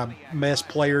look at my best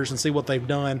players and see what they've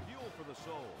done.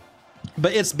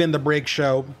 But it's been the Briggs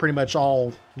show pretty much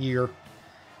all year.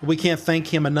 We can't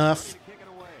thank him enough,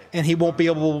 and he won't be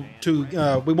able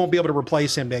to. We won't be able to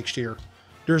replace him next year.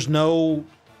 There's no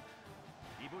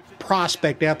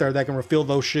prospect out there that can refill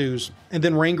those shoes. And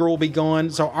then Ringer will be gone,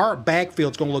 so our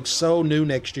backfield's going to look so new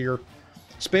next year,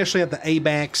 especially at the A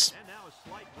backs,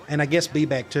 and I guess B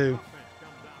back too.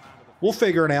 We'll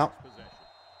figure it out.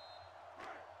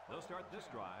 They'll start this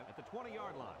drive at the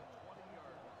 20-yard line.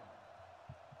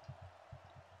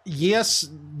 Yes,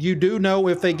 you do know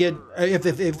if they get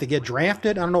if they get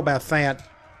drafted. I don't know about that.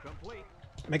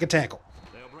 Make a tackle.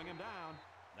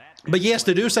 But yes,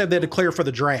 they do say they declare for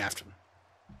the draft.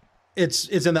 It's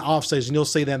in the offseason. You'll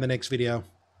see that in the next video.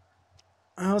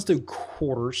 Let's do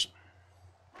quarters.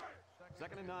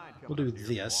 We'll do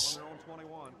this.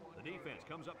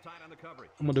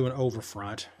 I'm going to do an over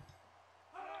front.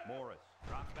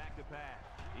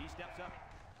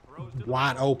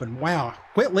 Wide open. Wow.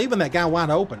 Quit leaving that guy wide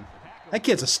open. That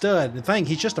kid's a stud. The thing,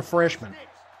 he's just a freshman.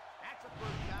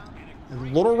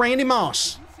 And little Randy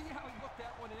Moss.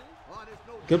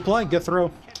 Good play. Good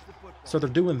throw. So they're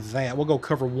doing that. We'll go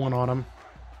cover one on them.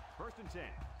 First and 10.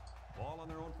 Ball on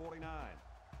their own 49.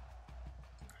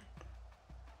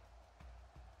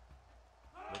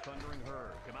 The thundering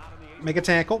herd come out in the Make a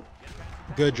tackle.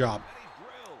 Good job.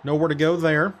 Nowhere to go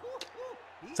there.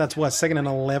 So that's what, 2nd and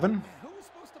 11?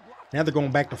 Now they're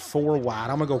going back to 4 wide.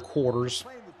 I'm going to go quarters.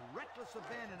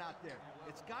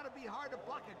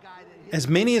 As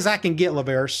many as I can get,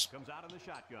 Laveris.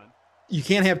 You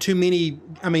can't have too many.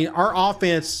 I mean, our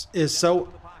offense is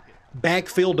so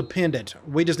backfield dependent.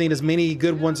 We just need as many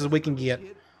good ones as we can get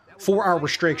for our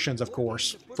restrictions, of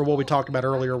course. For what we talked about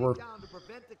earlier, I'm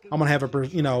gonna have I'm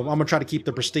gonna try to keep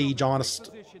the prestige honest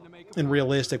and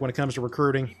realistic when it comes to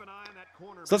recruiting.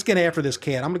 So let's get after this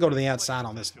cat. I'm gonna go to the outside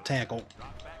on this tackle.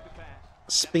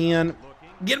 Spin.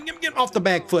 Get him off the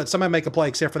back foot. Somebody make a play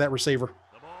except for that receiver.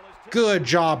 Good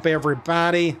job,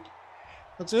 everybody.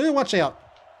 Let's watch out.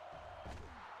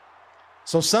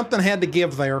 So something had to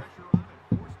give there.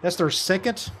 That's their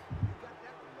second.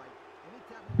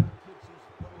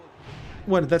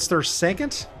 What? That's their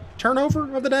second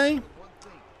turnover of the day?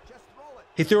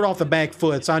 He threw it off the back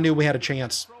foot, so I knew we had a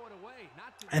chance.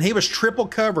 And he was triple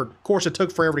covered. Of course, it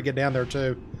took forever to get down there,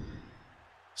 too.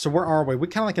 So where are we? We're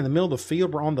kind of like in the middle of the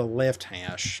field. We're on the left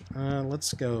hash.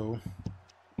 Let's go.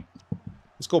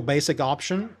 Let's go basic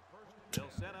option.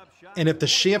 And if the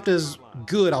shift is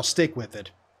good, I'll stick with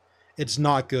it. It's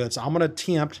not good, so I'm going to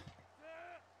attempt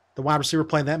the wide receiver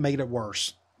play. That made it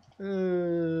worse.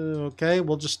 Okay,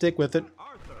 we'll just stick with it.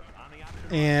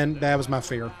 And that was my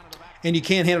fear. And you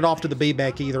can't hand it off to the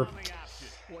B-back either.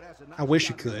 I wish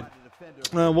you could.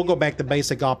 We'll go back to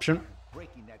basic option.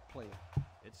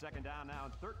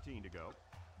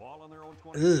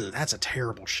 Ugh, that's a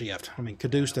terrible shift. I mean,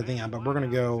 kudos to them, but we're going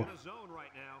to go...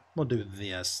 We'll do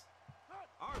this.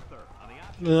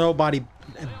 Nobody...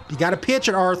 You got to pitch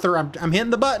it, Arthur. I'm hitting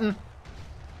the button.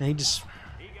 And he just...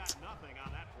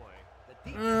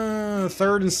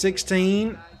 3rd and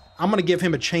 16. I'm going to give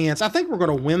him a chance. I think we're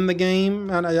going to win the game.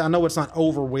 I know it's not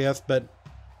over with, but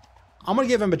I'm going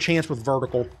to give him a chance with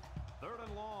vertical.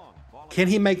 Can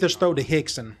he make this throw to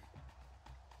Hickson?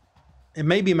 It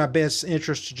may be my best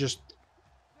interest to just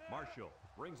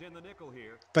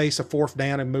face a 4th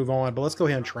down and move on, but let's go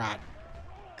ahead and try it.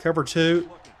 Cover 2.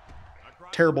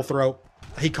 Terrible throw.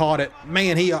 He caught it.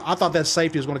 Man, I thought that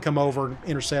safety was going to come over and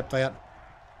intercept that.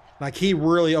 Like, he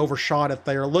really overshot it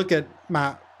there. Look at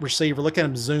my receiver. Look at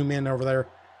him zoom in over there.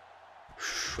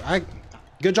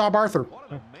 Good job, Arthur.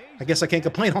 I guess I can't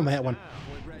complain on that one.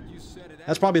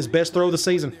 That's probably his best throw of the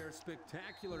season.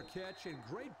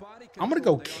 I'm going to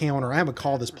go counter. I haven't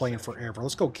called this play in forever.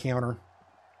 Let's go counter.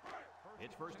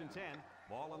 It's 1st and 10.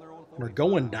 Ball on their own 40. We're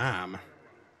going dime.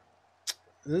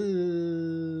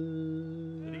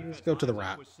 Let's go to the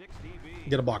right.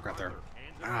 Get a block right there.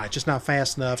 Ah, it's just not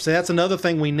fast enough. So that's another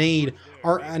thing we need.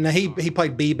 And he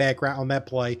played B back right on that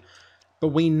play. But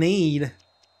we need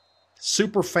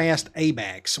super fast A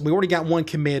backs. We already got one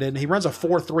committed. He runs a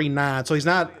 4.39, so he's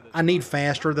not. I need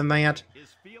faster than that.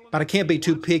 But I can't be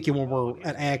too picky when we're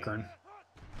at Akron.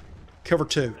 Cover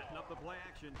 2.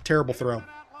 Terrible throw.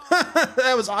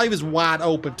 He was wide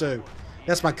open too.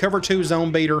 That's my cover 2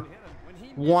 zone beater.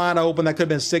 Wide open. That could have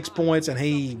been 6 points, and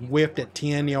he whiffed it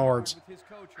 10 yards.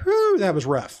 Whew, that was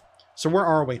rough. So where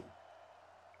are we?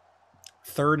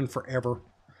 3rd and forever.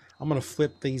 I'm going to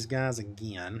flip these guys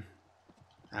again.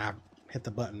 I hit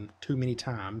the button too many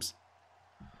times.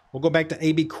 We'll go back to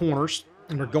AB corners,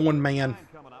 and we're going man.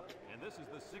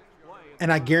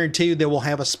 And I guarantee you they will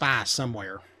have a spy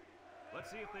somewhere.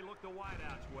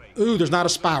 Ooh, there's not a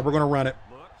spy. We're going to run it.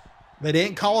 They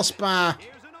didn't call a spy.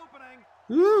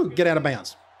 Ooh, get out of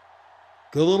bounds.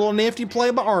 Good little nifty play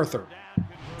by Arthur.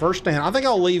 1st down. I think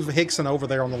I'll leave Hickson over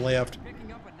there on the left.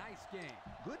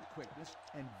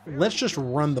 Let's just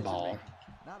run the ball.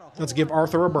 Let's give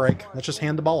Arthur a break. Let's just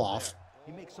hand the ball off.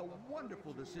 He makes a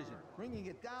wonderful decision, bringing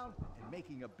it down and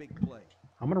making a big play.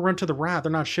 I'm going to run to the right.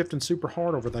 They're not shifting super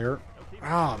hard over there.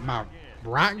 Ah, my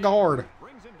right guard.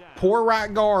 Poor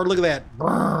right guard. Look at that.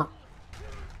 Brr.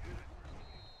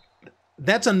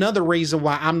 That's another reason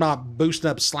why I'm not boosting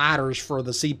up sliders for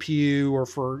the CPU or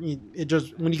for it.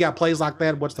 Just when you got plays like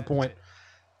that, what's the point?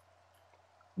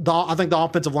 I think the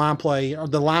offensive line play, or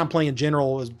the line play in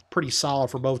general, is pretty solid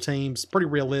for both teams. Pretty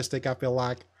realistic, I feel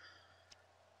like.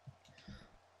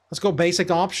 Let's go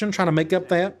basic option, trying to make up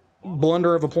that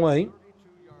blunder of a play.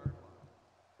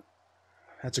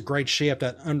 That's a great shift,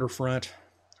 that under front.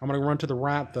 I'm going to run to the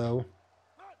right, though.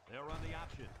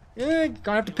 Yeah, going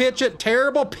to have to pitch it.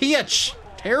 Terrible pitch.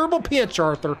 Terrible pitch,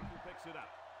 Arthur.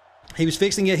 He was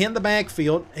fixing to get hit in the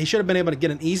backfield. He should have been able to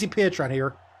get an easy pitch right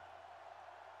here.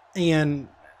 And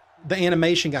the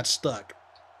animation got stuck.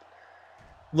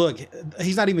 Look,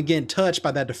 he's not even getting touched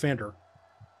by that defender.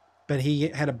 But he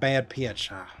had a bad pitch.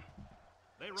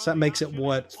 So that makes it,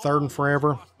 what, 3rd and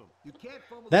forever?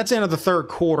 That's into the 3rd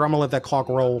quarter. I'm going to let that clock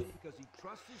roll.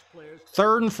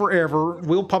 3rd and forever.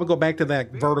 We'll probably go back to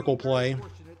that vertical play.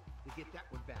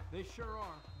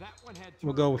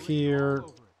 We'll go here.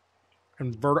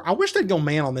 And I wish they'd go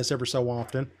man on this every so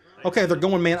often. Okay, they're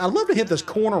going man. I'd love to hit this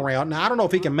corner route. Now, I don't know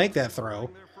if he can make that throw.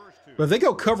 But if they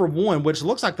go cover 1, which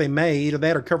looks like they may, either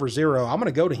that or cover 0, I'm going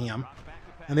to go to him.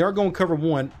 And they are going cover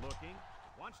 1.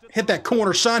 Hit that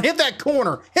corner, son. Hit that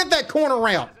corner. Hit that corner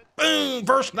route. Boom.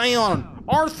 1st down.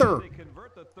 Arthur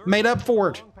made up for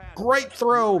it. Great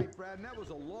throw.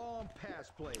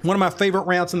 One of my favorite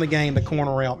routes in the game, the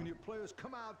corner route.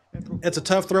 It's a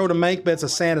tough throw to make, but it's a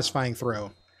satisfying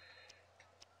throw.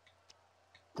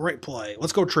 Great play.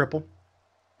 Let's go triple.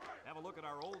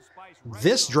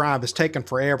 This drive is taking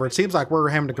forever. It seems like we're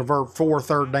having to convert 4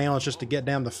 3rd downs just to get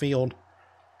down the field.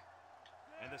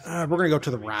 We're going to go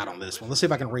to the right on this one. Let's see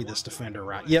if I can read this defender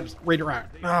right. Yep, read it right.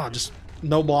 Oh, just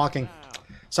no blocking.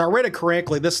 So I read it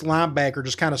correctly. This linebacker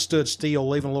just kind of stood still,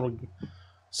 leaving a little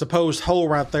supposed hole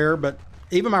right there. But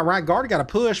even my right guard got a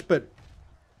push, but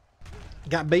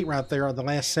got beat right there at the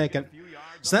last second.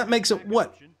 So that makes it,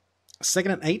 what,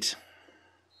 2nd and 8?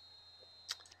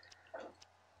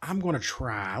 I'm going to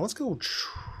try. Let's go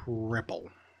triple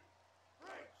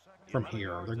from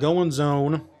here. They're going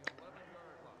zone.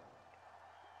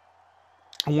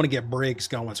 I want to get Briggs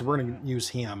going, so we're going to use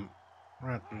him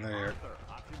right there.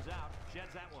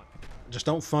 Just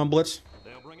don't fumble it.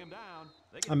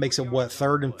 That makes it, what,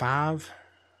 3rd and 5?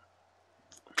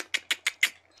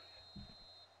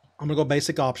 I'm going to go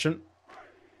basic option.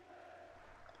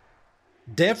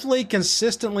 Definitely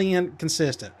consistently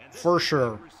inconsistent, for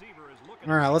sure.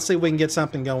 All right, let's see if we can get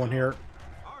something going here.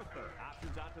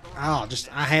 Oh,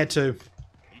 I had to.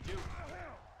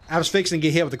 I was fixing to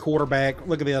get hit with the quarterback.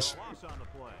 Look at this.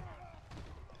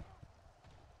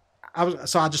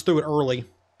 So I just threw it early.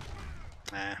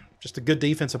 Just a good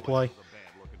defensive play.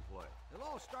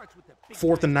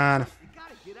 4th and 9.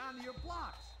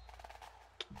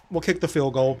 We'll kick the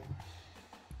field goal.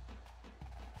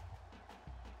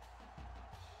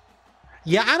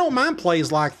 Yeah, I don't mind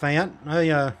plays like that.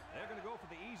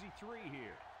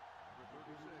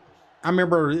 I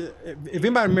remember, if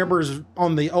anybody remembers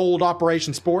on the old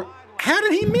Operation Sport, how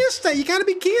did he miss that? You got to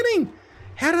be kidding.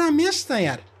 How did I miss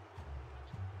that?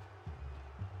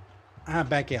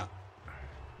 Back out.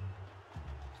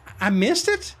 I missed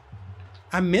it?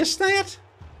 I missed that?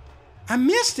 I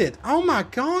missed it. Oh my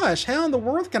gosh. How in the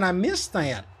world can I miss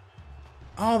that?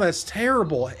 Oh, that's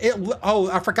terrible.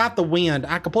 I forgot the wind.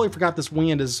 I completely forgot this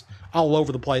wind is all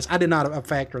over the place. I did not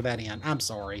factor that in. I'm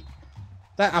sorry.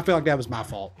 I feel like that was my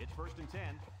fault.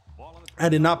 I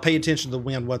did not pay attention to the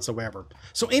wind whatsoever.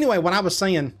 So anyway, what I was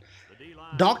saying,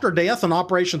 Dr. Death on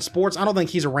Operation Sports, I don't think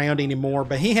he's around anymore,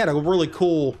 but he had a really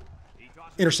cool,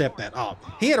 intercept that. Oh,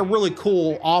 he had a really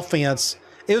cool offense.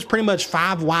 It was pretty much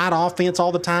 5 wide offense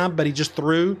all the time, but he just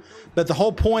threw. But the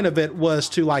whole point of it was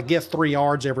to like get 3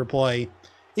 yards every play.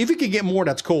 If you could get more,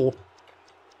 that's cool.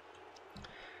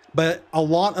 But a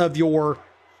lot of your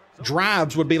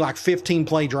drives would be like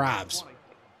 15-play drives.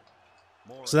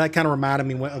 So that kind of reminded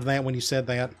me of that when you said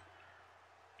that.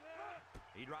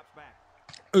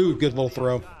 Ooh, good little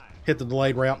throw. Hit the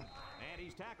delayed route.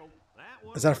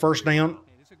 Is that a first down?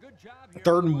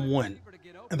 3rd and 1.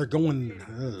 And they're going...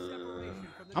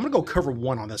 I'm going to go cover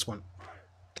 1 on this one.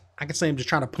 I can say I'm just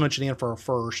trying to punch it in for a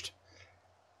first.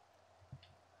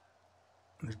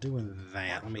 They're doing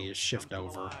that. Let me just shift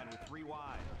over. A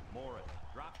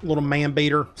little man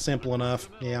beater. Simple enough.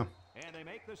 Yeah.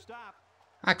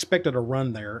 I expected a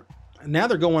run there. Now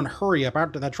they're going hurry up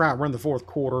after they try to run the 4th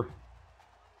quarter.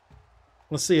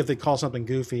 Let's see if they call something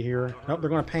goofy here. Nope, they're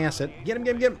going to pass it. Get him,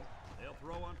 get him, get him.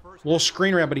 Little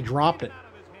screen route, but he dropped it.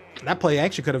 That play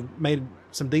actually could have made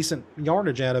some decent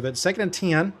yardage out of it. 2nd and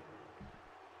 10.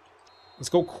 Let's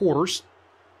go quarters.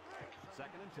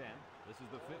 2nd and 10. This is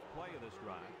the 5th play of this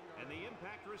drive. And the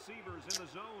impact receivers in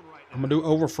the zone right now. I'm going to do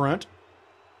over front.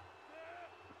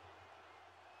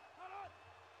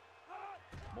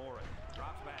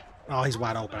 Oh, he's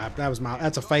wide open.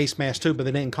 That's a face mask too, but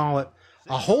they didn't call it.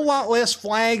 A whole lot less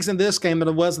flags in this game than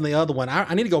it was in the other one.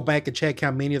 I need to go back and check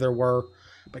how many there were.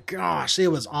 But gosh, it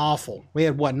was awful. We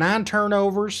had, what, 9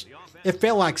 turnovers? It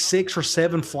felt like 6 or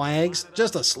 7 flags.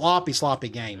 Just a sloppy, sloppy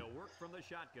game.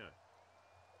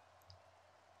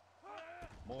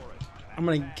 I'm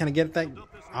going to kind of get that.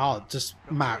 Oh, just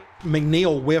my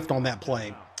McNeil whiffed on that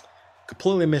play.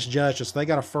 Completely misjudged us. So they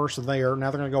got a first there. Now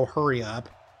they're going to go hurry up.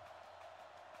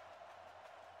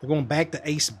 They're going back to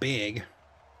ace big.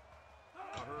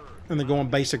 And they're going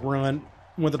basic run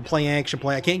with the play action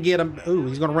play. I can't get him. Ooh,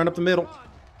 he's going to run up the middle.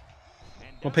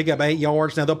 Going to pick up 8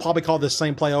 yards. Now they'll probably call this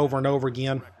same play over and over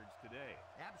again.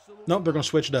 Nope, they're going to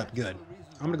switch it up. Good.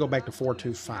 I'm going to go back to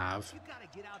 4-2-5.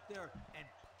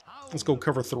 Let's go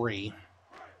cover 3.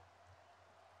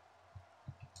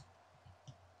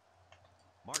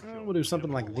 We'll do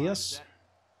something like this.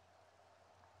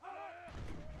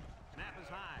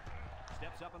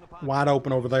 Wide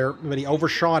open over there, but he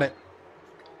overshot it.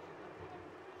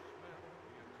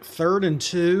 3rd and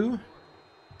 2.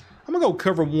 I'm going to go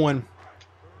cover 1.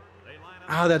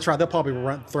 Oh, that's right. They'll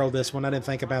probably throw this one. I didn't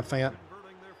think about that.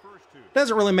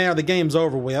 Doesn't really matter. The game's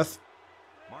over with.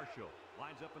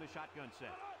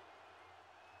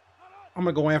 I'm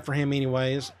going to go after him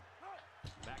anyways.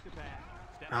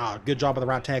 Ah, good job of the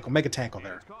right tackle. Make a tackle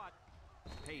there.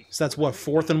 So that's what,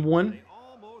 4th and 1?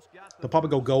 They'll probably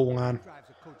go goal line.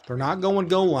 They're not going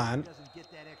goal line.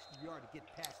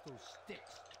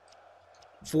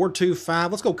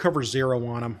 4-2-5. Let's go cover 0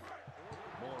 on them.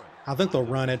 I think they'll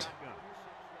run it.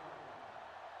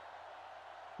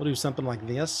 We'll do something like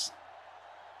this.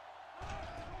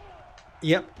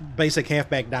 Yep, basic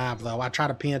halfback dive, though. I try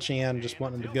to pinch in, just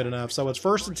wasn't good enough. So it's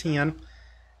 1st and 10.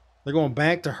 They're going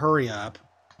back to hurry up.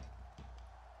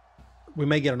 We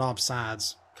may get an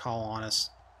offsides call on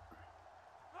us.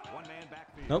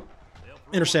 Nope.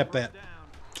 Intercept that.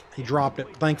 He dropped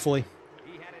it, thankfully.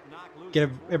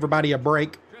 Give everybody a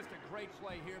break.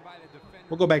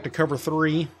 We'll go back to cover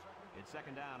 3.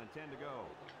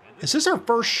 Is this our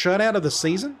first shutout of the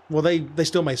season? Well, they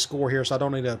still may score here, so I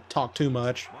don't need to talk too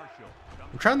much.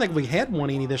 I'm trying to think if we had one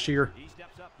any this year.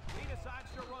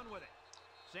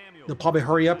 They'll probably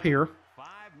hurry up here.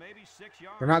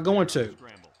 They're not going to.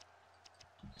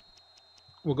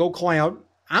 We'll go cloud.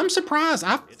 I'm surprised.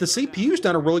 The CPU's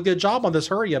done a really good job on this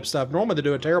hurry-up stuff. Normally they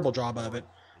do a terrible job of it.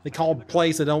 They call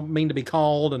plays that don't mean to be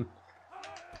called, and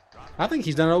I think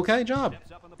he's done an okay job.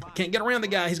 Can't get around the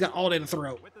guy. He's got all day to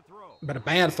throw, but a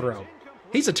bad throw.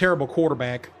 He's a terrible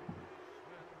quarterback.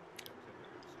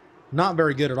 Not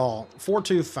very good at all.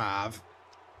 4-2-5.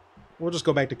 We'll just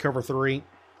go back to cover 3.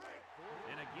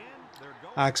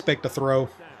 I expect a throw,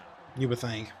 you would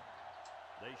think.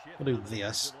 We'll do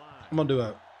this. I'm going to do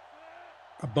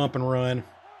a bump and run.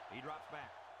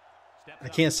 I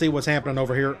can't see what's happening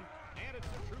over here.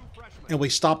 And we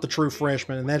stopped the true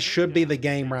freshman, and that should be the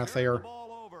game right there.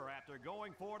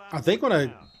 Are they going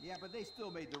to...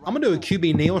 I'm going to do a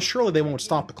QB kneel. Surely they won't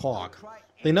stop the clock.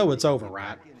 They know it's over,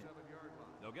 right?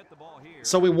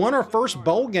 So we won our first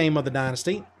bowl game of the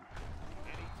Dynasty.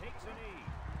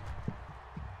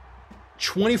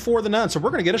 24-0. So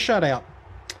we're going to get a shutout.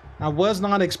 I was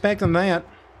not expecting that.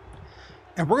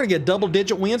 And we're going to get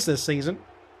double-digit wins this season.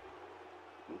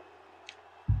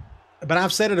 But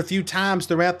I've said it a few times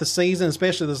throughout the season,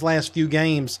 especially this last few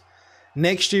games.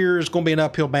 Next year is going to be an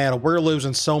uphill battle. We're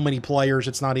losing so many players,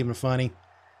 it's not even funny.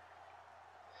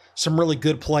 Some really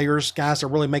good players, guys that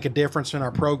really make a difference in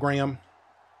our program.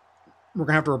 We're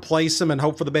going to have to replace them and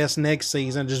hope for the best next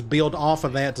season. Just build off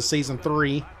of that to season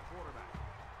 3.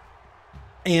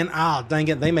 And, dang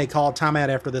it, they may call a timeout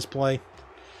after this play.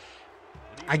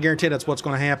 I guarantee that's what's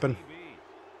going to happen.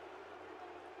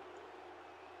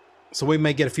 So we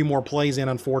may get a few more plays in,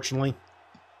 unfortunately.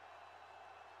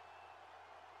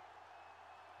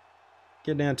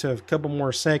 Get down to a couple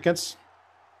more seconds.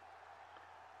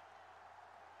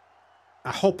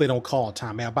 I hope they don't call a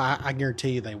timeout, but I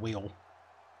guarantee you they will.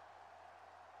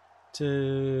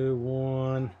 2,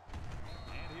 1.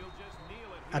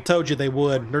 I told you they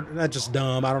would. That's just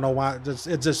dumb. I don't know why. It's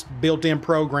just built-in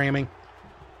programming.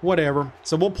 Whatever.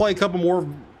 So we'll play a couple more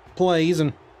plays,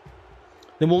 and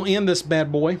then we'll end this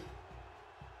bad boy.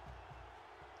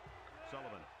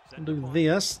 We'll do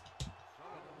this.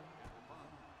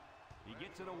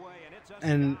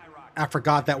 And I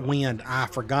forgot that wind. I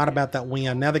forgot about that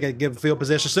wind. Now they got to give field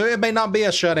position. So it may not be a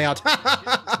shutout.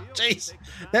 Jeez.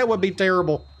 That would be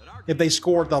terrible if they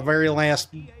scored the very last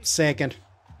second.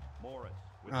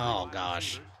 Oh,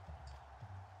 gosh.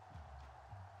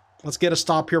 Let's get a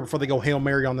stop here before they go Hail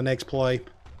Mary on the next play.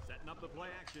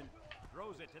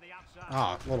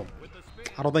 I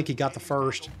don't think he got the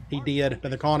first. He did, but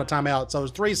they're calling a timeout. So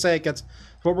it's 3 seconds.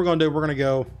 What we're going to do, we're going to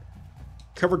go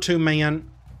cover 2 man.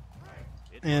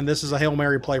 And this is a Hail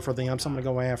Mary play for them, so I'm going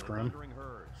to go after him.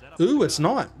 Ooh, it's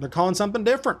not. They're calling something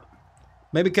different.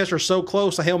 Maybe because they're so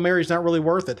close, a Hail Mary's not really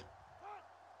worth it.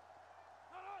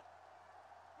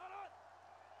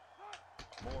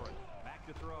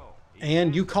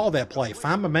 And you call that play.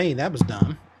 Fine by me. That was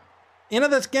dumb. End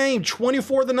of this game,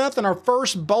 24-0, our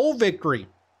first bowl victory.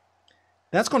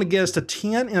 That's going to get us to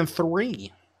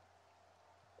 10-3.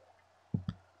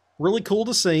 Really cool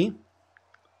to see.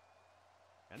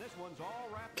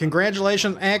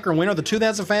 Congratulations, Akron, winner of the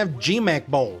 2005 GMAC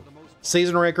Bowl.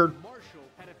 Season record,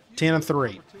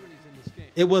 10-3.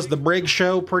 It was the Briggs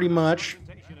show, pretty much.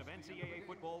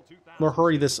 We'll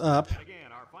hurry this up.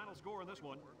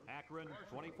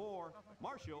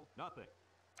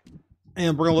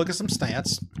 And we're going to look at some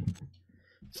stats.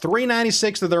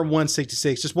 396 to their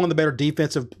 166. Just one of the better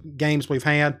defensive games we've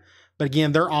had. But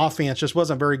again, their offense just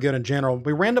wasn't very good in general.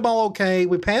 We ran the ball okay.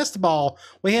 We passed the ball.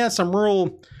 We had some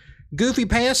real goofy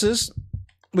passes.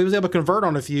 We was able to convert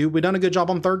on a few. We done a good job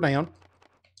on 3rd down.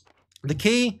 The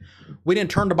key, we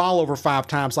didn't turn the ball over 5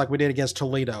 times like we did against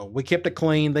Toledo. We kept it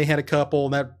clean. They had a couple,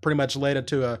 and that pretty much led it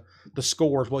to the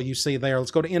scores, what you see there.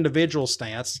 Let's go to individual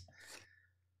stats.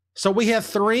 So we have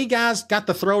 3 guys got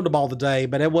to throw the ball today,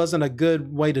 but it wasn't a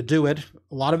good way to do it.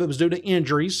 A lot of it was due to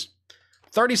injuries.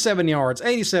 37 yards,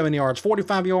 87 yards,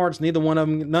 45 yards. None of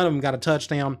them got a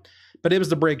touchdown. But it was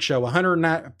the Briggs show.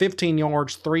 115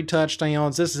 yards, 3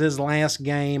 touchdowns. This is his last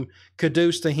game.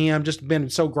 Kudos to him. Just been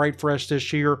so great for us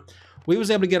this year. We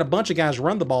was able to get a bunch of guys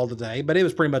run the ball today, but it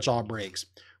was pretty much all Briggs.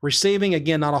 Receiving,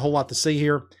 again, not a whole lot to see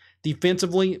here.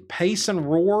 Defensively, Pace and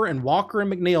Roar and Walker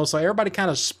and McNeil. So everybody kind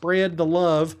of spread the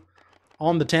love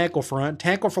on the tackle front.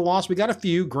 Tackle for loss, we got a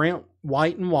few. Grant,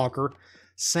 White, and Walker.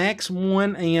 Sacks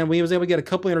 1, and we was able to get a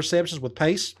couple of interceptions with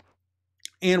Pace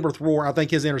and with Roar. I think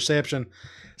his interception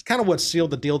is kind of what sealed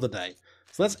the deal today.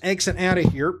 So let's exit out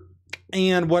of here.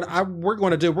 And what we're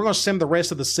going to do, we're going to sim the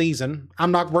rest of the season. We're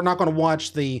not going to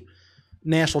watch the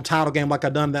national title game like I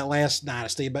done that last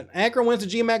Dynasty. But Akron wins the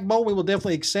GMAC Bowl. We will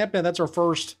definitely accept that. That's our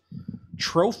first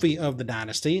trophy of the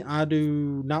Dynasty. I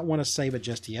do not want to save it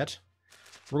just yet.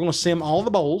 We're going to sim all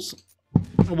the bowls.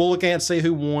 We'll look at and see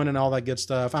who won and all that good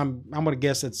stuff. I'm going to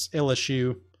guess it's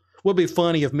LSU. Would be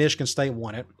funny if Michigan State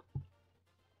won it.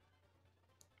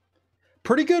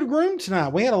 Pretty good room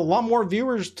tonight. We had a lot more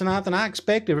viewers tonight than I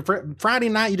expected. Friday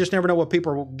night, you just never know what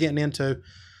people are getting into.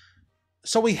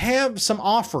 So we have some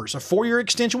offers. A 4-year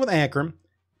extension with Akron,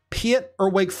 Pitt, or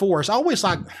Wake Forest. I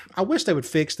wish they would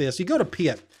fix this. You go to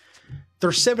Pitt.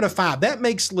 They're 7-5. That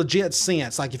makes legit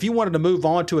sense. Like if you wanted to move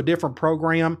on to a different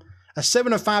program, a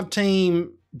 7-5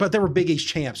 team but they were Big East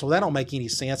champs, so that don't make any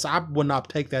sense. I would not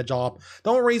take that job.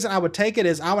 The only reason I would take it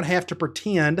is I would have to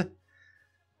pretend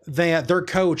that their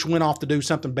coach went off to do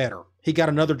something better. He got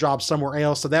another job somewhere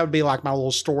else, so that would be like my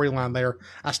little storyline there.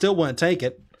 I still wouldn't take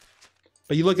it.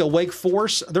 But you look at Wake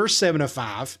Forest, they're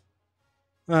 7-5.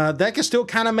 That can still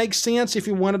kind of make sense if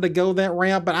you wanted to go that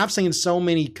route, but I've seen so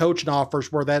many coaching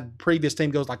offers where that previous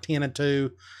team goes like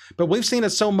 10-2. But we've seen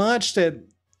it so much that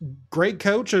great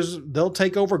coaches, they'll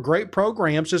take over great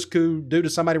programs just due to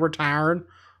somebody retiring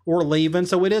or leaving.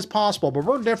 So it is possible, but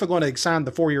we're definitely going to extend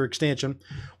the 4-year extension.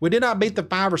 We did not beat the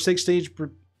 5 or 6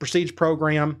 prestige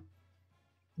program.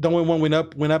 The only one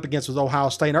went up against was Ohio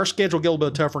State. And our schedule will get a little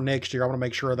bit tougher next year. I want to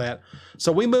make sure of that.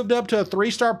 So we moved up to a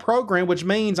 3-star program, which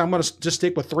means I'm going to just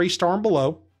stick with 3-star and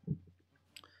below.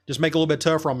 Just make it a little bit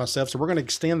tougher on myself. So we're going to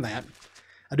extend that.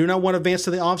 I do not want to advance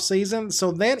to the offseason.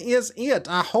 So that is it.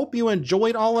 I hope you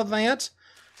enjoyed all of that.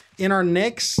 In our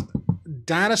next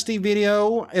Dynasty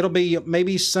video, it'll be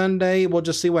maybe Sunday. We'll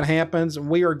just see what happens.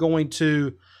 We are going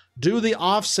to do the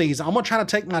offseason. I'm going to try to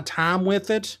take my time with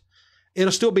it.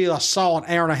 It'll still be a solid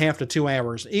 1.5 to 2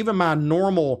 hours. Even my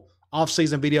normal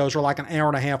off-season videos are like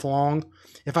 1.5 hours long.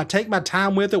 If I take my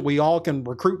time with it, we all can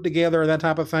recruit together, that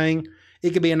type of thing.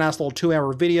 It could be a nice little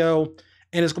 2-hour video,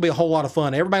 and it's going to be a whole lot of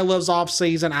fun. Everybody loves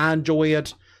off-season. I enjoy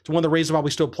it. It's one of the reasons why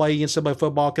we still play NCAA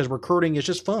football, because recruiting is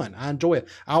just fun. I enjoy it.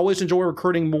 I always enjoy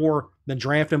recruiting more than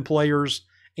drafting players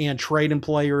and trading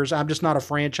players. I'm just not a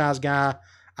franchise guy.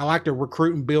 I like to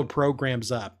recruit and build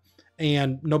programs up.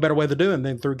 And no better way to do it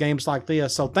than through games like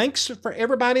this. So thanks for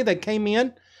everybody that came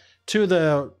in to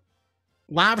the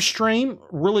live stream.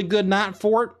 Really good night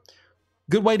for it.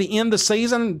 Good way to end the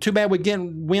season. Too bad we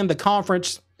didn't win the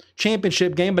conference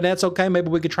championship game, but that's okay. Maybe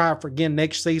we could try it again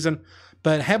next season.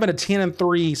 But having a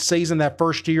 10-3 season that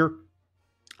first year,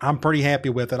 I'm pretty happy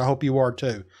with it. I hope you are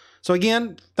too. So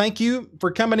again, thank you for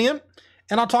coming in,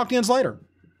 and I'll talk to you later.